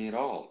sense to me at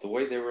all. The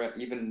way they were,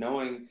 even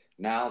knowing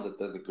now that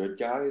they're the good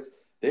guys,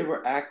 they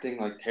were acting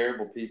like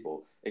terrible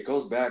people. It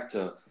goes back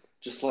to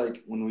just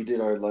like when we did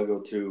our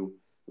Lego 2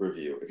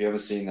 review. If you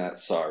haven't seen that,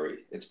 sorry.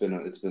 It's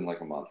been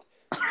like a month.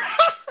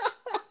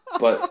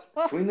 But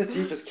Queen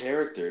Latifah's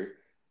character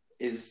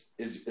is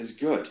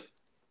good.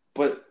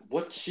 But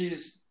what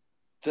she's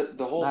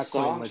the whole not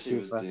song she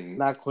was doing.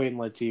 Not Queen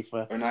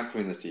Latifah. Or not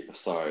Queen Latifah,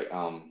 sorry.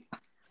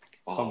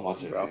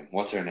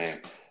 What's her name?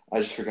 I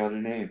just forgot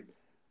her name.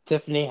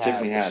 Tiffany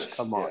Haddish.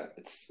 Come on. Yeah,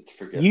 it's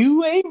forgettable.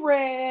 You ain't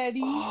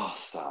ready. Oh,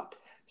 stop.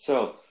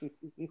 So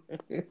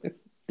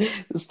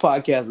this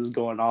podcast is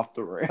going off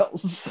the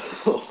rails.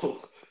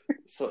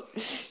 So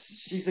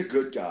she's a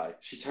good guy.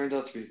 She turned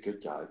out to be a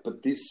good guy.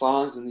 But these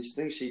songs and these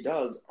things she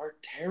does are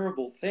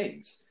terrible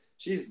things.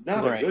 She's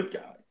not a good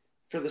guy.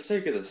 For the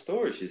sake of the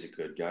story, she's a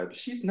good guy, but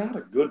she's not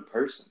a good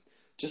person.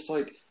 Just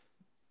like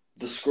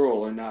the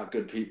Skrull are not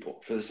good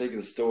people. For the sake of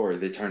the story,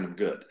 they turn them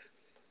good.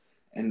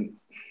 And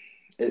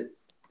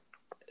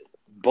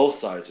both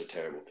sides are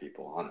terrible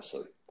people,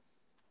 honestly.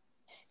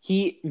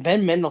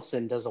 Ben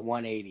Mendelsohn does a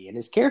 180, and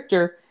his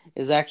character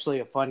is actually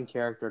a fun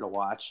character to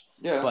watch.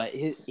 Yeah. But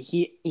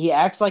he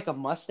acts like a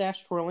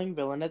mustache-twirling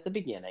villain at the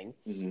beginning,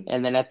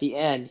 and then at the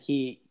end,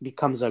 he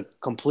becomes a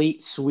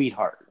complete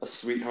sweetheart. A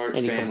sweetheart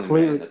and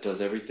family man that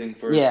does everything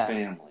for his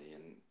family.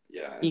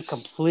 And he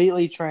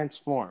completely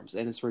transforms,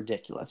 and it's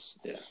ridiculous.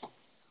 Yeah.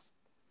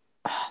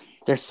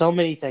 There's so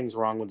many things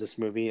wrong with this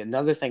movie.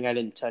 Another thing I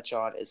didn't touch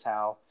on is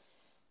how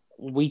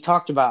we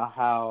talked about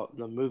how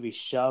the movie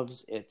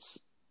shoves its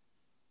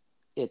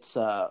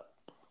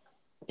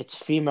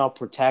female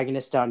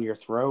protagonist down your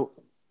throat,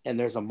 and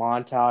there's a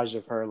montage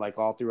of her like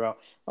all throughout.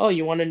 Oh,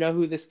 you want to know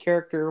who this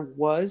character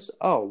was?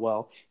 Oh,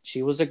 well,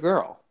 she was a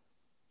girl,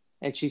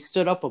 and she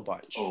stood up a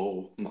bunch.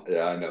 Oh,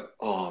 yeah, I know.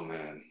 Oh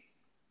man,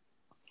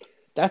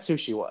 that's who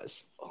she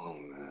was. Oh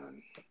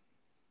man,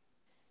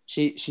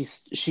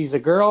 she's a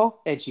girl,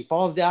 and she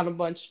falls down a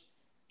bunch,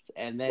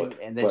 and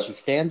then she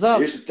stands up.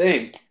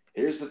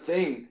 Here's the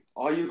thing.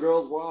 All you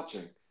girls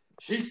watching,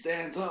 she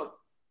stands up.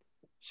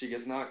 She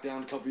gets knocked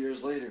down a couple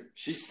years later.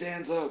 She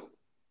stands up.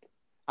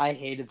 I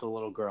hated the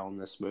little girl in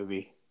this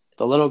movie.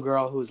 The little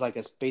girl who's like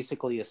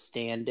basically a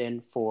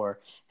stand-in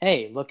for,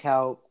 hey, look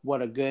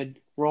what a good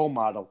role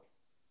model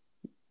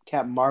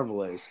Captain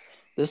Marvel is.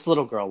 This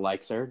little girl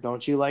likes her.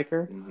 Don't you like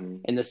her? Mm-hmm.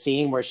 In the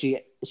scene where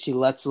she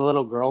lets the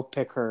little girl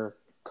pick her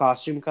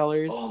costume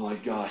colors. Oh my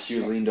gosh,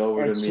 you leaned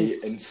over to me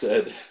and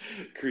said,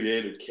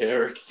 create a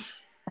character.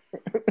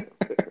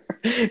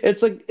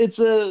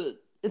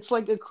 It's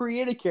like a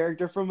creative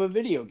character from a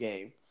video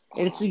game.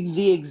 And it's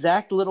the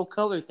exact little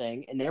color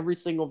thing in every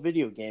single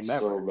video game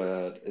ever. So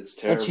bad. It's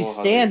terrible. And she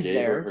stands how they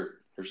gave there.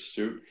 Her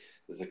suit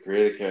is a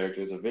creative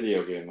character. It's a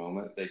video game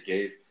moment.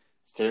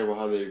 It's terrible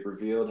how they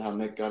revealed how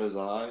Nick got his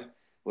eye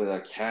with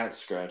a cat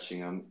scratching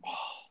him. Oh.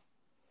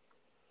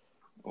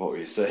 What were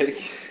you saying?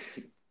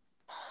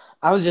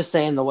 I was just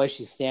saying the way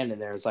she's standing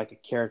there is like a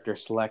character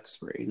select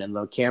screen, and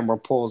the camera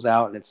pulls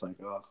out, and it's like,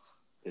 ugh.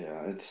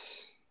 Yeah,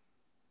 it's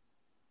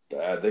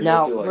bad. They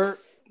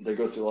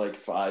go through like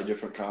 5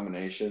 different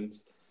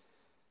combinations,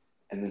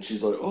 and then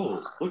she's like,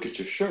 "Oh, look at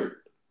your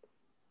shirt."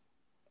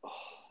 Oh.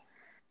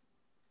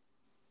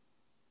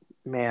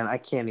 Man, I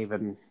can't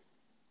even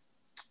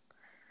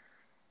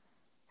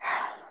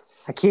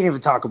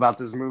talk about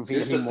this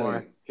movie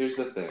anymore. Here's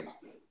the thing.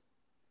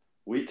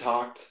 We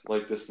talked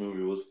like this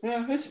movie was,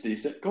 it's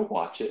decent. Go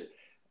watch it.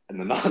 In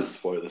the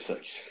non-spoiler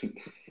section.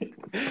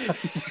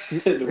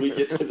 And we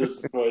get to the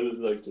spoiler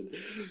section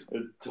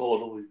and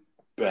totally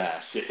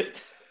bash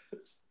it.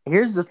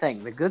 Here's the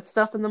thing. The good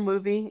stuff in the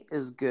movie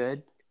is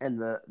good, and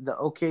the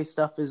okay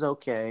stuff is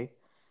okay.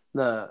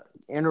 The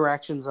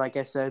interactions, like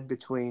I said,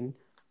 between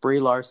Brie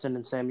Larson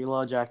and Samuel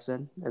L.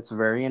 Jackson. It's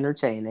very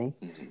entertaining.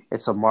 Mm-hmm.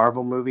 It's a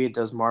Marvel movie. It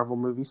does Marvel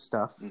movie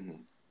stuff. Mm-hmm.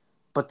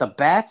 But the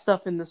bad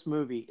stuff in this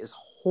movie is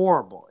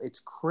horrible.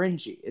 It's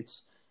cringy.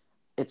 It's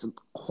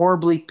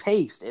horribly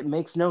paced. It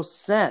makes no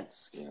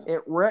sense. Yeah.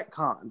 It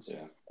retcons.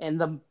 Yeah.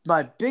 And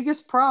my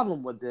biggest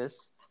problem with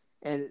this,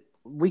 and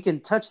we can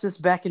touch this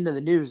back into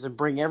the news and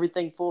bring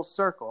everything full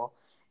circle,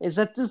 is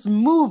that this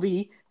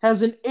movie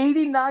has an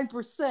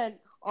 89%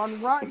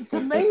 on Rotten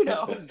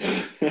Tomatoes.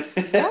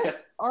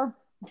 What are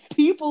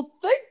people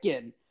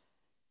thinking?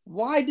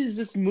 Why does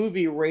this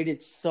movie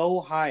rated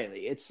so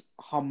highly? It's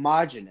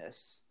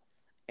homogenous,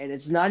 and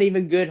it's not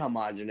even good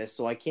homogenous,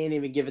 so I can't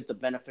even give it the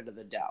benefit of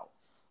the doubt.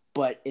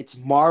 But it's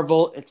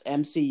Marvel, it's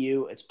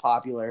MCU, it's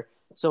popular,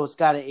 so it's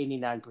got an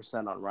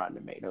 89% on Rotten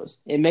Tomatoes.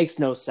 It makes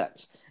no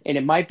sense. And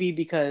it might be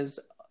because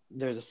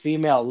there's a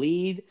female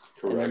lead,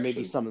 and there may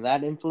be some of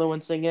that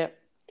influencing it.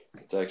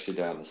 It's actually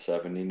down to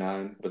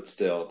 79, but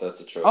still,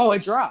 that's a trophy. Oh,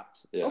 it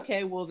dropped. Yeah.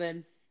 Okay, well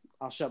then,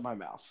 I'll shut my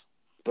mouth.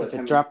 But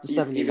if it dropped to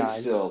 79. Even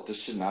still, this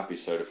should not be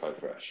certified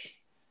fresh,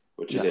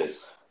 which No. it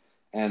is.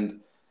 And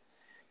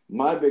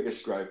my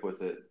biggest gripe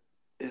with it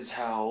is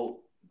how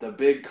the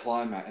big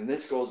climax, and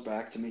this goes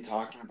back to me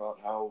talking about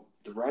how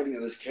the writing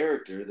of this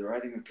character, the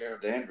writing of Carol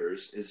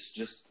Danvers, is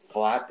just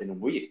flat and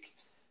weak.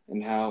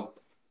 And how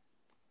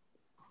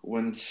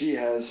when she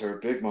has her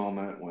big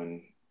moment,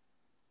 when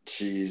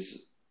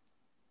she's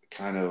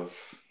kind of,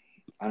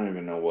 I don't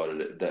even know what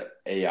it is, that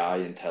AI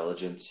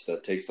intelligence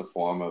that takes the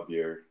form of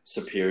your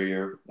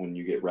superior when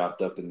you get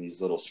wrapped up in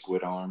these little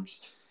squid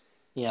arms.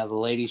 Yeah, the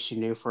lady she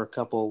knew for a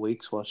couple of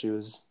weeks while she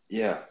was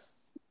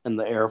in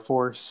the Air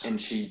Force. And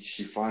she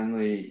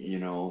finally,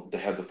 they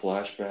have the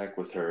flashback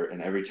with her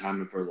and every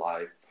time of her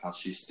life, how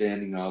she's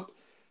standing up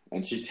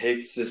and she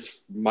takes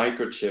this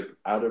microchip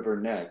out of her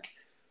neck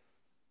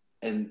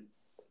and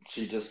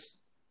she just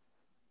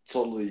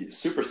totally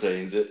Super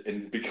Saiyans it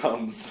and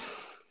becomes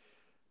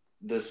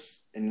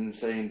this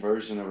insane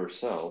version of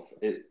herself.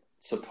 It's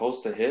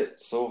supposed to hit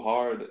so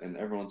hard and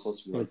everyone's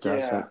supposed to be like,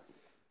 yeah,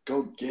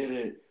 go get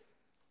it,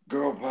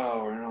 girl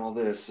power and all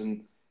this.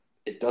 And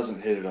it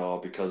doesn't hit at all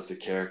because the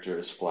character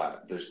is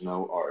flat. There's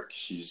no arc.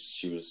 She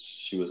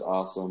was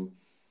awesome.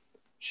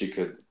 She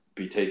could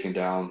be taken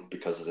down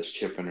because of this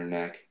chip in her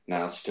neck.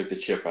 Now she took the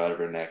chip out of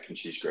her neck and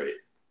she's great.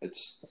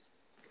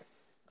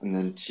 And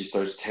then she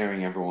starts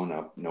tearing everyone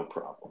up, no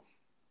problem.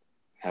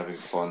 Having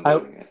fun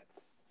doing it.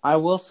 I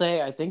will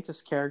say, I think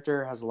this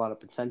character has a lot of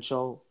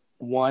potential.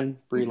 One,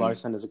 Brie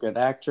Larson is a good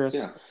actress.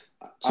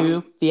 Yeah.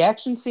 Two, the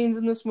action scenes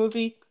in this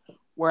movie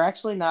were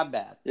actually not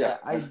bad. Yeah.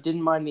 I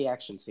didn't mind the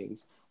action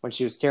scenes when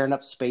she was tearing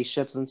up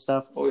spaceships and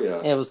stuff. Oh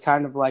yeah. It was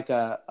kind of like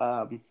a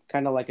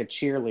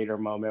cheerleader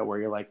moment where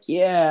you're like,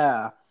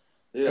 yeah.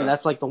 And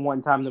that's like the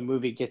one time the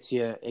movie gets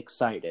you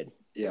excited.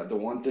 Yeah. The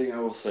one thing I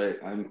will say,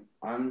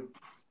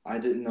 I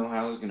didn't know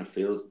how I was gonna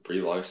feel as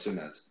Brie Larson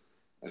as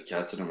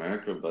Captain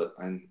America, but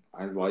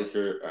I like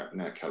her.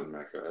 Not Captain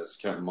America, as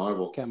Captain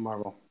Marvel. Captain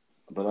Marvel.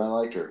 But I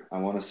like her. I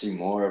want to see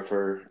more of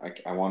her.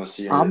 I want to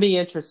see her. I'll be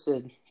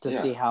interested to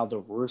see how the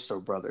Russo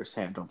brothers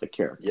handle the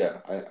character.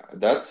 Yeah,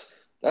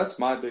 that's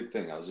my big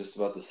thing. I was just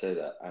about to say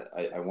that.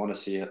 I want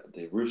to see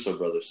the Russo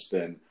brothers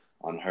spin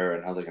on her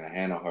and how they're going to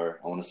handle her.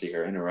 I want to see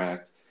her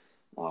interact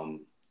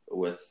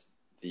with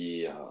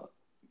the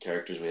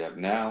characters we have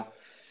now.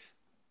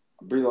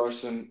 Brie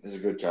Larson is a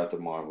good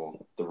Captain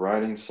Marvel. The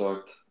writing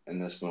sucked in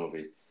this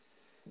movie.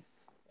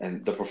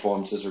 And the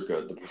performances are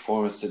good. The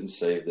performance didn't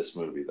save this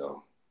movie,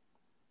 though.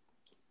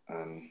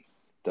 And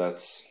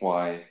that's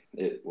why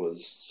it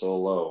was so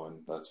low, and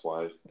that's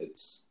why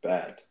it's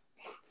bad.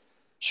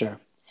 Sure.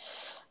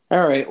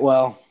 All right,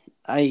 well,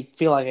 I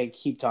feel like I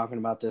keep talking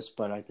about this,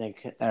 but I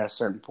think at a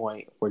certain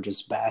point we're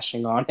just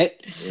bashing on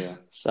it. Yeah.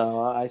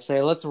 So I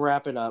say let's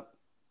wrap it up.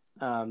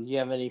 Do you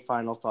have any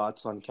final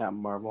thoughts on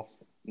Captain Marvel?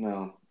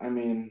 No, I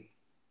mean,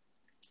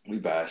 we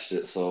bashed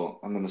it, so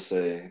I'm gonna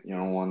say,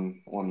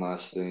 one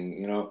last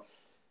thing.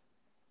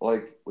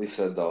 Like we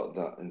said,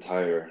 the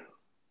entire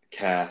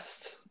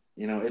cast.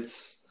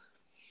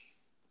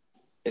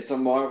 It's a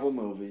Marvel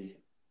movie.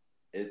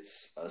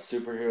 It's a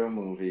superhero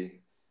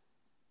movie.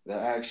 The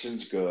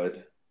action's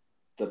good.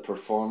 The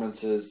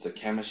performances, the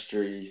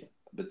chemistry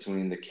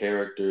between the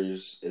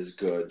characters is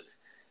good.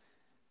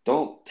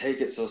 Don't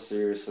take it so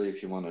seriously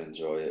if you want to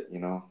enjoy it,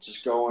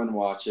 Just go and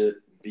watch it.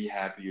 Be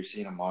happy you're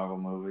seeing a Marvel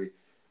movie.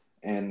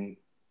 And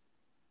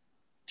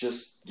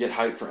just get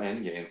hyped for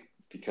Endgame.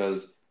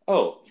 Because,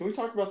 can we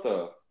talk about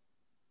the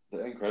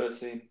end credit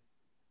scene?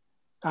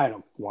 I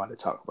don't want to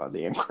talk about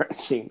the end credit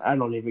scene. I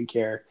don't even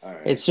care. All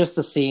right. It's just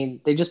a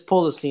scene. They just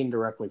pulled a scene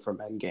directly from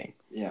Endgame.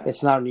 Yeah.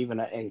 It's not even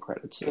an end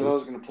credit scene. Because I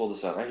was going to pull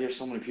this out. I hear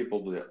so many people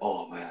be like,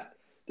 oh, man,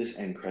 this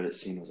end credit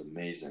scene was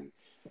amazing.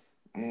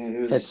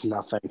 And it's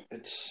nothing.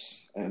 It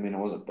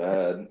wasn't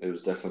bad. It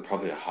was definitely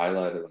probably a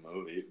highlight of the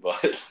movie,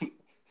 but...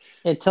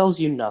 It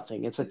tells you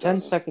nothing. It's a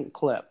 10-second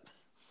clip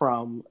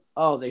from,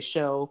 they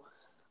show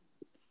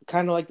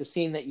kind of like the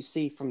scene that you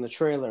see from the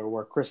trailer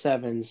where Chris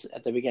Evans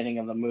at the beginning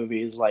of the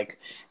movie is like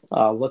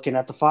looking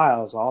at the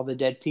files, all the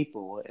dead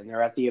people, and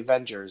they're at the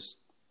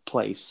Avengers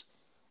place,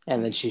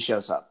 and then she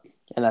shows up,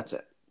 and that's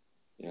it.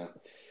 Yeah.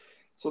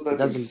 So with It that being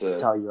doesn't said,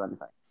 tell you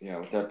anything. yeah.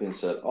 With that being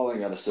said, all I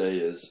gotta say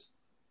is,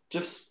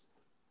 just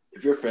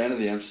if you're a fan of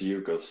the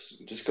MCU,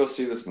 just go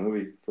see this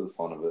movie for the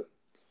fun of it.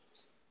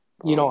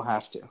 You don't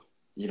have to.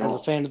 You As a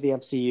don't. fan of the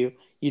MCU,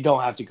 you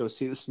don't have to go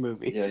see this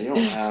movie. Yeah, you don't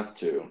have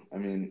to. I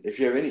mean, if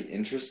you have any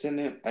interest in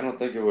it, I don't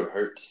think it would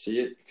hurt to see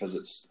it because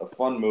it's a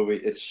fun movie.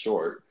 It's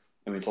short.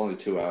 I mean, it's only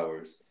 2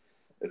 hours.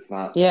 It's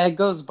not. Yeah, it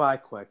goes by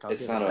quick. I'll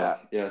It's give not it a.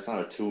 that. Yeah, it's not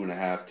a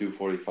 2.5,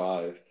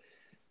 2:45.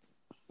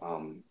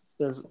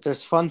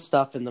 There's fun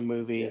stuff in the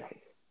movie,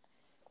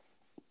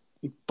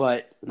 Yeah.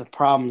 but the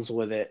problems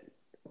with it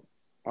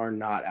are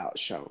not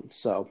outshone.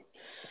 So,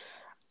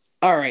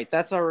 all right,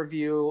 that's our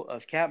review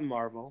of Captain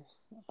Marvel.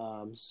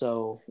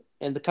 So,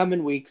 in the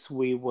coming weeks,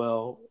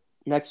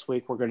 next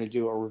week, we're going to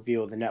do a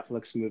review of the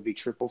Netflix movie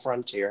Triple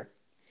Frontier.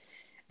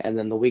 And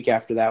then the week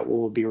after that,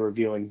 we'll be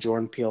reviewing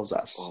Jordan Peele's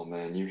Us. Oh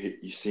man,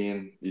 you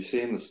seeing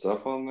the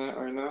stuff on that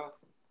right now?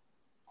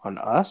 On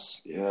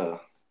Us? Yeah,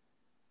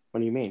 What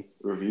do you mean?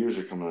 reviews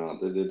are coming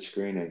out. They did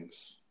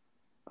screenings.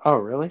 Oh,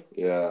 really?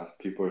 Yeah,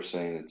 people are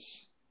saying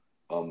it's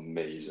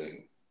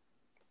amazing.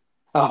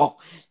 Oh,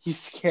 you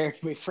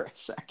scared me for a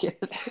second.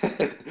 Nah,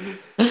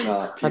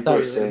 I people thought are you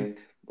were- saying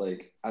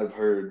like I've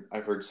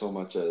heard so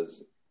much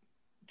as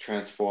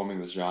transforming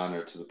the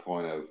genre to the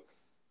point of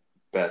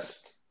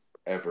best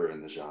ever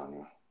in the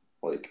genre.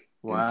 Like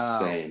Wow.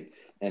 insane.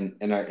 And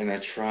I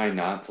try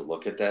not to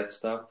look at that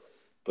stuff,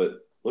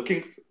 but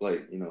looking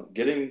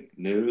getting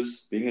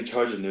news, being in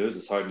charge of news,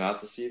 it's hard not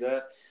to see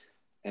that.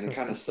 And it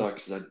kind of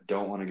sucks because I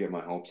don't want to get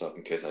my hopes up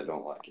in case I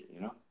don't like it, you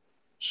know?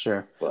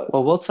 Sure. But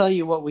Well, we'll tell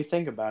you what we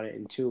think about it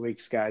in 2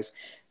 weeks, guys.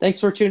 Thanks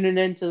for tuning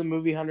in to the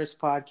Movie Hunters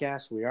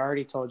podcast. We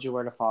already told you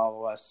where to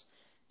follow us.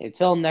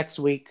 Until next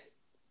week,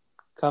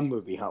 come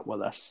movie hunt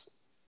with us.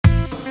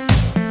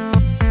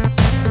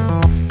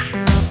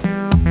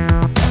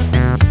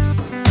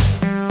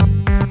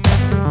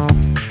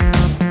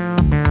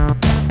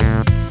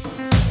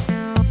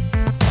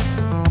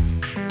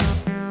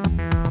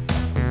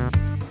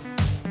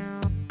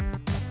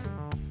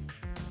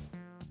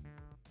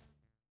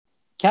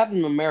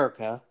 Captain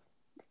America.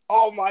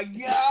 Oh my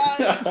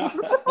god!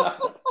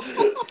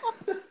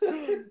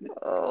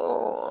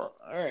 Oh,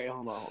 all right,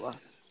 hold on.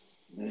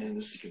 Man,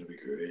 this is gonna be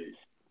great.